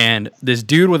 And this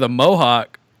dude with a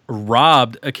mohawk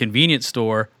robbed a convenience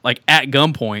store like at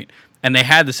gunpoint, and they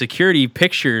had the security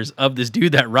pictures of this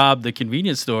dude that robbed the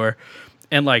convenience store.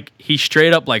 And like, he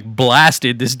straight up like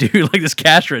blasted this dude, like this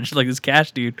cash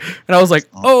dude. And I was like,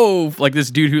 oh, like this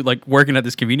dude who like working at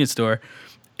this convenience store.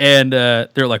 And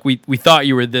they're like, we thought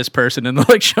you were this person, and they're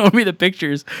like showing me the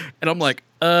pictures, and I'm like,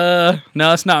 no,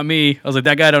 it's not me. I was like,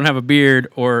 that guy don't have a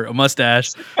beard or a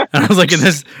mustache, and I was like, and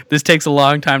this takes a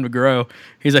long time to grow.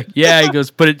 He's like, yeah. He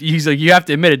goes, he's like, you have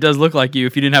to admit it does look like you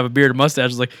if you didn't have a beard or mustache. I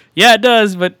was like, yeah, it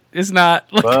does, but it's not.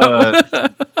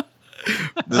 But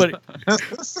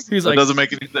he's that like, doesn't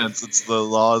make any sense. It's the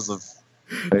laws of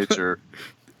nature.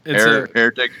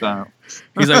 Hair takes time.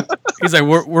 He's like,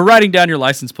 we're writing down your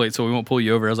license plate so we won't pull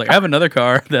you over. I was like, I have another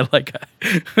car that like.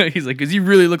 He's like, because you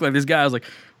really look like this guy. I was like,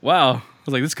 wow. I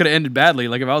was like, this could have ended badly.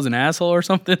 Like, if I was an asshole or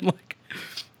something, like,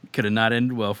 it could have not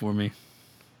ended well for me.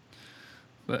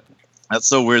 But That's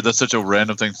so weird. That's such a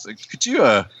random thing. Like, could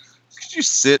you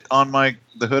sit on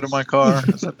the hood of my car?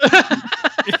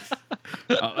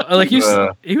 like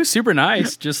he was super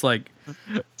nice. Just like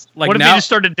what if now, he just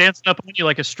started dancing up on you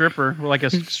like a stripper, or like a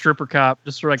stripper cop,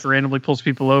 just like randomly pulls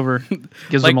people over,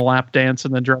 gives them a lap dance,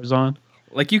 and then drives on?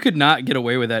 Like, you could not get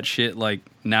away with that shit. Like,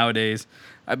 nowadays,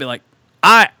 I'd be like,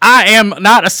 I am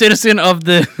not a citizen of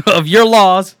your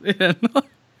laws.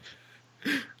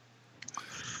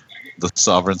 The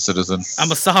sovereign citizen.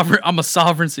 I'm a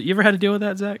sovereign. You ever had to deal with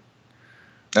that, Zach?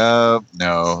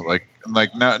 No. Like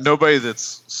nobody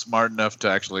that's smart enough to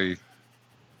actually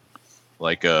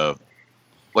like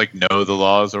like know the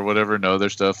laws or whatever, know their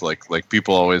stuff. Like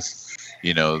people always,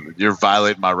 you're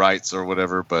violating my rights or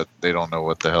whatever, but they don't know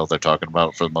what the hell they're talking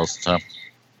about for most of the time.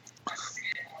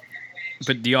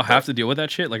 But do y'all have to deal with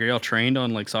that shit? Like, are y'all trained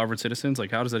on like sovereign citizens?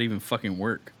 Like, how does that even fucking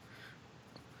work?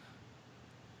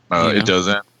 It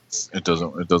doesn't. It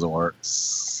doesn't work.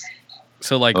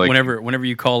 So like whenever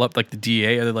you call up like the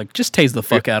DA, they're like, just tase the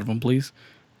fuck out of them, please.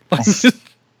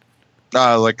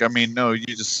 No,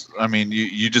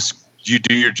 you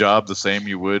do your job the same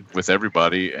you would with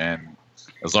everybody, and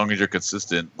as long as you're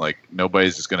consistent, like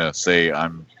nobody's just gonna say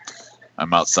I'm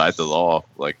outside the law.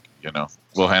 Like,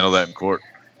 we'll handle that in court.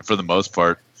 For the most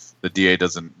part, the DA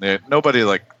doesn't. Nobody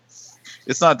like.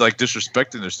 It's not like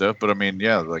disrespecting their stuff, but I mean,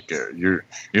 yeah, like you're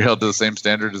held to the same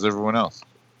standard as everyone else.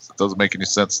 It doesn't make any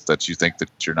sense that you think that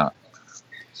you're not.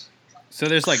 So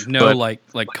there's like no like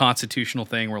constitutional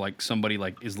thing where like somebody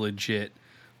like is legit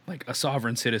like a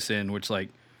sovereign citizen, which like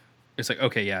it's like,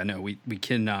 okay, yeah, no, we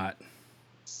cannot.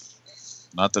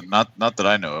 Not that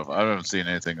I know of. I haven't seen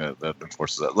anything that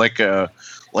enforces that. Like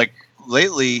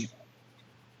lately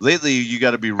you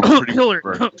got to be pretty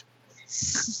correct.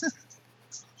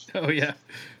 Oh yeah.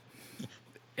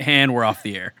 And we're off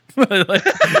the air.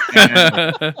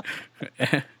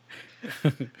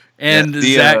 And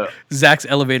Zach's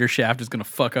elevator shaft is gonna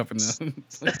fuck up in this.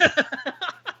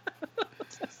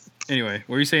 Anyway, what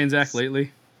were you saying, Zach?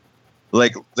 Lately,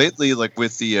 like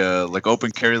with the like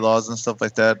open carry laws and stuff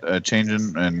like that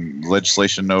changing and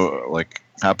legislation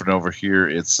happening over here,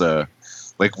 it's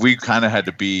like we kind of had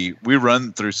to be. We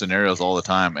run through scenarios all the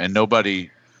time, and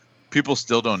people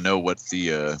still don't know what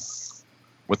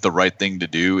the right thing to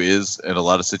do is in a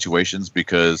lot of situations,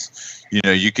 because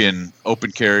you can open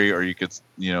carry, or you could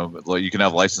you can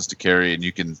have license to carry, and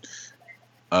you can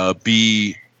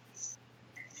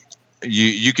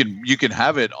you can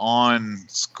have it on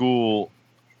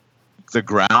the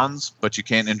grounds, but you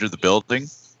can't enter the building.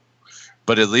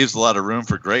 But it leaves a lot of room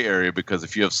for gray area, because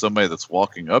if you have somebody that's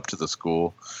walking up to the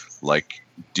school, like,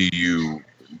 do you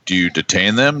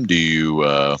detain them? Do you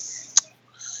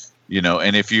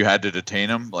and if you had to detain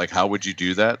them, like, how would you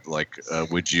do that? Like,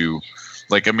 would you,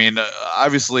 like, I mean,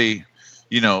 obviously,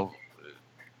 a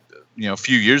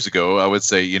few years ago, I would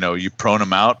say, you prone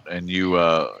them out and you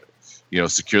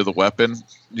secure the weapon,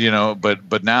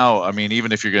 but now, I mean,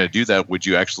 even if you're going to do that, would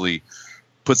you actually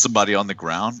put somebody on the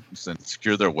ground and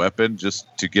secure their weapon just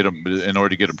to get them, in order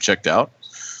to get them checked out?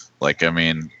 Like, I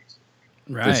mean,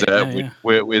 right? Is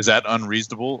that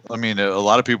unreasonable? I mean, a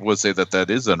lot of people would say that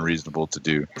is unreasonable to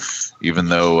do, even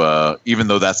though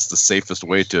that's the safest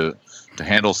way to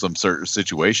handle some certain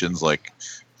situations. Like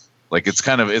it's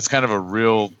kind of it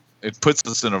puts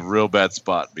us in a real bad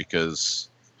spot, because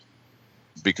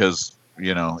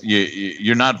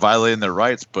you're not violating their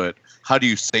rights, but how do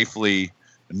you safely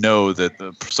know that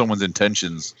someone's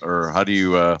intentions, or how do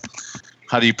you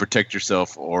protect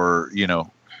yourself, or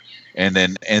and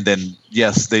then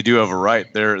yes, they do have a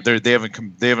right. They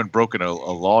haven't broken a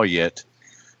law yet,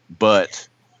 but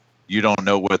you don't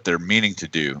know what they're meaning to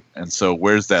do, and so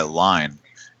where's that line?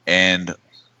 And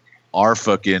our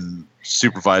fucking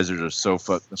supervisors are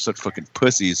such fucking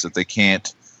pussies that they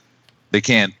can't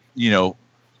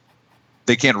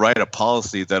write a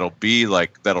policy that'll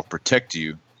protect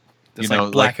you. It's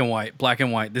like black and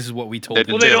white. This is what we told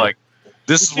them.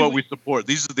 This is what we support.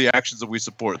 These are the actions that we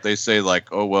support. They say like,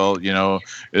 oh, well,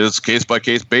 it's case by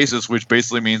case basis, which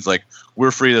basically means like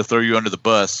we're free to throw you under the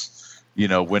bus,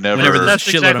 whenever that's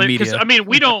exactly, because I mean,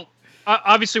 we don't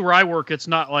obviously where I work, it's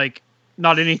not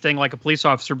anything like a police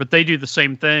officer, but they do the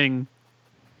same thing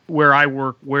where I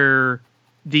work, where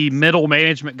the middle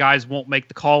management guys won't make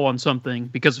the call on something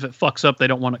because if it fucks up, they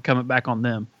don't want it coming back on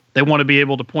them. They want to be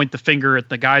able to point the finger at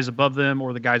the guys above them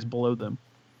or the guys below them.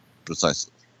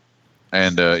 Precisely.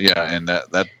 And and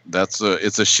that's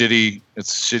it's a shitty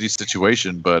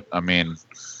situation, but I mean,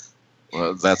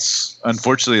 that's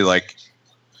unfortunately, like,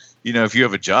 if you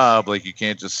have a job, like, you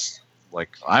can't just, like,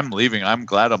 I'm leaving. I'm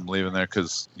glad I'm leaving there,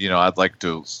 because I'd like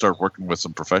to start working with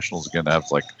some professionals again to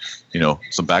have, like,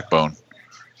 some backbone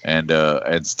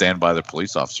and stand by the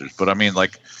police officers. But I mean,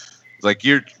 like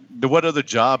what other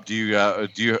job does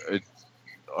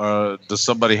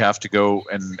somebody have to go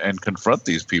and confront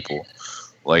these people,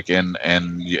 like, and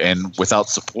without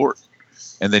support?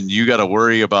 And then you got to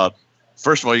worry about,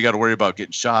 first of all, you got to worry about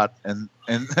getting shot, and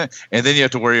then you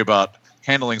have to worry about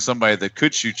handling somebody that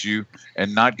could shoot you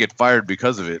and not get fired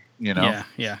because of it. Yeah.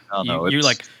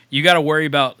 You got to worry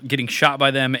about getting shot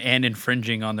by them and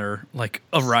infringing on their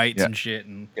rights and shit.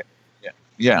 And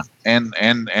yeah, and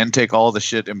take all the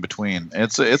shit in between.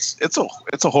 It's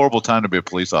a horrible time to be a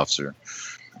police officer.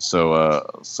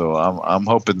 So I'm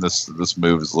hoping this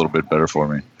move is a little bit better for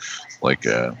me, like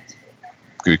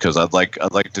because I'd like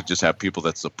to just have people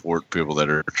that support people that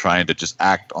are trying to just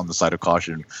act on the side of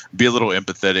caution, be a little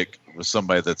empathetic with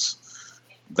somebody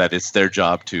that it's their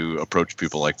job to approach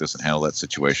people like this and handle that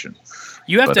situation.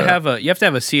 You have to have a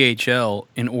CHL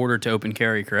in order to open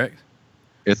carry, correct?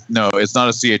 It's not a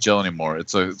CHL anymore.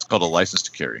 It's called a license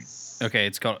to carry. Okay,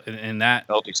 it's called and that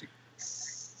LTC.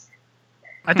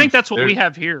 I think that's what we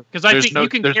have here because I think you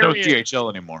can there's carry no CHL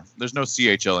anymore. There's no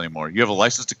CHL anymore. You have a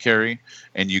license to carry,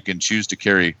 and you can choose to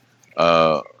carry.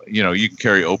 You can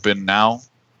carry open now,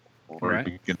 or right.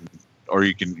 you can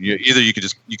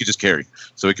just carry.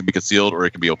 So it can be concealed or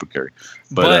it can be open carry.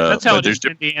 But that's how it is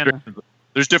in Indiana.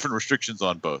 There's different restrictions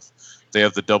on both. They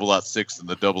have the 0.6 and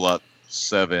the 0.7,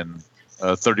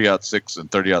 30.6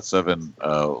 and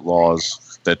 30.7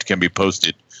 laws that can be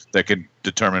posted that can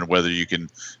determine whether you can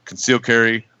conceal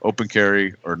carry, open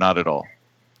carry, or not at all.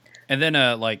 And then,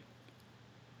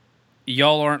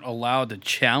 y'all aren't allowed to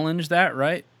challenge that,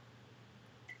 right?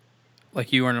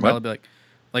 Like you aren't allowed to be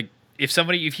like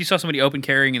if you saw somebody open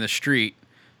carrying in the street,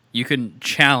 you couldn't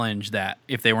challenge that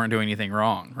if they weren't doing anything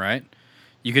wrong, right?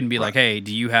 You couldn't be like, "Hey,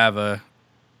 do you have a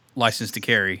license to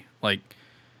carry?" Like,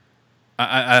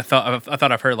 I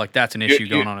thought I've heard like that's an issue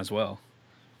going on as well.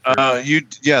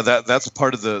 That's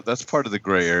part of the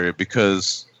gray area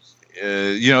because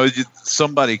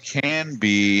somebody can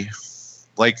be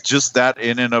like just that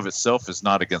in and of itself is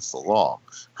not against the law.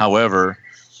 However,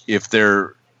 if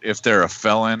they're a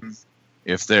felon,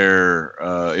 if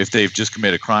they've just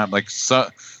committed a crime, like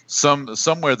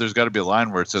somewhere there's got to be a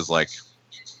line where it says like,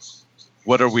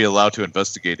 what are we allowed to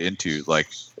investigate into? Like,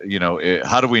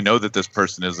 how do we know that this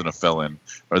person isn't a felon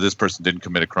or this person didn't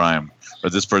commit a crime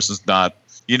or this person's not,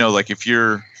 like if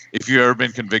you've ever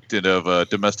been convicted of a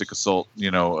domestic assault,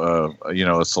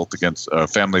 assault against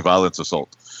family violence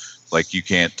assault, like you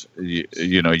can't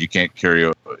carry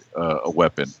a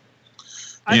weapon.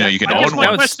 You can own one.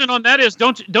 My question on that is,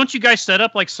 don't you guys set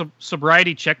up like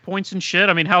sobriety checkpoints and shit?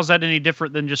 I mean, how's that any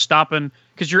different than just stopping?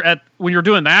 Because when you're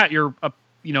doing that, you're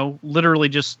literally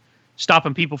just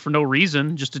stopping people for no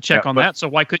reason just to check on that. So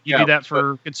why couldn't you do that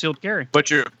for concealed carry?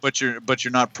 But you're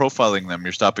not profiling them.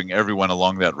 You're stopping everyone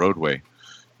along that roadway.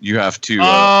 You have to.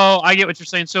 I get what you're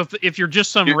saying. So if you're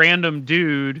just some random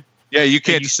dude, you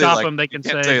can't stop them. They can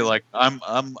say like I'm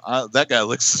that guy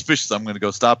looks suspicious. I'm going to go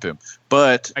stop him.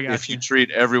 But if you treat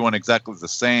everyone exactly the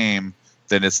same,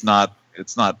 then it's not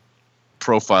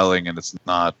profiling and it's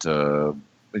not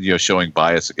showing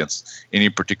bias against any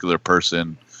particular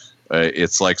person.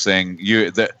 It's like saying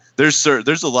there's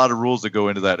a lot of rules that go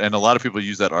into that, and a lot of people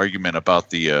use that argument about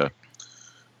the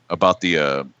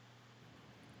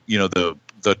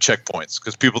checkpoints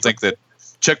because people think that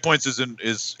checkpoints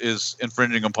is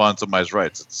infringing upon somebody's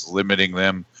rights. It's limiting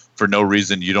them for no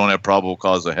reason. You don't have probable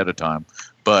cause ahead of time,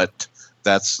 but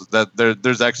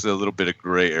there's actually a little bit of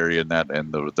gray area in that,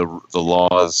 and the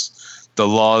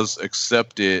laws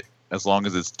accept it as long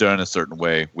as it's done a certain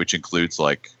way, which includes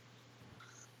like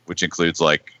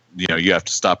you have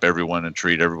to stop everyone and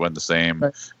treat everyone the same.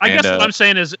 I guess what I'm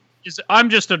saying is I'm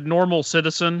just a normal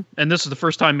citizen, and this is the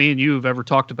first time me and you have ever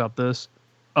talked about this.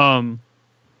 But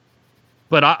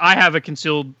I have a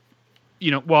concealed,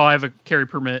 I have a carry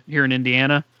permit here in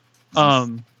Indiana.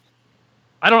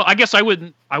 I guess I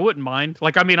wouldn't mind.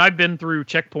 Like, I mean, I've been through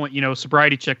checkpoint,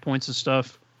 sobriety checkpoints and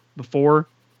stuff before.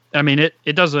 I mean,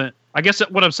 it doesn't, I guess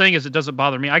what I'm saying is it doesn't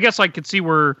bother me. I guess I could see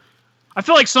where I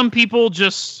feel like some people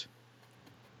just,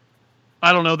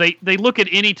 I don't know, they look at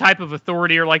any type of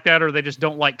authority or like that, or they just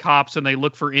don't like cops and they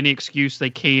look for any excuse they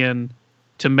can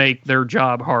to make their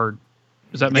job hard.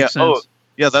 Does that make sense? Oh,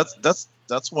 yeah,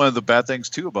 that's one of the bad things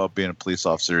too about being a police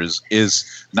officer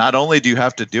is not only do you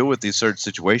have to deal with these certain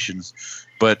situations,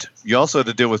 but you also have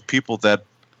to deal with people that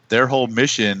their whole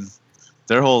mission,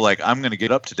 like, I'm going to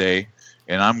get up today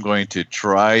and I'm going to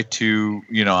try to,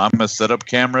 I'm going to set up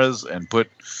cameras and put,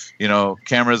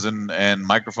 cameras and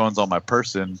microphones on my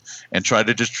person and try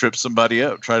to just trip somebody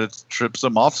up, try to trip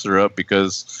some officer up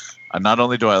because not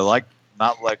only do I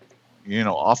not like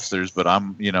officers, but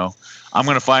I'm going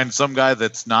to find some guy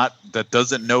that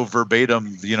doesn't know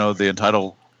verbatim, the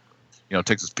entitled,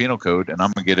 Texas Penal Code, and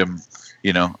I'm going to get him,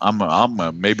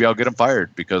 maybe I'll get him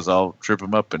fired because I'll trip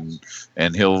him up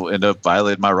and he'll end up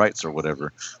violating my rights or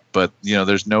whatever. But,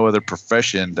 there's no other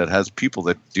profession that has people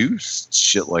that do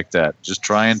shit like that, just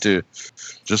trying to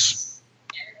just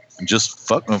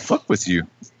fuck with you.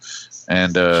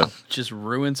 And just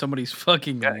ruin somebody's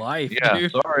fucking life,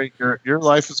 dude. Sorry, your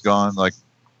life is gone, like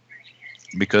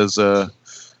because I'm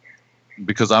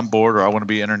bored or I want to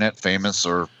be internet famous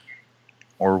or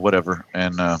or whatever.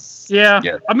 And Yeah.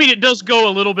 Yeah. I mean, it does go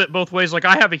a little bit both ways. Like,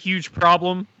 I have a huge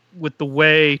problem with the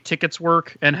way tickets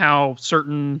work and how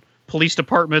certain police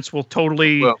departments will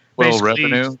totally well,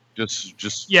 basically- revenue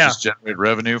just Yeah. generate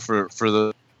revenue for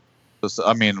the.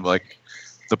 I mean, like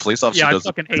the police officer. Yeah, I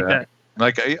doesn't fucking do hate that.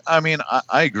 Like I mean,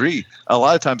 I agree. A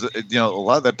lot of times, a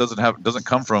lot of that doesn't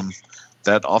come from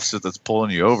that officer that's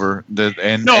pulling you over. I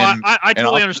totally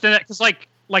often- understand that because like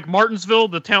Martinsville,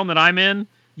 the town that I'm in,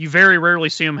 you very rarely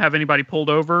see them have anybody pulled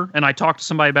over. And I talked to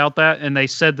somebody about that, and they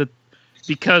said that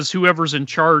because whoever's in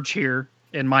charge here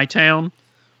in my town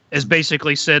has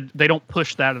basically said they don't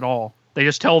push that at all. They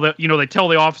just tell they tell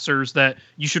the officers that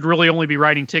you should really only be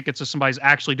writing tickets if somebody's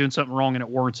actually doing something wrong and it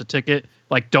warrants a ticket.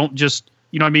 Like, don't just,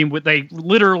 you know what I mean? They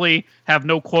literally have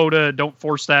no quota, don't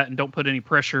force that, and don't put any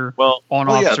pressure on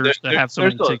officers to have so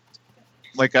many tickets.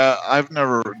 Like I've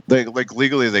never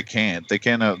legally they can't they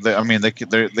can't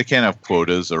have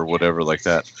quotas or whatever like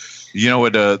that. You know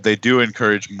what? They do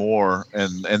encourage more,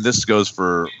 and this goes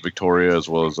for Victoria as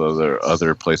well as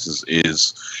other places.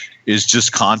 Is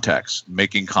just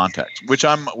making contacts, which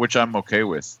I'm okay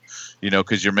with,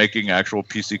 because you're making actual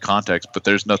PC contacts. But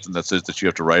there's nothing that says that you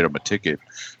have to write them a ticket.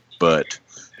 But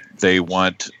they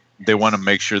want to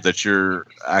make sure that you're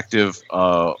active.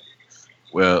 In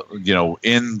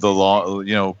the law,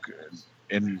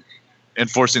 in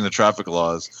enforcing the traffic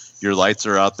laws, your lights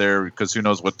are out there because who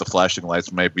knows what the flashing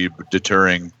lights may be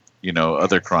deterring,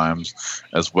 other crimes,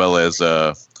 as well as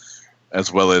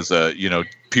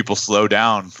people slow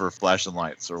down for flashing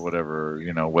lights or whatever,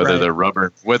 whether they're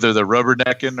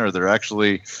rubbernecking or they're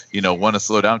actually, want to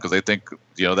slow down because they think,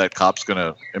 that cop's going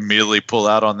to immediately pull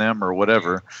out on them or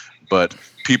whatever. But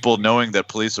people knowing that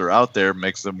police are out there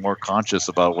makes them more conscious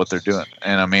about what they're doing.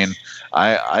 And I mean,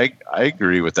 I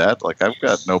agree with that. Like, I've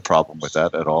got no problem with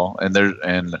that at all. And the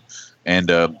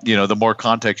more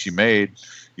contacts you made,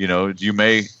 you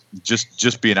may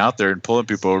just being out there and pulling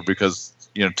people over because,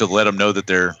 to let them know that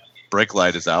their brake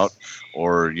light is out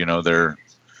or, their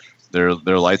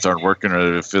lights aren't working,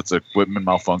 or if it's equipment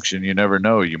malfunction, you never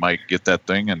know. You might get that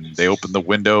thing and they open the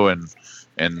window and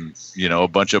a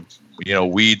bunch of,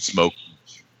 weed smoke,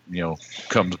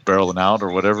 comes barreling out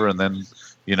or whatever. And then,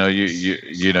 you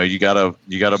got a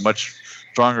much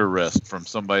stronger arrest from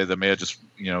somebody that may have just,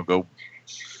 go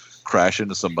crash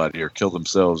into somebody or kill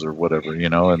themselves or whatever,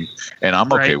 and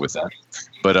I'm okay with that.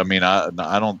 But I mean,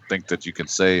 I don't think that you can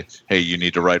say, hey, you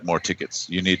need to write more tickets.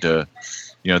 You need to,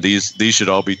 these should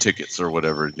all be tickets or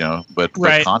whatever, but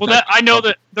right. Well, I know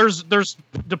that there's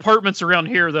departments around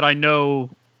here that I know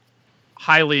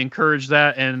highly encourage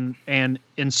that and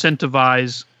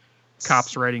incentivize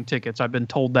cops writing tickets. I've been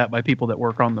told that by people that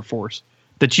work on the force,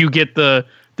 that you get the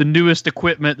newest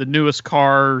equipment, the newest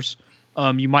cars.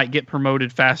 You might get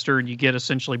promoted faster, and you get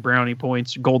essentially brownie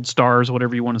points, gold stars,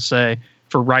 whatever you want to say,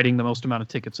 for writing the most amount of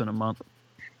tickets in a month.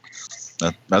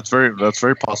 That's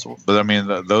very possible. But I mean,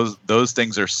 those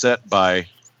things are set by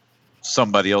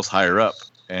somebody else higher up,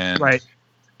 and right.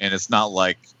 And it's not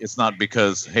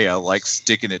because, hey, I like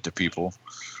sticking it to people,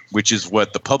 which is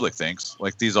what the public thinks.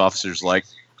 Like, these officers like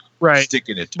right.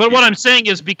 sticking it to But people. what I'm saying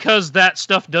is, because that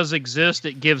stuff does exist,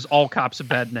 it gives all cops a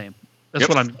bad name. That's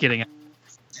what I'm getting at.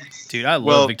 Dude, I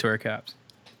love Victoria cops.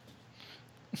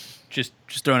 Just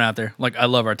throwing it out there. Like, I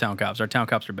love our town cops. Our town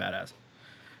cops are badass.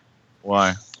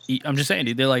 Why? I'm just saying,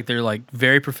 dude. They're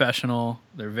very professional.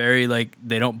 They're very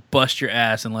they don't bust your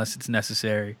ass unless it's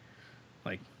necessary.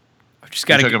 Like, I've just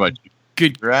got to talking about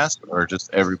good your ass or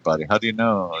just everybody. How do you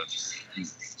know?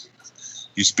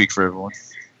 You speak for everyone.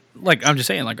 Like, I'm just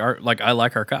saying, I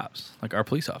like our cops, like our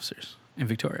police officers in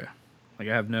Victoria. Like,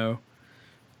 I have no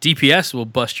DPS will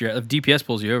bust your. If DPS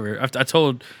pulls you over, I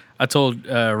told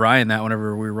Ryan that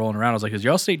whenever we were rolling around, I was like, "Is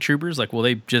y'all state troopers? Like, will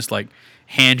they just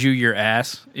hand you your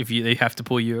ass if they have to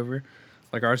pull you over,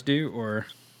 like ours do, or?"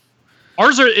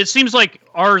 Ours are. It seems like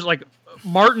ours, like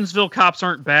Martinsville cops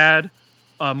aren't bad.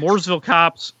 Mooresville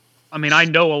cops. I mean, I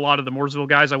know a lot of the Mooresville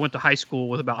guys. I went to high school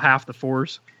with about half the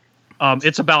force.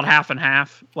 It's about half and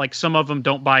half. Like, some of them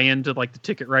don't buy into the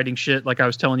ticket writing shit, like I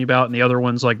was telling you about, and the other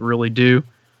ones really do.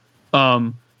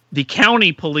 The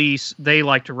county police, they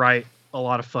like to write a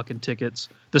lot of fucking tickets.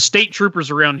 The state troopers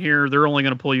around here, they're only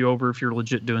going to pull you over if you're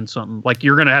legit doing something. Like,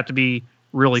 you're going to have to be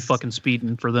really fucking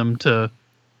speeding for them to,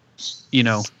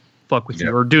 fuck with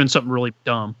you, or doing something really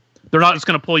dumb. They're not just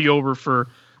going to pull you over for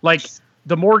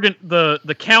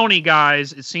the county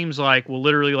guys. It seems like will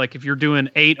literally, if you're doing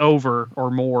 8 over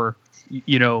or more,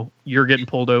 you're getting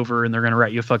pulled over and they're going to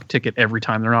write you a fucking ticket every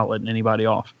time. They're not letting anybody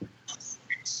off.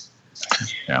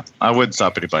 Yeah, I wouldn't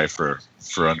stop anybody for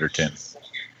under 10,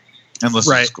 unless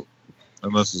right. it's a school,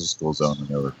 unless it's a school zone and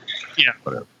whatever. Yeah,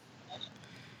 whatever.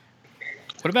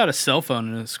 What about a cell phone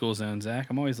in a school zone, Zach?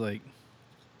 I'm always like,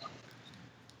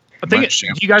 I think.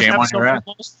 Shame- Do you guys shame have on cell your phone ass.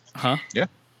 laws? huh?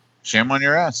 Shame on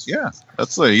your ass. Yeah,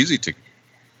 that's the easy ticket.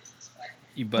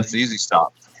 You That's but the easy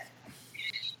stop.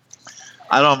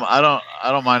 I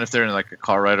don't mind if they're in like a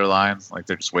car rider line, like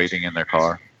they're just waiting in their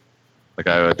car. Like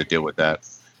I had to deal with that,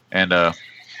 and a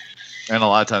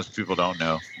lot of times people don't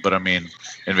know. But I mean,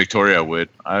 in Victoria, I would.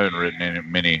 I haven't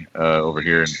written many over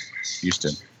here in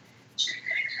Houston.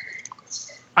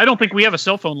 I don't think we have a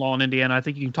cell phone law in Indiana. I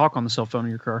think you can talk on the cell phone in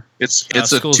your car. It's a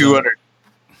school 200.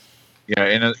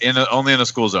 Yeah, only in a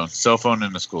school zone. Cell phone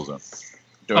in a school zone.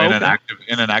 Oh, in okay.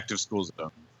 an active school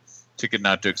zone. Ticket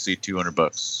not to exceed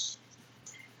 $200.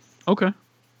 Okay,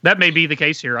 that may be the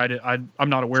case here. I'm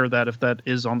not aware of that if that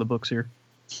is on the books here.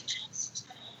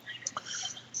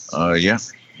 Yeah.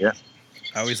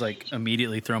 I always like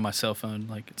immediately throw my cell phone.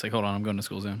 Like it's like, hold on, I'm going to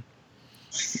school zone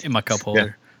in my cup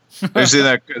holder. You see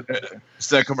that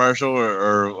commercial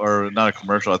or not a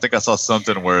commercial? I think I saw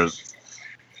something where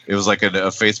it was like a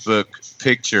Facebook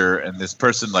picture, and this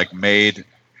person like made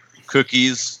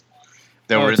cookies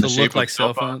that were in to the shape look like of cell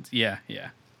cell phone. phones. Yeah, yeah.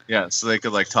 Yeah, so they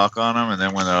could like talk on them, and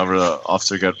then when the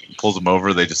officer pulls them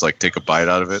over, they just like take a bite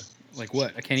out of it. Like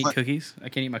what? I can't eat cookies. I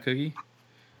can't eat my cookie.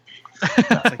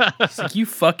 It's like you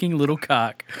fucking little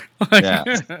cock. Yeah.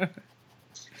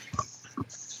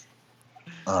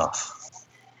 Ugh.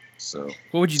 So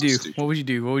What would you do? Stupid. What would you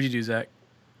do? What would you do, Zach?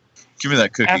 give me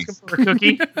that cookie. Ask him for a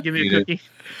cookie. Give me Eat a it. cookie.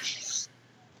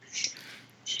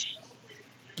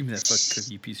 Give me that fucking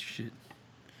cookie, you piece of shit.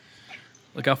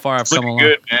 Look how far I've It's come looking along.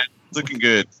 good, man. It's looking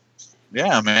good.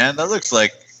 Yeah, man. That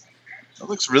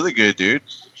looks really good, dude.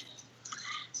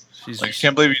 She's Like, I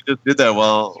can't believe you just did that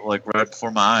right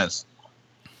before my eyes.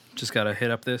 just gotta hit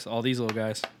up all these little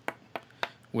guys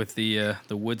with the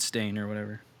wood stain or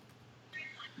whatever.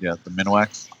 Yeah, the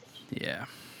Minwax, Yeah.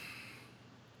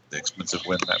 the expensive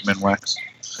Minwax.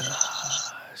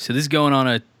 So this is going on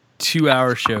a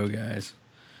 2-hour show, guys.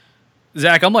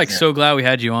 Zach, I'm like Yeah. so glad we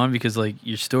had you on because like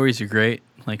your stories are great,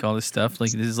 like all this stuff.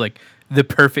 Like this is like the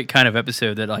perfect kind of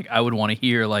episode that like I would want to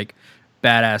hear like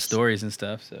badass stories and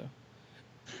stuff. So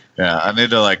Yeah, I need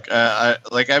to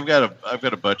I've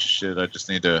got a bunch of shit. I just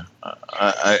need to.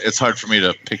 It's hard for me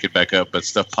to pick it back up, but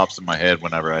stuff pops in my head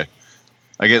whenever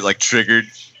I get like triggered.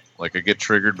 Like I get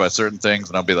triggered by certain things,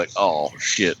 and I'll be like, "Oh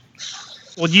shit."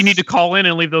 Well, you need to call in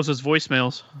and leave those as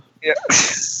voicemails. Yeah,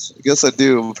 I guess I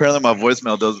do. Apparently, my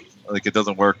voicemail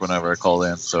doesn't work whenever I call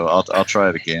in, so I'll try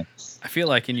it again. I feel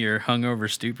like in your hungover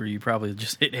stupor, you probably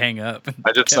just hit hang up.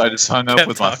 I just hung up kept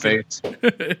with talking. my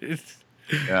face.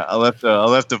 Yeah, I left a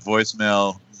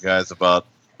voicemail, guys, about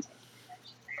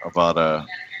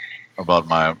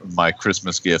my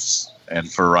Christmas gifts,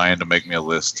 and for Ryan to make me a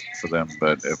list for them,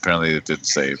 but apparently it didn't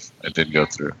save. It didn't go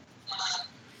through.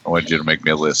 I wanted you to make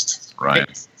me a list, Ryan.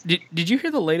 Did you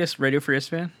hear the latest Radio Free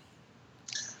Istvan?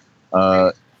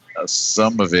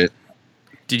 Some of it,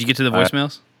 Did you get to the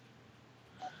voicemails?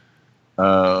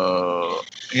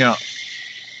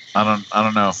 I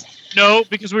don't know. No,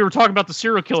 because we were talking about the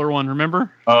serial killer one.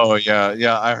 Remember? Oh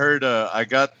yeah. I heard. I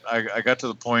got to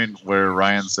the point where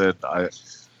Ryan said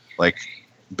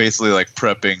basically like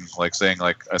prepping, like saying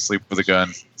like I sleep with a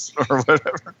gun or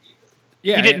whatever.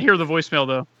 Yeah, You didn't hear the voicemail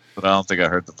though. But I don't think I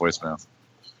heard the voicemail.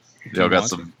 Do Y'all you got want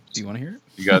some. Do you want to hear it?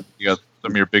 You got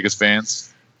some of your biggest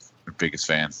fans. Your biggest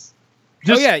fan.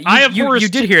 Oh, yeah, you- I have you Horace,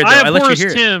 did hear it, though. I have I let you Horace hear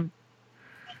it. Tim.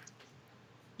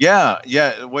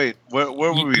 Yeah. Wait, where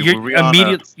were we? You're Were we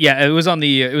on? Yeah, it was on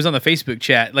the Facebook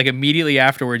chat. Like immediately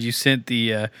afterwards, you sent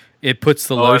the it puts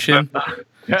the lotion.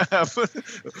 Yeah,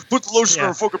 put the lotion Yeah.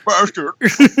 on a fucking bastard.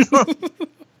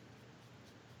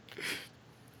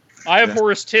 I have Yeah.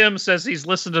 Horace Tim says he's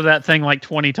listened to that thing like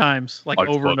 20 times, like Like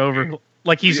over and fuck. over.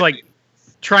 Like he's Yeah. like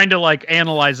trying to like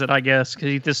analyze it, I guess, because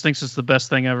he just thinks it's the best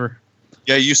thing ever.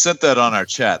 Yeah, you sent that on our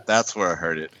chat. That's where I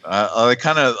heard it. I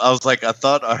was like, I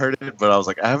thought I heard it, but I was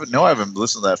like, I haven't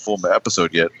listened to that full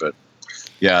episode yet. But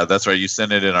yeah, that's right. You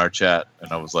sent it in our chat,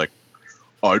 and I was like,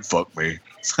 I'd fuck me.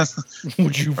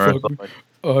 Would you Or I fuck thought, me? like,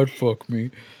 I'd fuck me.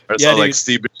 or I Yeah, saw like dude.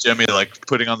 Steve Buscemi like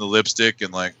putting on the lipstick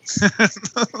and like.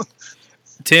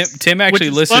 Tim Which actually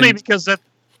is funny listened. because that.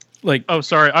 Like Oh,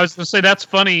 sorry. I was going to say that's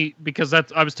funny because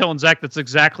I was telling Zach that's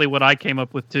exactly what I came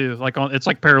up with too. Like it's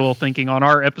like parallel thinking. On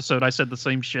our episode, I said the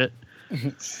same shit.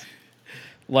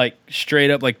 like straight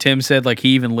up, like Tim said, like he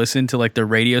even listened to like the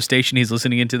radio station he's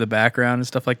listening into the background and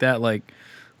stuff like that. Like,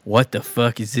 what the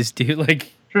fuck is this dude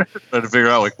like? Trying to figure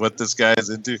out like what this guy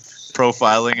is into,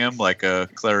 profiling him like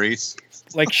Clarice.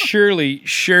 Like surely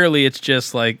it's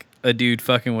just like a dude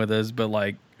fucking with us, but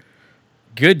like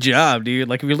good job, dude.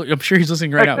 Like, if you look, I'm sure he's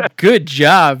listening right now. Good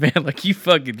job, man. Like, you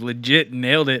fucking legit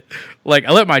nailed it. Like,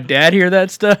 I let my dad hear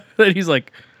that stuff, and he's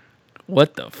like,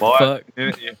 what the Boy, fuck?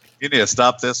 you need to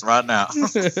stop this right now.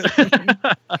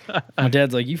 My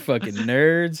dad's like, you fucking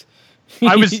nerds.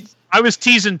 I was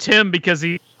teasing Tim because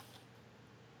he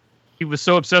was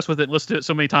so obsessed with it, listened to it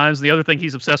so many times. The other thing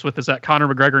he's obsessed with is that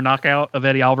Conor McGregor knockout of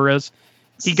Eddie Alvarez.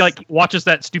 He like watches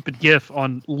that stupid GIF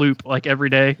on loop like every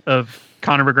day of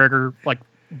Conor McGregor like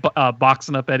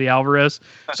boxing up Eddie Alvarez.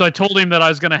 So I told him that I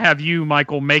was going to have you,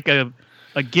 Michael, make a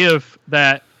GIF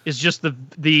that is just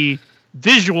the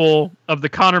visual of the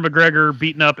Conor McGregor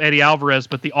beating up Eddie Alvarez,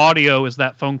 but the audio is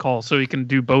that phone call, so he can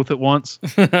do both at once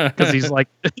because he's like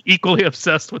equally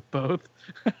obsessed with both.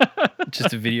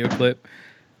 Just a video clip.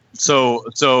 So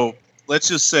let's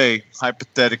just say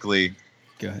hypothetically,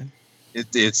 Go ahead.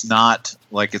 it's not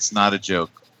a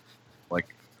joke, like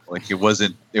it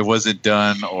wasn't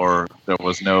done, or it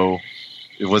wasn't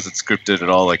scripted at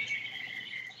all. Like,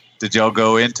 did y'all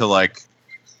go into like,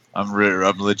 I'm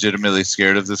legitimately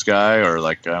scared of this guy, or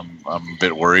like I'm a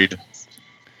bit worried,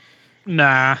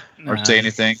 Nah. or say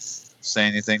anything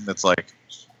that's like,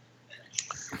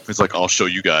 it's like, I'll show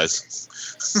you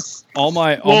guys. All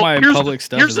my here's public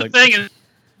stuff Here's is the like, thing, and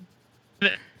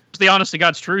it's the honest to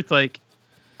God's truth. Like,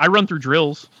 I run through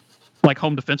drills, like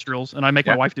home defense drills, and I make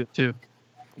my wife do it too.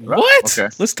 what?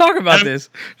 Okay. Let's talk about this.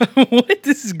 What?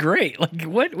 This is great. Like,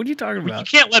 what are you talking You about?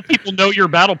 can't let people know your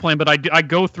battle plan, but I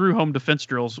go through home defense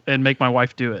drills and make my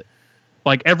wife do it.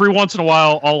 Like, every once in a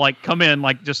while, I'll like come in,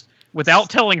 like, just without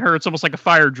telling her. It's almost like a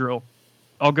fire drill.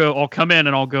 I'll come in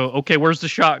and I'll go, okay, where's the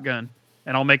shotgun?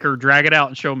 And I'll make her drag it out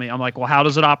and show me. I'm like, well, how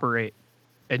does it operate?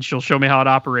 And she'll show me how it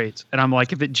operates. And I'm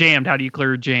like, if it jammed, how do you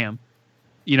clear a jam?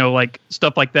 You know, like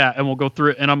stuff like that. And we'll go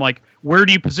through it. And I'm like, where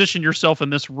do you position yourself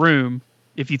in this room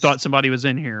if you thought somebody was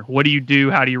in here? What do you do?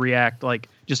 How do you react? Like,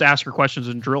 just ask her questions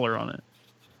and drill her on it.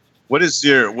 What's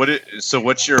your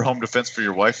home defense for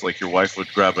your wife? Like, your wife would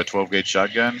grab a 12 gauge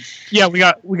shotgun? Yeah, we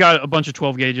got a bunch of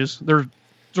 12 gauges. They're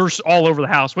all over the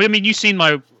house. Well, I mean, you've seen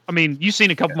a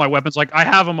couple of my weapons. Like, I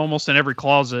have them almost in every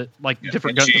closet, like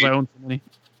different guns because I own so many.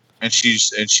 And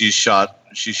she's shot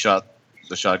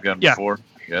the shotgun before.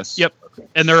 Yes. Yep.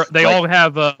 And they all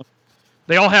have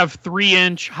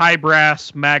 3-inch high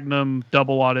brass Magnum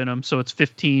double-aught in them, so it's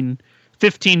 15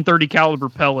 30 caliber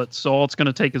pellets. So all it's going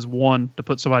to take is one to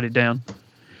put somebody down.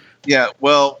 Yeah.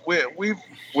 Well, we've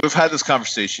had this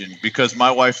conversation because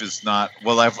my wife is not.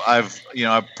 Well, I've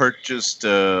purchased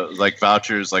like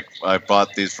vouchers. Like, I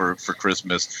bought these for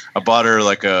Christmas. I bought her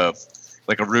like a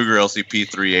Ruger LCP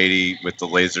 380 with the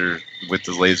laser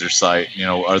sight.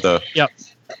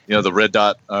 The red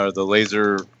dot, or the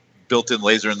laser, built-in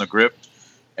laser in the grip,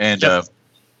 and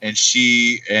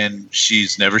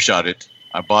she's never shot it.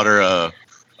 I bought her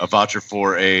a voucher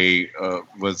for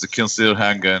was a concealed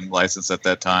handgun license at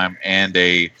that time, and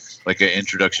an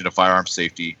introduction to firearm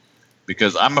safety,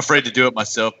 because I'm afraid to do it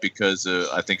myself because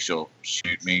I think she'll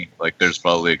shoot me. Like, there's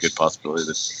probably a good possibility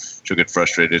that she'll get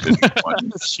frustrated and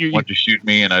want to shoot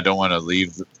me, and I don't want to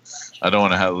leave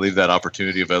that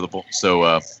opportunity available. So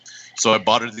I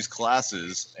bought her these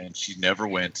classes, and she never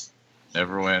went,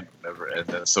 and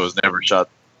then so was never shot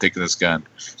taking this gun.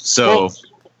 So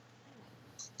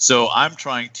I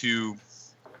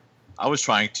was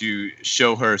trying to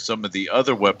show her some of the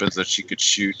other weapons that she could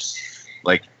shoot,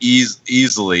 like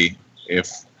easily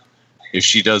if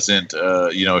she doesn't,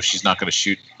 if she's not going to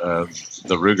shoot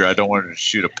the Ruger. I don't want her to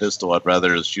shoot a pistol. I'd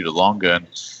rather shoot a long gun,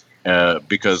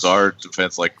 because our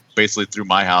defense, like, basically through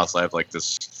my house, I have like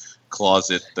this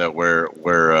closet that where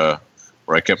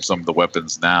I kept some of the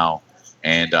weapons now,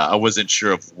 and I wasn't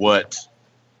sure of what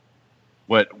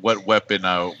weapon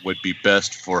would be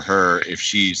best for her if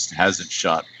she hasn't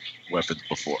shot weapons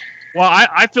before. Well,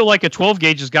 I feel like a 12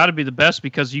 gauge has got to be the best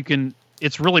because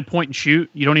it's really point and shoot.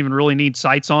 You don't even really need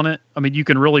sights on it. I mean, you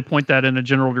can really point that in a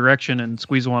general direction and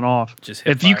squeeze one off. Just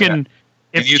if you can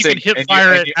hip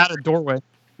fire it at a doorway.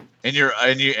 And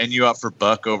you out for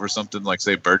buck over something like,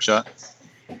 say, birdshot?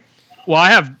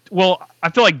 Well, I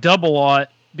feel like double-aught,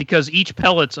 because each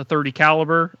pellet's a 30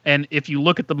 caliber, and if you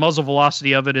look at the muzzle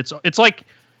velocity of it, it's like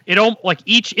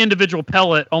each individual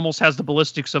pellet almost has the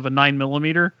ballistics of a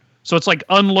 9mm. So it's like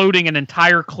unloading an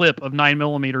entire clip of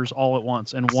 9mm all at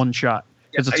once in one shot.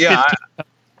 It's I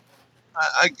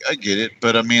get it,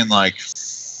 but I mean, like,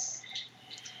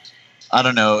 I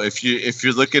don't know if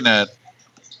you're looking at,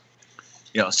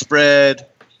 spread,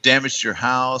 damage to your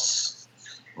house,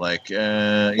 like,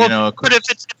 but if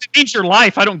it means your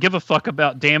life, I don't give a fuck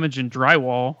about damage and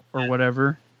drywall or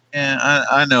whatever. Yeah,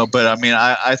 I know, but I mean,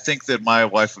 I think that my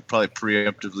wife would probably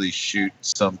preemptively shoot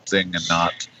something and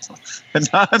not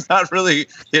really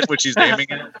hit what she's aiming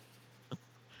at.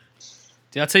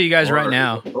 Dude, I'll tell you guys right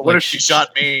now. Or what if she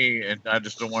shot me and I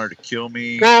just don't want her to kill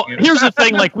me? Well, you know? here's the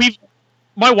thing. Like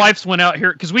my wife's went out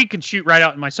here because we can shoot right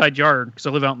out in my side yard because I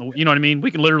live out in the, you know what I mean?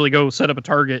 We can literally go set up a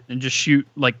target and just shoot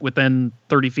like within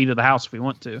 30 feet of the house if we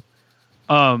want to.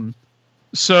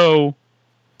 So,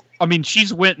 I mean,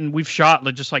 she's went and we've shot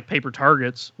just like paper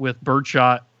targets with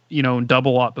birdshot, and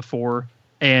double lot before,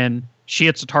 and she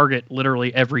hits a target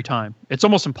literally every time. It's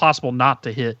almost impossible not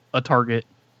to hit a target.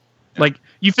 Yeah. Like,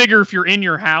 you figure if you're in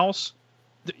your house,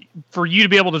 for you to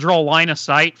be able to draw a line of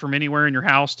sight from anywhere in your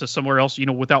house to somewhere else,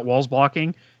 without walls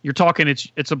blocking, you're talking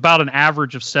it's about an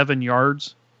average of 7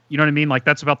 yards. You know what I mean? Like,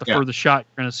 that's about the furthest shot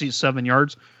you're going to see, 7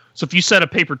 yards. So if you set a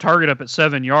paper target up at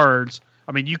 7 yards,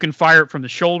 I mean, you can fire it from the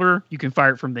shoulder, you can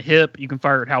fire it from the hip, you can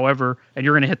fire it however, and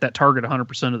you're going to hit that target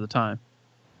 100% of the time.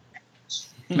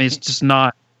 I mean, it's just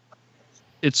not.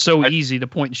 It's so easy to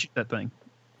point and shoot that thing.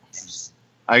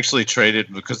 I actually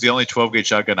traded because the only 12 gauge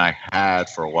shotgun I had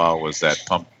for a while was a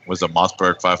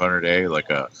Mossberg 500A,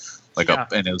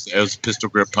 and it was pistol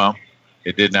grip pump.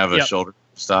 It didn't have a shoulder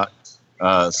stock,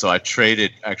 so I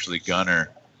traded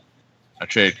Gunner. I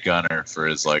traded Gunner for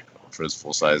his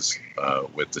full size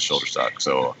with the shoulder stock.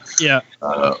 So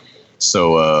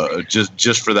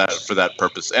just for that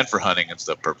purpose and for hunting and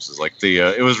stuff purposes, like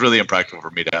it was really impractical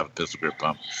for me to have a pistol grip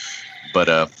pump, but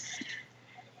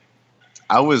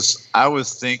I was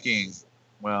thinking,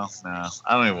 well, no,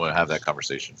 I don't even want to have that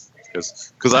conversation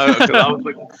because I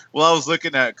was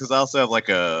looking at because I also have like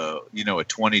a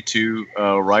 22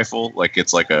 rifle, like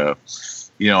it's like a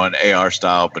an AR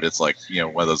style, but it's like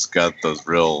one of those got those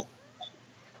real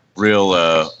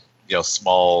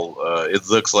small. It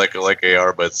looks like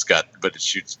AR, but it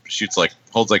shoots like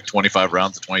holds like 25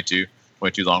 rounds of 22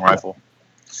 long rifle,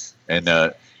 and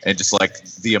just like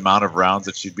the amount of rounds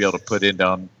that she'd be able to put in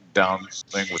down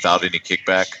thing without any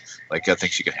kickback. Like I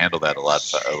think she could handle that a lot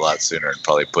sooner and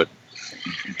probably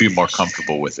be more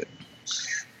comfortable with it.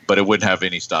 But it wouldn't have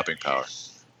any stopping power.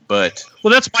 But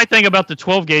that's my thing about the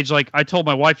 12 gauge. Like I told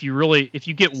my wife, if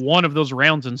you get one of those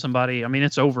rounds in somebody, I mean,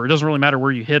 it's over. It doesn't really matter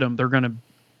where you hit them. They're gonna,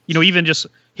 even just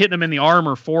hitting them in the arm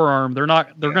or forearm, they're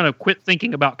gonna quit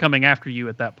thinking about coming after you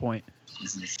at that point.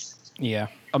 Yeah.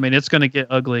 I mean, it's gonna get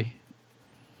ugly.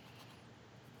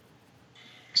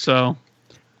 So.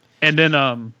 And then,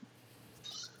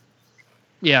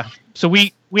 so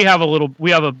we have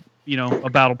a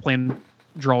battle plan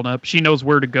drawn up. She knows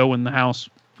where to go in the house,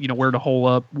 where to hole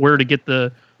up, where to get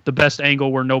the best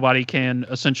angle where nobody can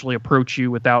essentially approach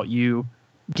you without you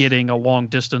getting a long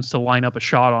distance to line up a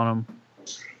shot on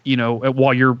them,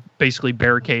 while you're basically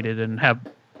barricaded and have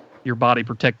your body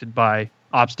protected by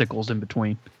obstacles in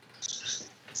between.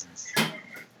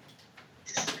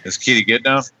 Is Kitty good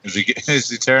now? Is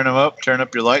he tearing them up? Tearing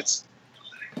up your lights?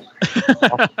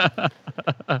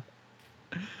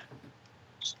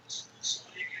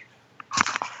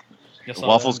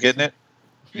 Waffle's getting it?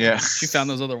 Yeah. She found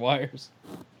those other wires.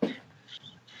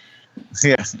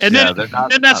 Yeah. And then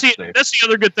that's the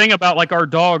other good thing about like our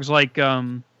dogs, like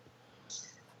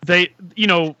they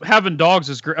having dogs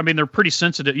is great. I mean, they're pretty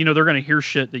sensitive. They're going to hear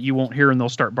shit that you won't hear and they'll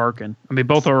start barking. I mean,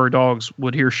 both of our dogs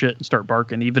would hear shit and start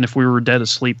barking. Even if we were dead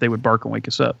asleep, they would bark and wake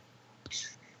us up.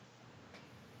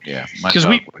 Yeah. Because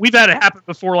we've had it happen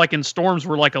before, like in storms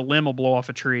where like a limb will blow off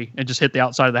a tree and just hit the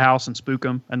outside of the house and spook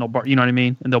them and they'll bark, you know what I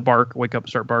mean? And they'll bark, wake up and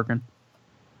start barking.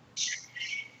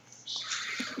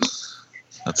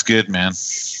 That's good, man.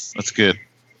 That's good.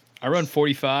 I run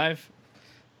 45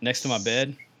 next to my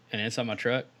bed and inside my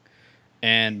truck,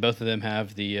 and both of them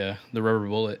have the rubber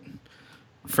bullet.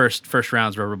 First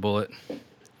round's rubber bullet.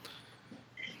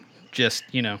 Just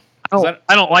I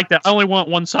don't like that. I only want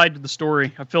one side to the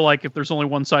story. I feel like if there's only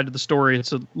one side to the story,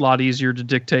 it's a lot easier to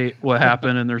dictate what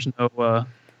happened, and there's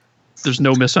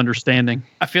no misunderstanding.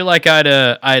 I feel like I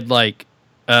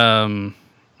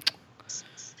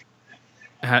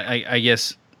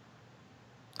guess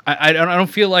I don't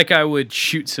feel like I would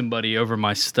shoot somebody over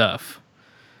my stuff.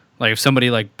 Like if somebody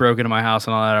like broke into my house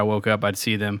and all that, I woke up, I'd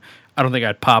see them. I don't think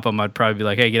I'd pop them. I'd probably be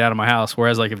like, "Hey, get out of my house."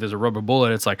 Whereas like if there's a rubber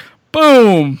bullet, it's like,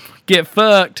 boom, get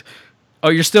fucked. Oh,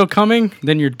 you're still coming?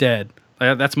 Then you're dead.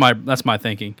 Like, that's my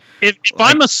thinking. If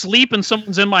I'm asleep and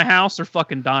someone's in my house, they're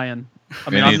fucking dying. I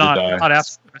mean, I'm not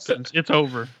asking questions. It's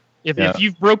over. If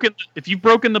you've broken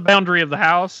the boundary of the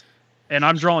house and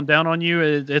I'm drawing down on you,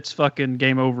 it's fucking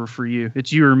game over for you.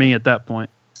 It's you or me at that point.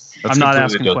 I'm not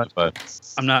asking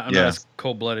questions. I'm not as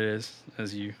cold-blooded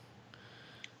as you.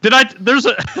 There's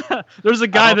a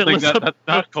guy that lives up. That's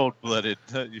not cold-blooded.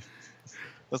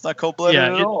 That's not cold-blooded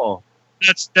Yeah, at all.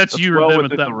 That's you well or them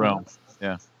within at that the realm. point.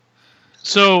 Yeah.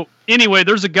 So anyway,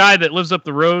 there's a guy that lives up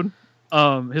the road.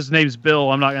 His name's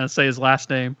Bill. I'm not gonna say his last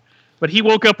name, but he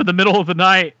woke up in the middle of the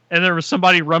night and there was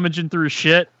somebody rummaging through his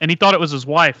shit, and he thought it was his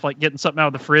wife, like getting something out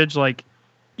of the fridge, like,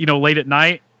 you know, late at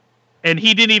night. And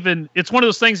he didn't even. It's one of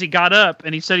those things. He got up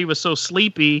and he said he was so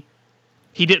sleepy,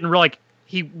 he didn't really.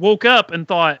 He woke up and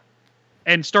thought,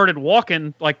 and started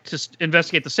walking like to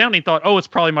investigate the sound. He thought, oh, it's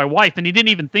probably my wife, and he didn't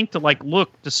even think to like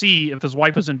look to see if his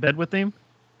wife was in bed with him.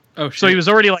 Oh shit. So he was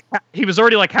already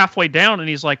like halfway down, and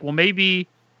he's like, well, maybe,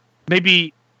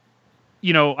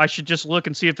 you know, I should just look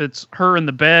and see if it's her in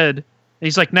the bed. And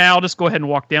he's like, nah, I'll just go ahead and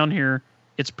walk down here.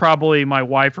 It's probably my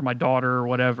wife or my daughter or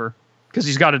whatever, because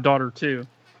he's got a daughter too.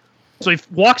 So he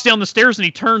walks down the stairs and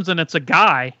he turns, and it's a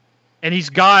guy, and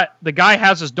the guy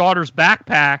has his daughter's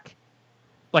backpack,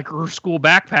 like her school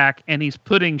backpack, and he's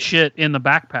putting shit in the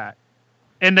backpack.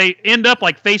 And they end up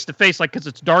like face to face, like, because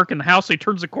it's dark in the house. So he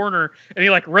turns the corner and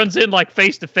he like runs in like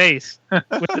face to face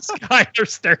with this guy. They're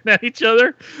staring at each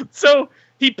other. So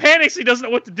he panics. He doesn't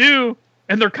know what to do.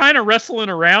 And they're kind of wrestling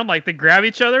around, like they grab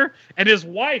each other. And his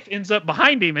wife ends up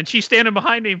behind him, and she's standing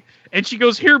behind him. And she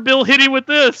goes, "Here, Bill, hit him with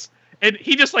this." And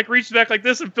he just like reaches back like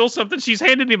this and feels something. She's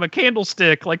handing him a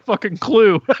candlestick, like fucking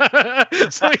Clue.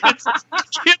 So he hits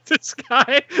this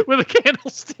guy with a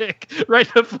candlestick right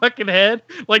in the fucking head,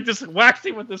 like just whacks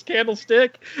him with this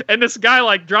candlestick. And this guy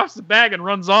like drops the bag and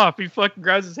runs off. He fucking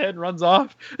grabs his head and runs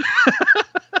off.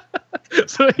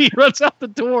 So he runs out the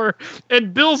door,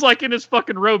 and Bill's like in his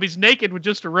fucking robe. He's naked with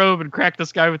just a robe and cracked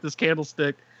this guy with this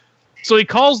candlestick. So he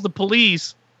calls the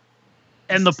police,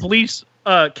 and the police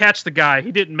catch the guy.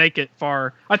 He didn't make it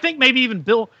far. I think maybe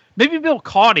Bill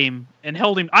caught him and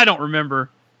held him. I don't remember.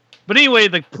 But anyway,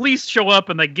 the police show up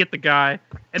and they get the guy,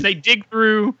 and they dig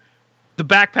through the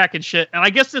backpack and shit. And I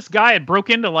guess this guy had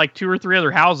broke into like 2 or 3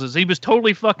 other houses. He was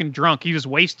totally fucking drunk. He was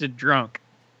wasted drunk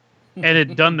and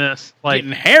had done this. Like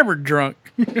Getting hammered drunk.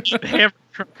 hammered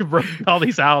drunk and broke into all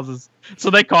these houses.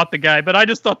 So they caught the guy. But I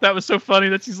just thought that was so funny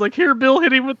that she's like, "Here, Bill,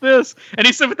 hit him with this." And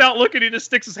he said without looking, he just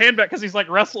sticks his hand back because he's like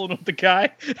wrestling with the guy.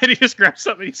 And he just grabs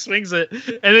something, he swings it.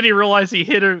 And then he realized he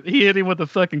hit him with a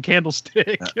fucking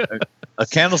candlestick. A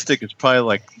candlestick is probably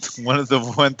like one of the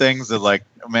things that, like,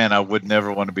 man, I would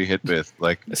never want to be hit with.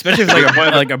 Like, Especially if it's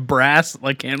like a brass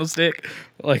like candlestick.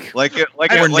 Like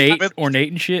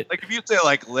ornate and shit. Like if you say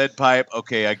like lead pipe,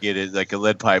 okay, I get it, like a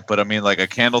lead pipe. But I mean like a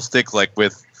candlestick, like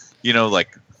with, you know,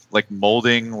 like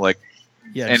molding, like,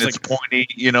 Yeah, and it's like, pointy,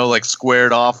 you know, like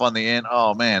squared off on the end.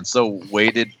 Oh man, so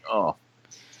weighted. Oh,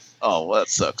 well, that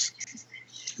sucks.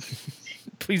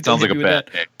 please don't Sounds like hit a me bad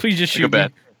with that. pick. Please just Like a shoot me.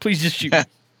 bad- Please just shoot me.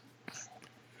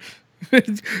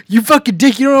 You fucking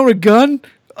dick, you don't own a gun?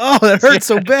 Oh, that hurts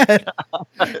so bad.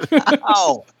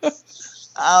 Ow!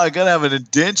 I gotta have an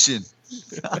indention.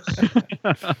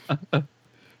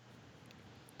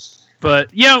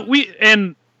 But yeah, we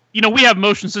have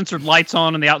motion censored lights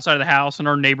on the outside of the house, and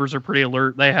our neighbors are pretty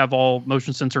alert. They have all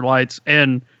motion censored lights.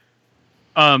 And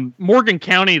Morgan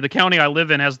County, the county I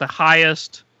live in, has the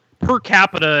highest per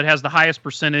capita. It has the highest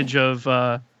percentage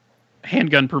of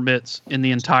handgun permits in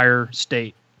the entire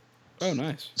state. Oh,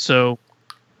 nice. So,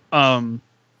 I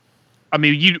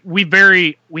mean,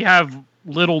 we have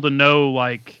little to no,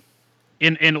 like,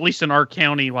 in at least in our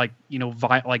county, like, you know,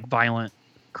 violent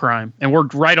crime, and we're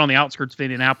right on the outskirts of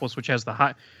Indianapolis, which has the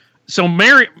high. So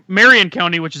Marion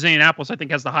County, which is Indianapolis, I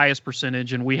think has the highest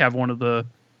percentage, and we have one of the,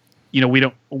 you know,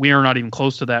 we are not even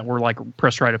close to that. We're like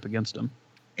pressed right up against them.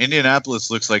 Indianapolis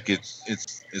looks like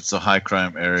it's a high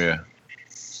crime area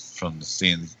from the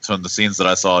scenes that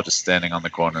I saw just standing on the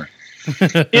corner.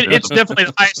 It's definitely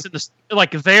the highest in the,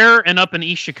 like there and up in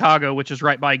East Chicago, which is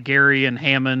right by Gary and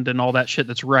Hammond and all that shit.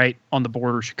 That's right on the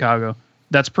border of Chicago.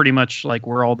 That's pretty much like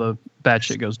where all the bad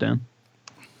shit goes down.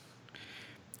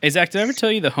 Hey, Zach, did I ever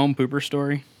tell you the home pooper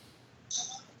story?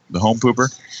 The home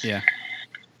pooper? Yeah.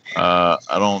 I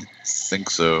don't think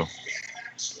so.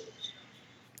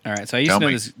 All right, so I used Tell to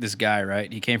know me. this guy,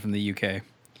 right? He came from the UK.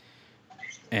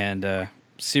 And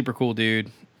super cool dude.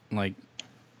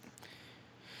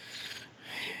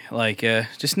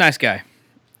 Just a nice guy.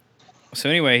 So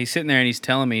anyway, he's sitting there and he's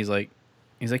telling me, he's like,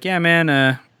 yeah, man,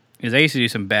 I used to do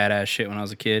some badass shit when I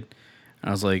was a kid. And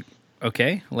I was like,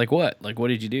 okay, like what? Like, what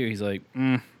did you do? He's like,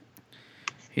 I'm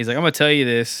going to tell you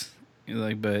this. He's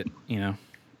like, but, you know,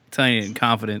 telling you in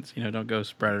confidence, you know, don't go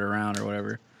spread it around or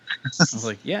whatever. I was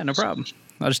like, yeah, no problem.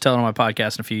 I'll just tell it on my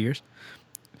podcast in a few years.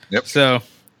 Yep. So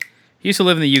he used to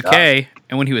live in the UK,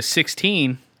 and when he was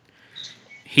 16,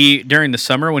 during the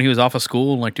summer when he was off of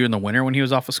school, and like during the winter when he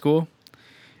was off of school,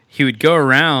 he would go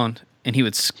around and he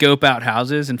would scope out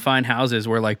houses and find houses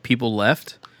where like people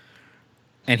left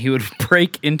and he would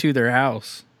break into their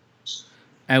house,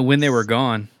 and when they were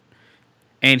gone,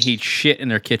 and he'd shit in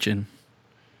their kitchen.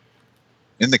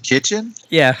 In the kitchen?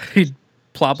 Yeah, he'd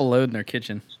plop a load in their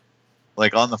kitchen.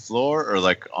 Like on the floor or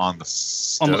like on the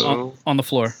stove? On the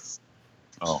floor.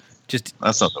 Oh, just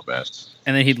that's not so bad.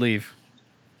 And then he'd leave.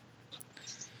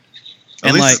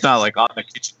 At least it's not like on the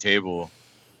kitchen table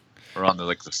or on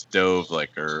the stove,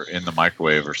 or in the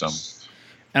microwave or something.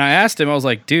 And I asked him, I was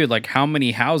like, dude, like, how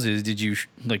many houses did you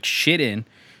shit in?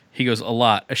 He goes, a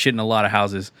lot. I shit in a lot of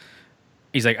houses.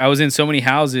 He's like, I was in so many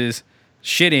houses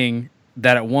shitting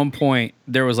that at one point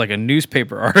there was a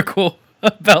newspaper article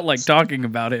about talking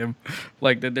about him,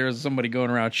 that there was somebody going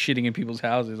around shitting in people's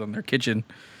houses on their kitchen.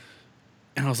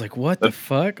 And I was like, what the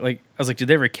fuck? I was like, did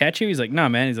they ever catch you? He's like, nah,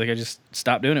 man. He's like, I just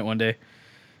stopped doing it one day.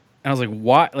 And I was like,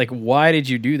 why? Why did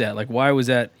you do that? Why was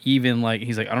that even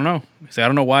he's like, I don't know. He's like, I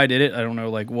don't know why I did it. I don't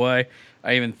know why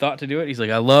I even thought to do it. He's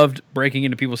like, I loved breaking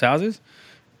into people's houses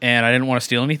and I didn't want to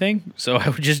steal anything. So I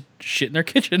would just shit in their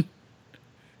kitchen.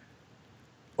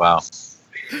 Wow.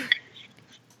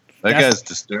 That guy's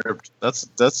disturbed.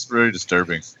 That's very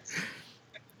disturbing.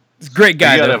 It's a great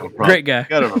guy, though. Great guy. You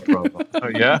gotta have a problem. Oh,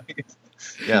 yeah?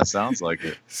 Yeah, sounds like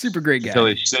it. Super great guy. Until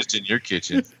he sits in your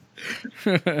kitchen.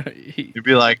 You'd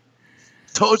be like,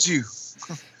 told you.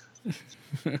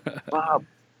 Bob,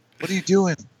 what are you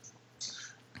doing?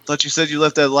 Thought you said you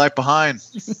left that life behind.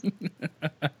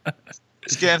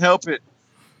 Just can't help it.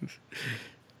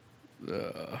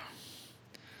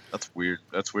 That's weird.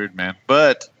 That's weird, man.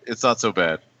 But it's not so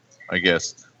bad, I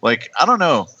guess. I don't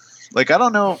know. I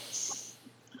don't know.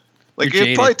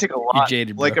 It'd probably take a lot. You're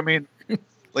jaded, bro. I mean,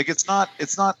 it's not,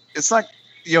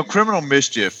 criminal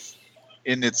mischief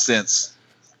in its sense.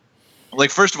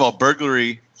 First of all,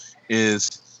 burglary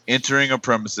is entering a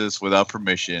premises without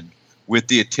permission with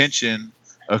the intention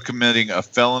of committing a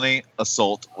felony,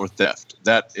 assault, or theft.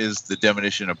 That is the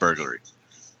definition of burglary.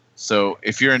 So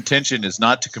if your intention is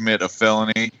not to commit a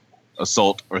felony,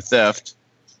 assault, or theft,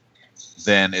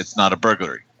 then it's not a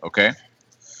burglary, okay?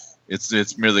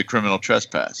 It's merely criminal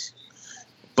trespass.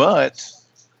 But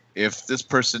if this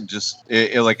person just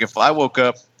if I woke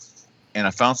up and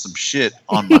I found some shit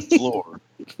on my floor,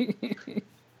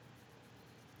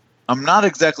 I'm not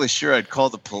exactly sure I'd call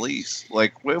the police.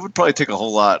 It would probably take a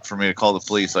whole lot for me to call the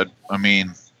police. I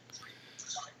mean,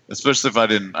 especially if I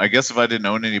didn't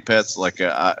own any pets.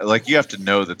 You have to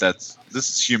know this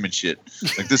is human shit.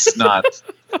 This is not.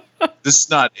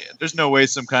 There's no way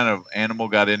some kind of animal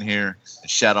got in here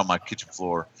and shat on my kitchen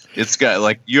floor. It's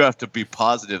got you have to be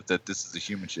positive that this is a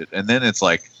human shit, and then it's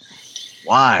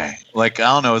why? I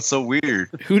don't know. It's so weird.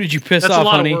 Who did you piss off,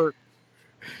 honey?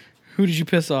 Who did you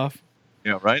piss off?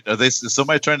 Yeah, right. Is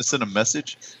somebody trying to send a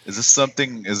message? Is this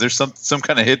something? Is there some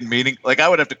kind of hidden meaning? I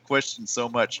would have to question so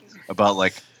much about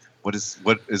what is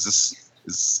this?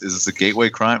 Is this a gateway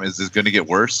crime? Is this going to get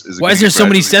worse? Why is there so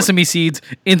many sesame seeds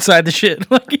inside the shit?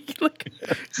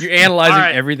 You're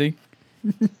analyzing everything.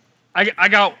 I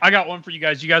got one for you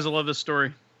guys. You guys will love this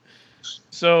story.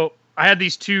 So I had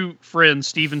these two friends,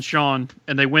 Steve and Sean,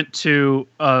 and they went to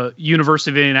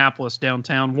University of Indianapolis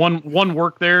downtown. One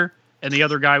worked there, and the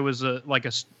other guy was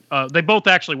they both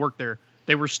actually worked there.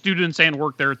 They were students and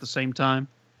worked there at the same time.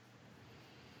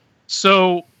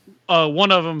 So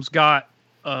one of them's got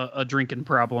a drinking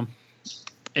problem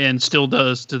and still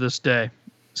does to this day.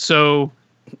 So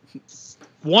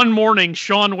one morning,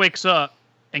 Sean wakes up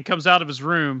and comes out of his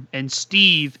room, and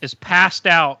Steve is passed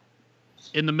out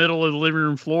in the middle of the living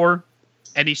room floor,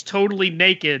 and he's totally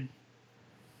naked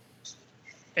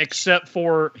except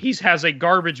for he has a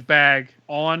garbage bag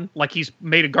on, he's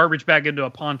made a garbage bag into a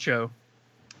poncho.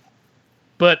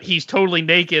 But he's totally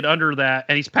naked under that,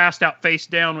 and he's passed out face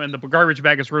down, and the garbage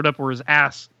bag is rolled up where his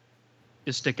ass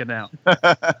is sticking out.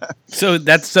 So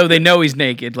they know he's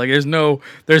naked. There's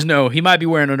no. He might be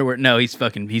wearing underwear. No, he's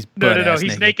no.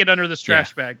 He's naked under this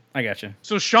trash bag. I gotcha.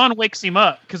 So Sean wakes him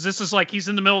up because this is he's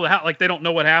in the middle of the house. They don't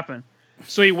know what happened.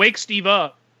 So he wakes Steve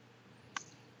up,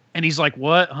 and he's like,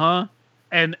 "What? Huh?"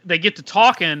 And they get to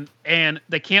talking, and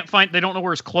they can't find. They don't know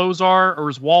where his clothes are or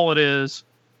his wallet is,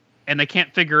 and they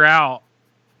can't figure out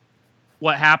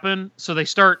what happened. So they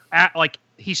start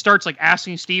he starts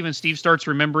asking Steve, and Steve starts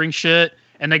remembering shit,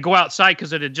 and they go outside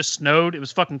because it had just snowed. It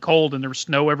was fucking cold, and there was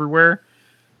snow everywhere.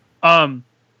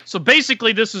 So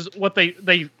basically, this is what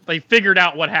they figured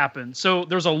out what happened. So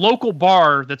there's a local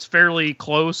bar that's fairly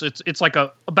close. It's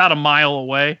about a mile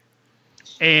away,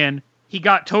 and he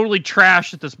got totally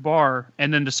trashed at this bar,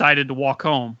 and then decided to walk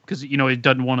home because he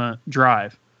doesn't want to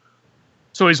drive.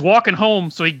 So he's walking home.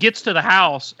 So he gets to the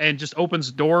house and just opens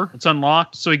the door. It's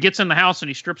unlocked. So he gets in the house and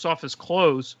he strips off his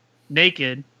clothes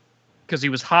naked because he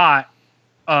was hot.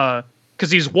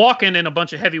 because he's walking in a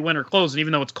bunch of heavy winter clothes, and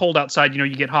even though it's cold outside,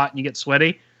 you get hot and you get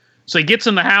sweaty. So he gets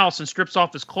in the house and strips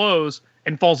off his clothes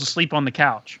and falls asleep on the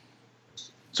couch.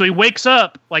 So he wakes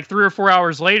up like 3 or 4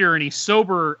 hours later, and he's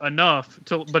sober enough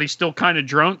but he's still kind of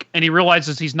drunk, and he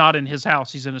realizes he's not in his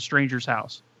house; he's in a stranger's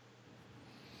house.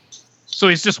 So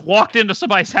he's just walked into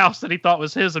somebody's house that he thought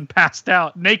was his and passed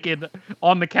out naked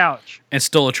on the couch. And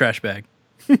stole a trash bag.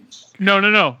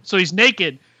 No. So he's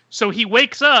naked. So he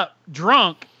wakes up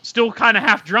drunk, still kind of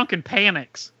half drunk, and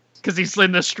panics because he's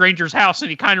in this stranger's house and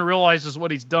he kind of realizes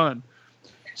what he's done.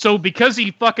 So because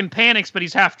he fucking panics, but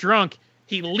he's half drunk,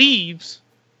 he leaves,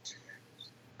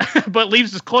 but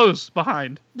leaves his clothes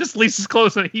behind. Just leaves his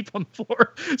clothes in a heap on the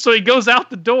floor. So he goes out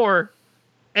the door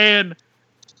and,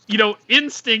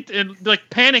 instinct and like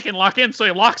panic and lock in. So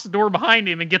he locks the door behind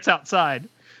him and gets outside.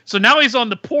 So now he's on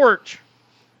the porch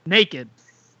naked.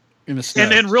 And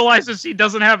then realizes he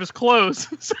doesn't have his clothes.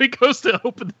 So he goes to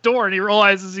open the door and he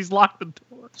realizes he's locked the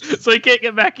door. So he can't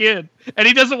get back in. And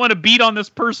he doesn't want to beat on this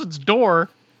person's door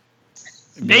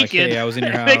naked. Like, hey, I was in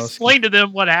your and house. explain to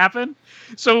them what happened.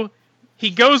 So he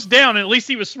goes down, and at least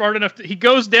he was smart enough he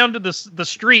goes down to the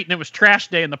street, and it was trash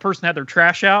day, and the person had their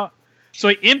trash out. So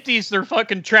he empties their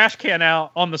fucking trash can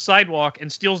out on the sidewalk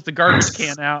and steals the garbage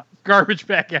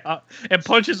bag out, and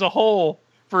punches a hole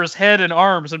for his head and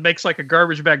arms and makes like a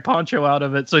garbage bag poncho out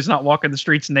of it so he's not walking the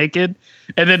streets naked,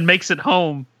 and then makes it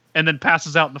home and then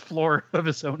passes out on the floor of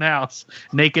his own house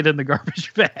naked in the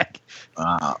garbage bag.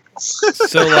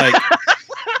 So like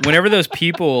whenever those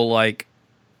people like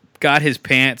got his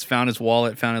pants, found his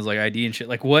wallet, found his like ID and shit,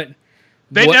 like what?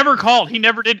 They never called. He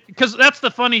never did. Because that's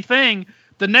the funny thing.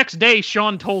 The next day,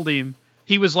 Sean told him,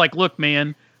 he was like, look,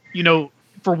 man,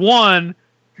 for one,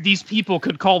 these people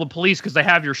could call the police because they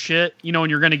have your shit, and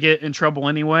you're going to get in trouble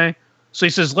anyway. So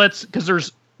he says,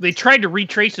 because they tried to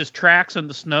retrace his tracks in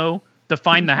the snow to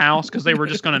find the house because they were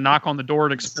just going to knock on the door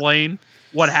and explain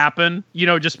what happened.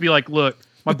 Just be like, look,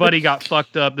 my buddy got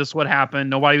fucked up. This is what happened.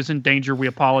 Nobody was in danger. We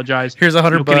apologize. Here's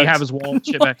 $100. Can he have his wallet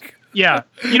shit back? Yeah.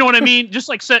 You know what I mean? Just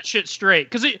like set shit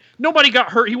straight. Because nobody got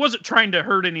hurt. He wasn't trying to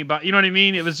hurt anybody. You know what I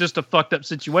mean? It was just a fucked up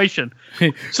situation.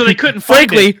 So they couldn't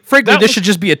find it. Frankly, this should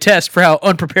just be a test for how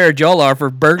unprepared y'all are for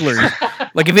burglaries.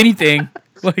 Like, if anything,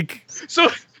 like... So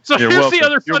here's the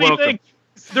other funny thing.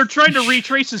 They're trying to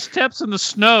retrace his steps in the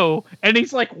snow, and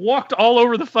he's like walked all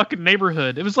over the fucking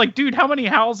neighborhood. It was like, dude, how many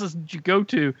houses did you go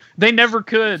to? They never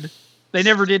could. They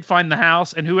never did find the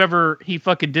house, and whoever he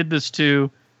fucking did this to,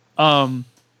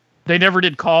 they never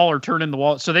did call or turn in the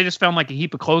wallet. So they just found like a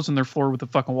heap of clothes on their floor with a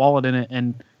fucking wallet in it,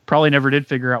 and probably never did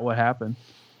figure out what happened.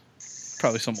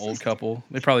 Probably some old couple.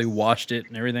 They probably washed it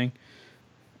and everything.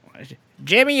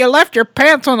 Jimmy, you left your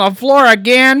pants on the floor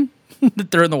again.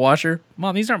 They're in the washer.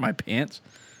 Mom, these aren't my pants.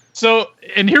 So,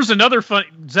 and here's another funny.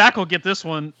 Zach will get this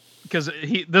one because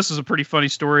this is a pretty funny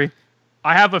story.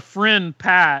 I have a friend,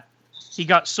 Pat. He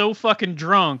got so fucking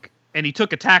drunk, and he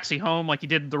took a taxi home like he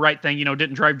did the right thing,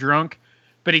 didn't drive drunk.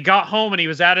 But he got home, and he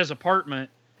was at his apartment,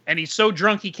 and he's so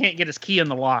drunk he can't get his key in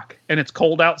the lock, and it's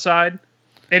cold outside.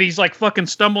 And he's like fucking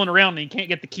stumbling around, and he can't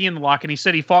get the key in the lock. And he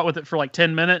said he fought with it for like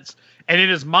 10 minutes. And in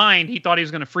his mind, he thought he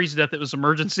was going to freeze to death. It was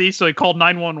emergency. So he called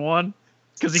 911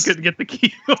 because he couldn't get the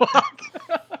key in the lock.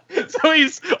 So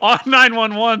he's on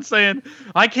 911 saying,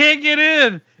 I can't get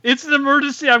in. It's an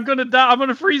emergency. I'm going to die. I'm going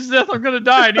to freeze to death. I'm going to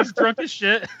die. And he's drunk as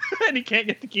shit. And he can't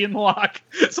get the key in the lock.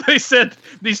 So he said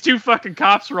these two fucking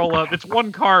cops roll up. It's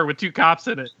one car with two cops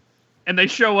in it. And they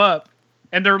show up.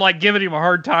 And they're like giving him a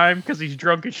hard time because he's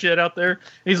drunk as shit out there.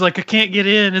 He's like, I can't get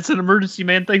in. It's an emergency,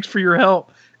 man. Thanks for your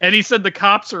help. And he said the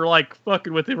cops are like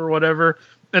fucking with him or whatever.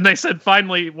 And they said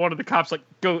finally one of the cops like,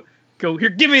 go here,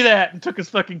 give me that, and took his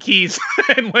fucking keys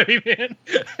and let him in.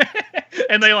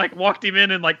 And they like walked him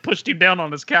in and like pushed him down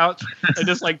on his couch and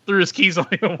just like threw his keys on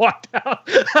him and walked out.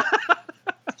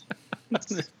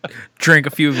 Drank a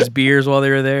few of his beers while they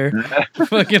were there.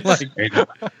 Fucking like.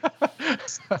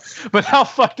 But how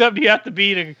fucked up do you have to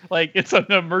be to like it's an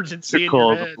emergency To in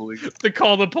call your the head police. to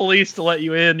call the police to let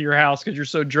you in your house because you're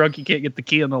so drunk you can't get the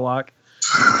key in the lock?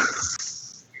 I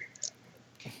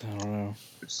don't know.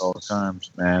 It's all the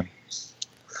times, man.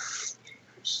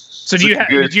 So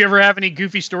did you ever have any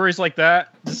goofy stories like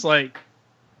that? Just like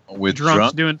With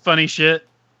drunks doing funny shit?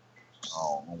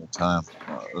 Oh, all the time.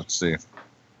 Let's see.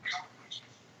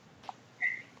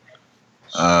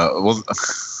 Well,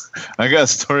 I got a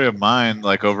story of mine.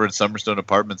 Like over at Summerstone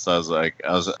Apartments,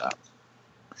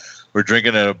 we're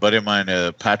drinking at a buddy of mine,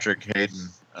 Patrick Hayden.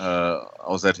 I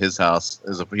was at his house.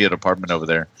 He had an apartment over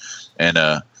there, and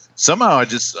somehow I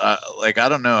just I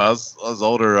don't know. I was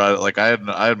older. I had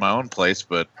my own place,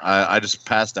 but I just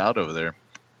passed out over there.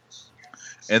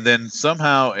 And then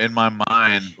somehow in my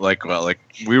mind, like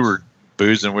we were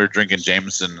boozing, we were drinking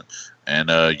Jameson and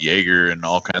Jaeger and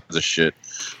all kinds of shit.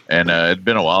 And it'd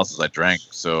been a while since I drank,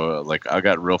 so like I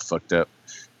got real fucked up.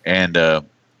 And I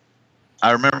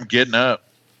remember getting up,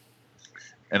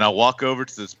 and I walk over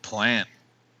to this plant,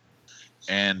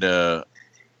 and I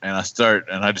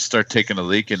just start taking a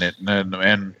leak in it,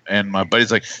 and my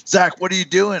buddy's like, Zach, what are you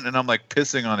doing? And I'm like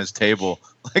pissing on his table,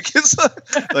 like it's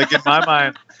like in my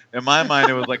mind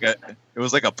it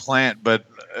was like a plant, but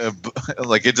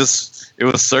like it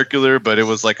was circular, but it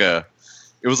was like a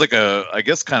I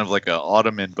guess kind of like a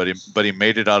ottoman, but he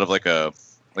made it out of like the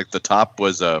top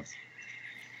was a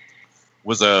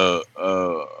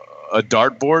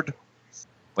dartboard,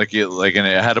 and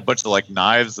it had a bunch of like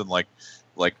knives and like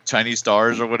Chinese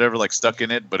stars or whatever like stuck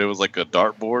in it, but it was like a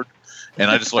dartboard. And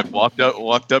I just like walked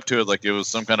up to it like it was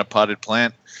some kind of potted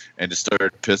plant, and just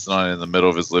started pissing on it in the middle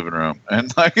of his living room.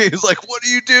 And like he's like, "What are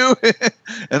you doing?"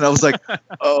 And I was like,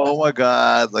 "Oh my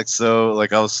god!" Like so,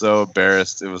 like I was so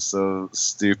embarrassed. It was so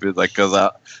stupid. Like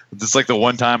because this like the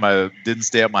one time I didn't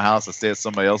stay at my house, I stayed at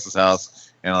somebody else's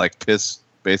house, and I like pissed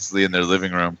basically in their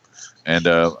living room. And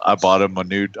I bought him a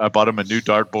new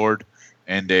dartboard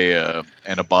and a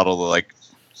bottle of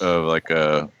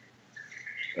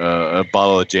a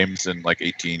bottle of Jameson, like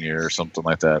 18 year or something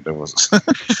like that. It was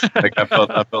like I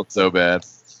felt so bad.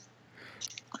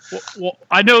 Well,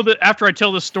 I know that after I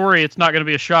tell this story, it's not going to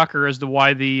be a shocker as to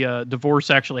why the divorce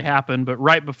actually happened. But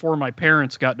right before my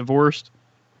parents got divorced,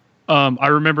 I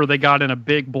remember they got in a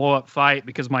big blow up fight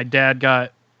because my dad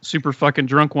got super fucking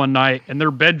drunk one night, and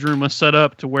their bedroom was set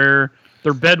up to where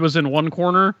their bed was in one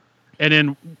corner, and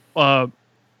in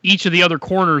each of the other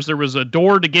corners there was a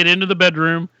door to get into the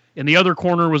bedroom. In the other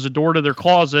corner was a door to their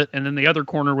closet, and then the other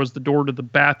corner was the door to the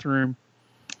bathroom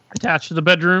attached to the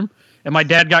bedroom. And my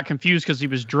dad got confused because he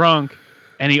was drunk,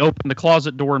 and he opened the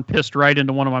closet door and pissed right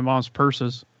into one of my mom's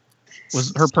purses.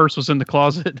 Her purse was in the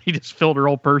closet, and he just filled her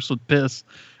whole purse with piss.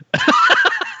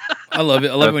 I love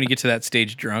it. I love it when you get to that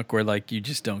stage drunk where like you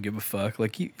just don't give a fuck.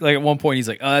 Like at one point he's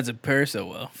like, "Oh, that's a purse. Oh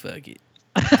well, fuck it,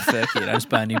 fuck it. I just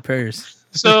buy a new purse."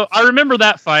 So I remember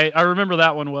that fight. I remember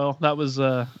that one well. That was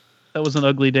an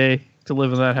ugly day to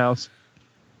live in that house.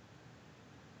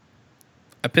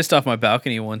 I pissed off my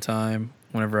balcony one time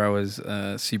whenever I was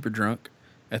super drunk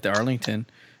at the Arlington,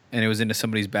 and it was into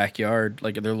somebody's backyard,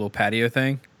 like their little patio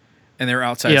thing, and they were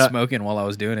outside smoking while I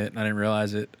was doing it, and I didn't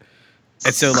realize it.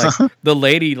 And so like the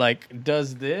lady like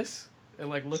does this and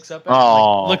like looks up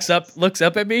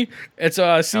at me, and so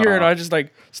I see her and I just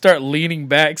like start leaning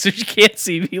back so she can't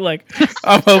see me. Like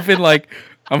I'm hoping I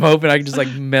can just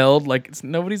like meld, like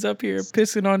nobody's up here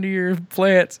pissing onto your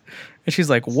plants. And she's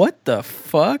like, "What the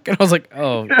fuck?" And I was like,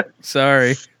 "Oh,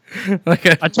 sorry." Like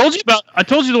I told you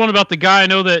the one about the guy I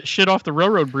know that shit off the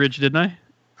railroad bridge, didn't I?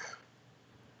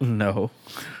 No.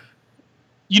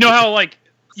 You know how like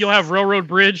you'll have railroad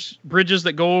bridges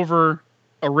that go over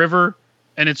a river,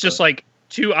 and it's just like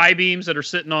two I-beams that are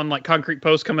sitting on like concrete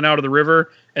posts coming out of the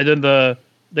river, and then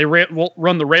they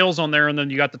run the rails on there, and then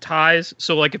you got the ties.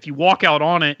 So like if you walk out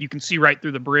on it, you can see right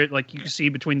through the bridge, like you can see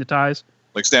between the ties.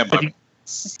 Like Stand By Me.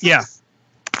 Yeah.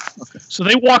 Okay. So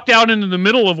they walked out into the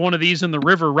middle of one of these in the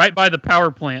river right by the power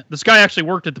plant. This guy actually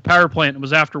worked at the power plant. It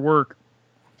was after work.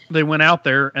 They went out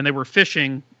there and they were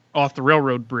fishing off the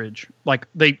railroad bridge. Like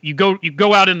you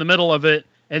go out in the middle of it,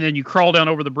 and then you crawl down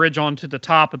over the bridge onto the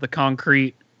top of the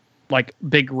concrete, like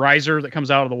big riser that comes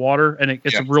out of the water, and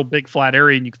it's a real big flat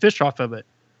area, and you can fish off of it.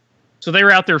 So they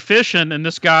were out there fishing, and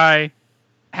this guy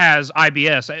has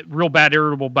IBS, real bad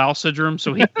irritable bowel syndrome.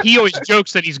 So he always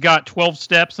jokes that he's got 12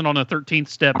 steps, and on the 13th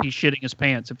step, he's shitting his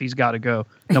pants if he's got to go,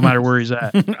 no matter where he's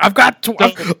at.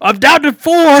 I'm down to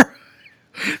 4.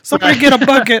 Somebody get a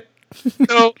bucket.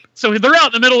 So they're out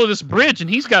in the middle of this bridge, and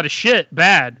he's got a shit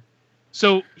bad.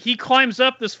 So he climbs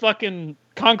up this fucking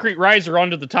concrete riser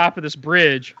onto the top of this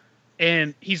bridge,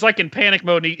 and he's like in panic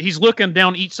mode. And he's looking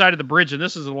down each side of the bridge, and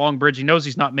this is a long bridge. He knows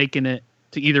he's not making it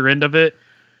to either end of it.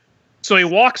 So he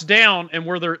walks down, and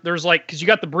where there's like, because you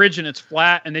got the bridge and it's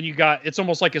flat, and then it's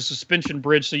almost like a suspension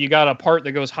bridge. So you got a part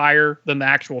that goes higher than the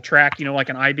actual track, like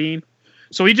an I-beam.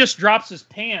 So he just drops his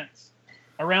pants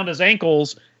around his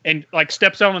ankles and like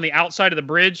steps out on the outside of the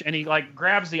bridge, and he like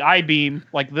grabs the I-beam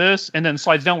like this, and then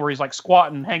slides down where he's like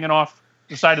squatting, hanging off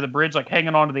the side of the bridge, like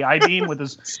hanging onto the I-beam with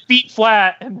his feet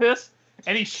flat and this,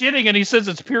 and he's shitting, and he says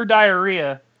it's pure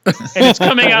diarrhea, and it's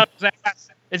coming out of his ass.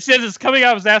 It says it's coming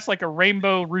out of his ass like a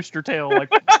rainbow rooster tail, like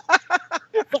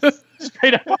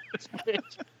straight up on his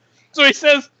bridge. So he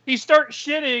says he starts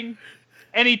shitting,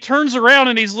 and he turns around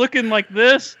and he's looking like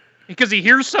this because he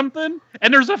hears something,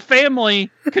 and there's a family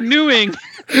canoeing.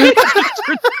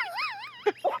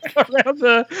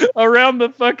 around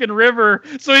the fucking river.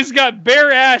 So he's got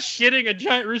bare ass shitting a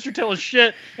giant rooster tail of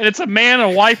shit, and it's a man, a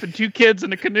wife, and 2 kids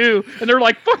in a canoe, and they're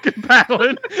like fucking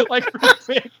paddling like.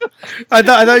 I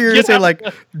thought you were gonna say like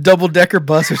double decker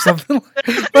bus or something.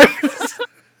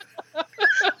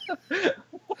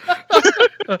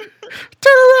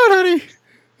 Turn around, honey.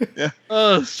 Yeah.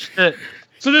 Oh shit!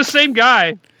 So this same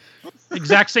guy,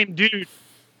 exact same dude,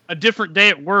 a different day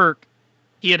at work,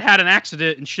 he had an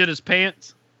accident and shit his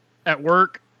pants at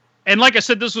work. And like I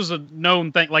said, this was a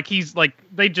known thing. Like he's like,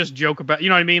 they just joke about, you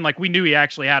know what I mean? Like we knew he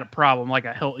actually had a problem, like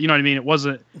you know what I mean? It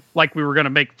wasn't like we were going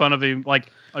to make fun of him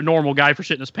like a normal guy for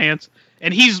shitting his pants.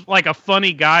 And he's like a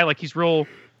funny guy. Like he's real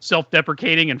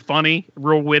self-deprecating and funny,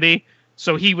 real witty.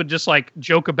 So he would just like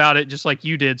joke about it just like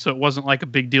you did. So it wasn't like a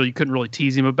big deal. You couldn't really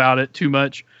tease him about it too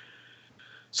much.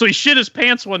 So he shit his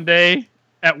pants one day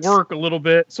at work a little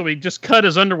bit. So he just cut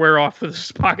his underwear off with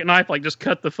his pocket knife, like just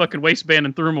cut the fucking waistband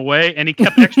and threw them away. And he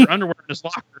kept extra underwear in his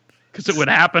locker because it would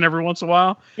happen every once in a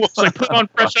while. So he put on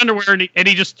fresh underwear and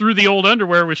he just threw the old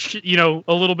underwear with shit, you know,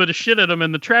 a little bit of shit at him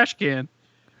in the trash can.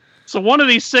 So one of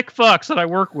these sick fucks that I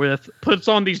work with puts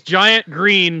on these giant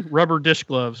green rubber dish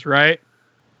gloves, right?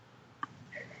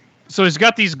 So he's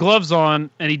got these gloves on,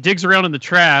 and he digs around in the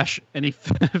trash, and he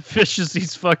fishes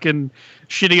these fucking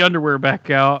shitty underwear back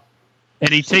out, and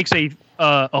he takes a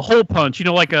hole punch, you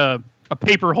know, like a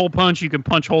paper hole punch. You can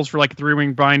punch holes for like a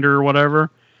 3-ring binder or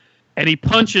whatever, and he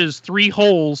punches 3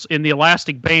 holes in the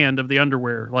elastic band of the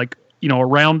underwear, like, you know,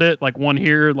 around it, like one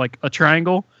here, like a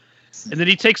triangle, and then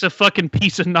he takes a fucking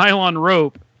piece of nylon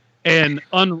rope and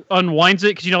unwinds it,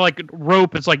 because you know, like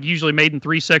rope, it's like usually made in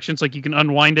 3 sections. Like you can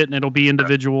unwind it and it'll be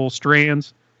individual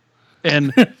strands.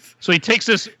 And so he takes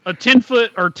a 10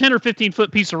 or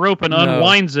 15-foot piece of rope and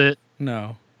unwinds it.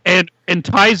 No. And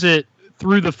ties it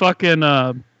through the fucking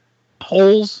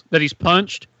holes that he's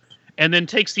punched, and then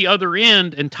takes the other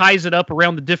end and ties it up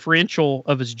around the differential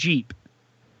of his Jeep,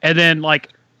 and then like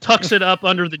tucks it up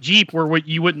under the Jeep where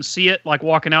you wouldn't see it, like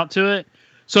walking out to it.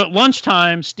 So at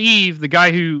lunchtime, Steve, the guy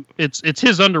who it's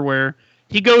his underwear,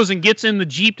 he goes and gets in the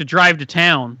Jeep to drive to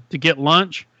town to get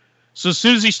lunch. So as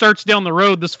soon as he starts down the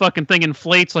road, this fucking thing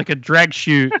inflates like a drag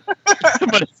chute,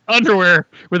 but it's underwear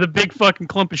with a big fucking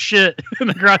clump of shit in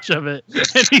the crotch of it.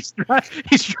 And he's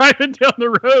driving down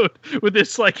the road with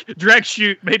this like drag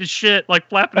chute made of shit, like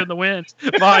flapping in the wind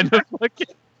behind the fucking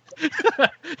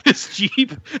his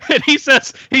Jeep. And he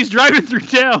says he's driving through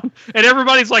town and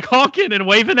everybody's like honking and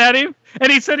waving at him. And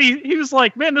he said he was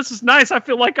like, man, this is nice. I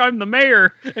feel like I'm the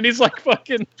mayor. And he's like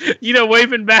fucking, you know,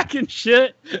 waving back and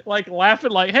shit, like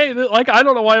laughing, like, hey, like, I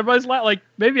don't know why everybody's laughing. Like,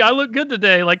 maybe I look good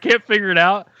today. Like, can't figure it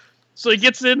out. So he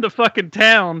gets into fucking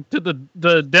town to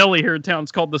the deli here in town.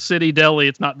 It's called the City Deli.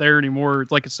 It's not there anymore.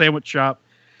 It's like a sandwich shop.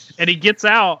 And he gets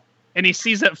out and he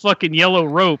sees that fucking yellow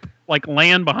rope like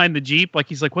land behind the Jeep. Like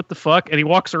he's like, what the fuck? And he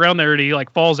walks around there and he like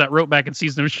follows that rope back and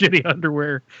sees them shitty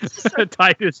underwear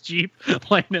tied to his Jeep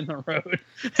laying in the road.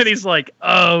 And he's like,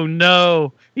 oh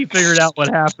no. He figured out what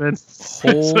happened.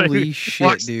 Holy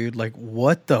shit, dude. Like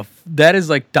what the that is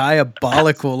like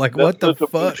diabolical. Like what the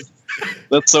fuck?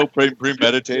 That's so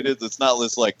premeditated. It's not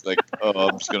just like oh,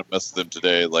 I'm just gonna mess with them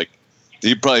today. Like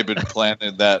he'd probably been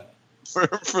planning that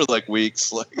for like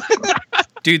weeks. Like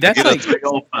dude, that's like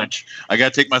 3-hole punch. I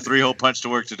gotta take my 3-hole punch to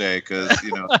work today because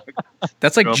you know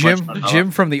that's like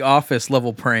Jim from The Office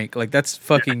level prank. Like that's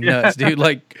fucking nuts, dude.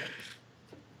 Like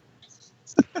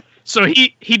so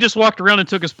he just walked around and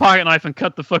took his pocket knife and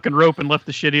cut the fucking rope and left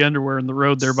the shitty underwear in the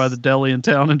road there by the deli in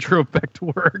town and drove back to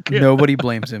work. Nobody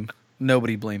blames him.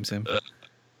 Nobody blames him.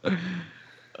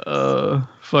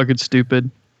 Fucking stupid.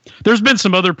 There's been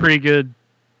some other pretty good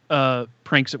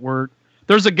pranks at work.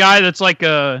 There's a guy that's like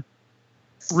a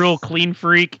real clean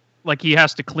freak. Like he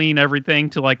has to clean everything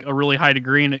to like a really high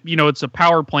degree. And you know, it's a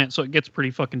power plant, so it gets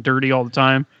pretty fucking dirty all the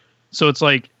time. So it's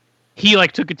like he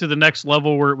like took it to the next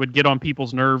level where it would get on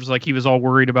people's nerves. Like he was all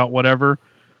worried about whatever.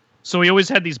 So he always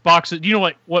had these boxes. Do you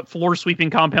know what floor sweeping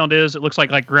compound is? It looks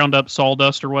like ground up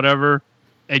sawdust or whatever.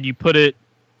 And you put it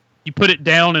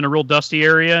down in a real dusty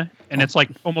area, and it's like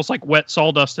almost like wet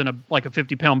sawdust in a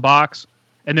 50-pound box.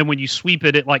 And then when you sweep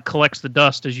it, it like collects the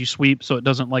dust as you sweep, so it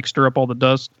doesn't like stir up all the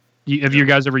dust. Have you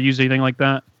guys ever used anything like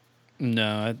that?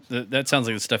 No, that sounds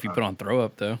like the stuff you put on throw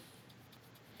up, though.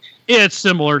 Yeah, it's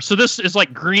similar. So this is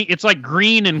like green. It's like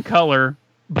green in color,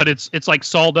 but it's like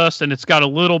sawdust, and it's got a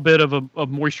little bit of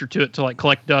moisture to it to like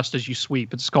collect dust as you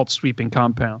sweep. It's called sweeping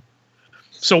compound.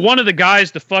 So one of the guys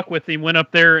to fuck with him went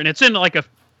up there, and it's in like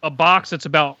a box that's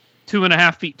about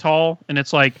 2.5 feet tall, and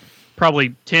it's like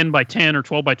probably 10 by 10 or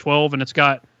 12 by 12, and it's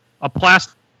got a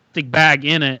plastic bag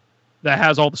in it that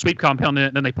has all the sweep compound in it,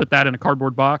 and then they put that in a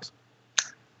cardboard box.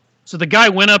 So the guy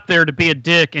went up there to be a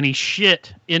dick, and he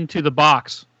shit into the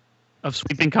box of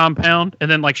sweeping compound, and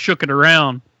then like shook it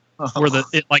around where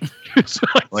it like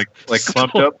like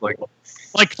clumped up, like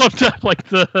clumped up, like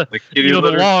the kitty the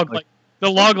litter? log, like the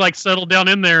log like settled down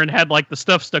in there and had like the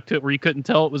stuff stuck to it where you couldn't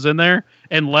tell it was in there,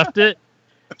 and left it.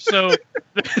 So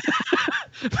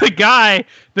the guy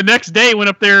the next day went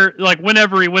up there, like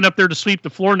whenever he went up there to sweep the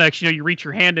floor next, you reach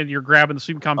your hand in, you're grabbing the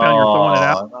sweeping compound, you're throwing it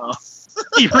out. No.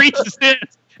 He reaches in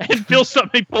and feels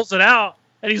something, he pulls it out,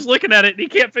 and he's looking at it, and he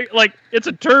can't figure, like, it's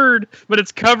a turd, but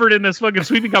it's covered in this fucking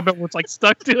sweeping compound where it's like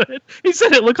stuck to it. He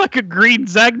said it looked like a green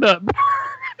Zagnut.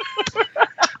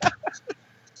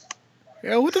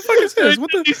 Yeah, what the fuck is this?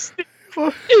 What the?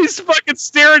 He's fucking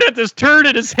staring at this turd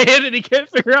in his hand, and he can't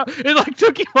figure out. It like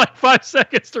took him like 5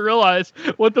 seconds to realize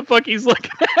what the fuck he's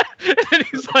looking at, and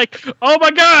he's like, "Oh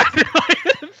my god!"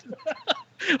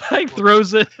 Like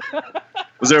throws it.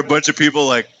 Was there a bunch of people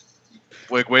like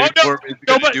waiting for him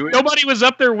to do it? Nobody was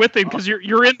up there with him because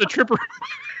you're in the tripper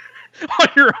on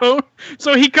your own.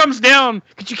 So he comes down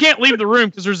because you can't leave the room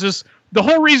because there's this. The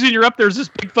whole reason you're up there is this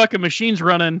big fucking machine's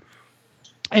running.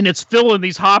 And it's filling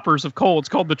these hoppers of coal. It's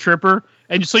called the tripper.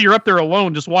 And so you're up there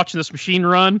alone just watching this machine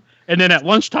run. And then at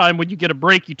lunchtime, when you get a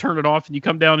break, you turn it off and you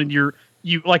come down and you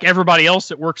like everybody else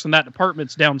that works in that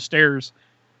department's downstairs.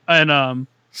 And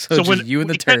so when you and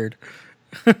the turd.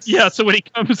 Yeah. So when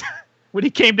he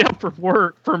came down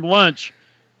from lunch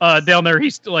down there,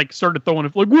 he like started throwing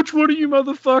it like, which one of you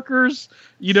motherfuckers?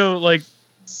 Like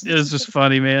it was just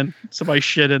funny, man. Somebody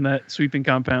shit in that sweeping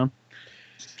compound.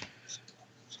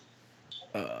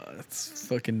 It's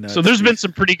fucking nuts. So there's been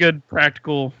some pretty good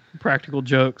practical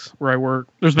jokes where I work.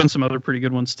 There's been some other pretty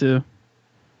good ones too.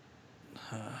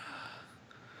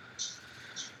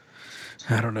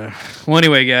 I don't know. Well,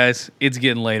 anyway, guys, it's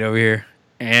getting late over here,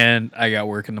 and I got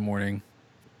work in the morning.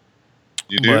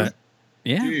 You do? But,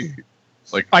 yeah.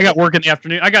 Like I got work in the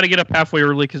afternoon. I got to get up halfway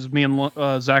early because me and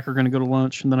Zach are going to go to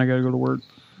lunch, and then I got to go to work.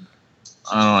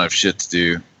 I don't have shit to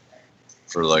do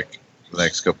for like the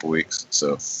next couple weeks,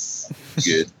 so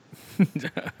good.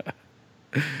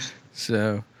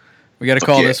 So we got to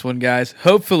call this one, guys.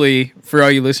 Hopefully, for all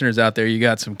you listeners out there, you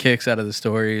got some kicks out of the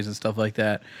stories and stuff like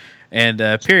that. And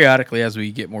periodically, as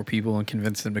we get more people and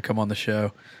convince them to come on the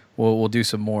show, we'll do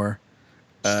some more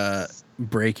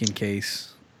break in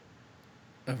case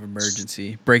of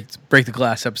emergency, break the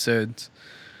glass episodes.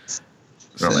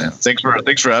 Oh, man. Thanks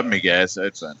for having me, guys. I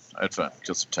had fun.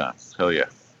 Kill some time. Hell yeah.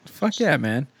 Fuck yeah,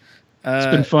 man. It's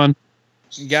been fun.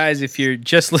 Guys, if you're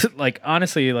just like,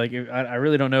 honestly, like, I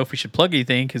really don't know if we should plug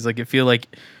anything because, like, I feel like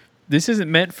this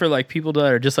isn't meant for like people that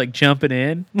are just like jumping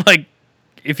in. Like,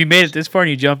 if you made it this far and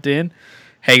you jumped in,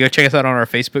 hey, go check us out on our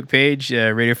Facebook page,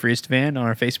 Radio Free Istvan on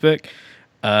our Facebook.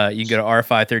 You can go to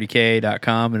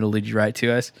r530k.com and it'll lead you right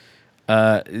to us.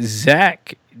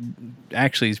 Zach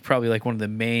actually is probably like one of the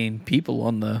main people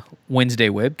on the Wednesday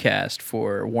webcast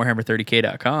for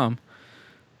Warhammer30k.com.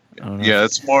 Yeah,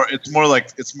 it's more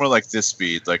like this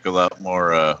speed, like a lot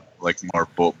more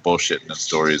bullshit and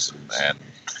stories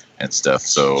and stuff.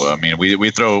 So I mean, we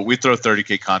throw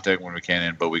 30k content when we can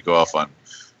in, but we go off on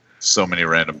so many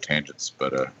random tangents.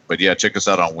 But yeah, check us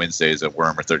out on Wednesdays at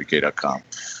Warhammer30k.com.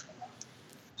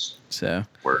 So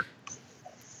Word.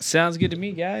 Sounds good to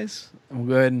me, guys. We'll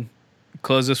go ahead and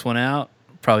close this one out.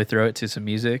 Probably throw it to some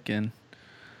music, and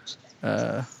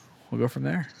we'll go from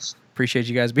there. Appreciate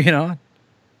you guys being on.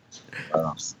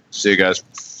 See you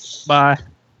guys. Bye.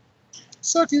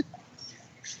 Suck it.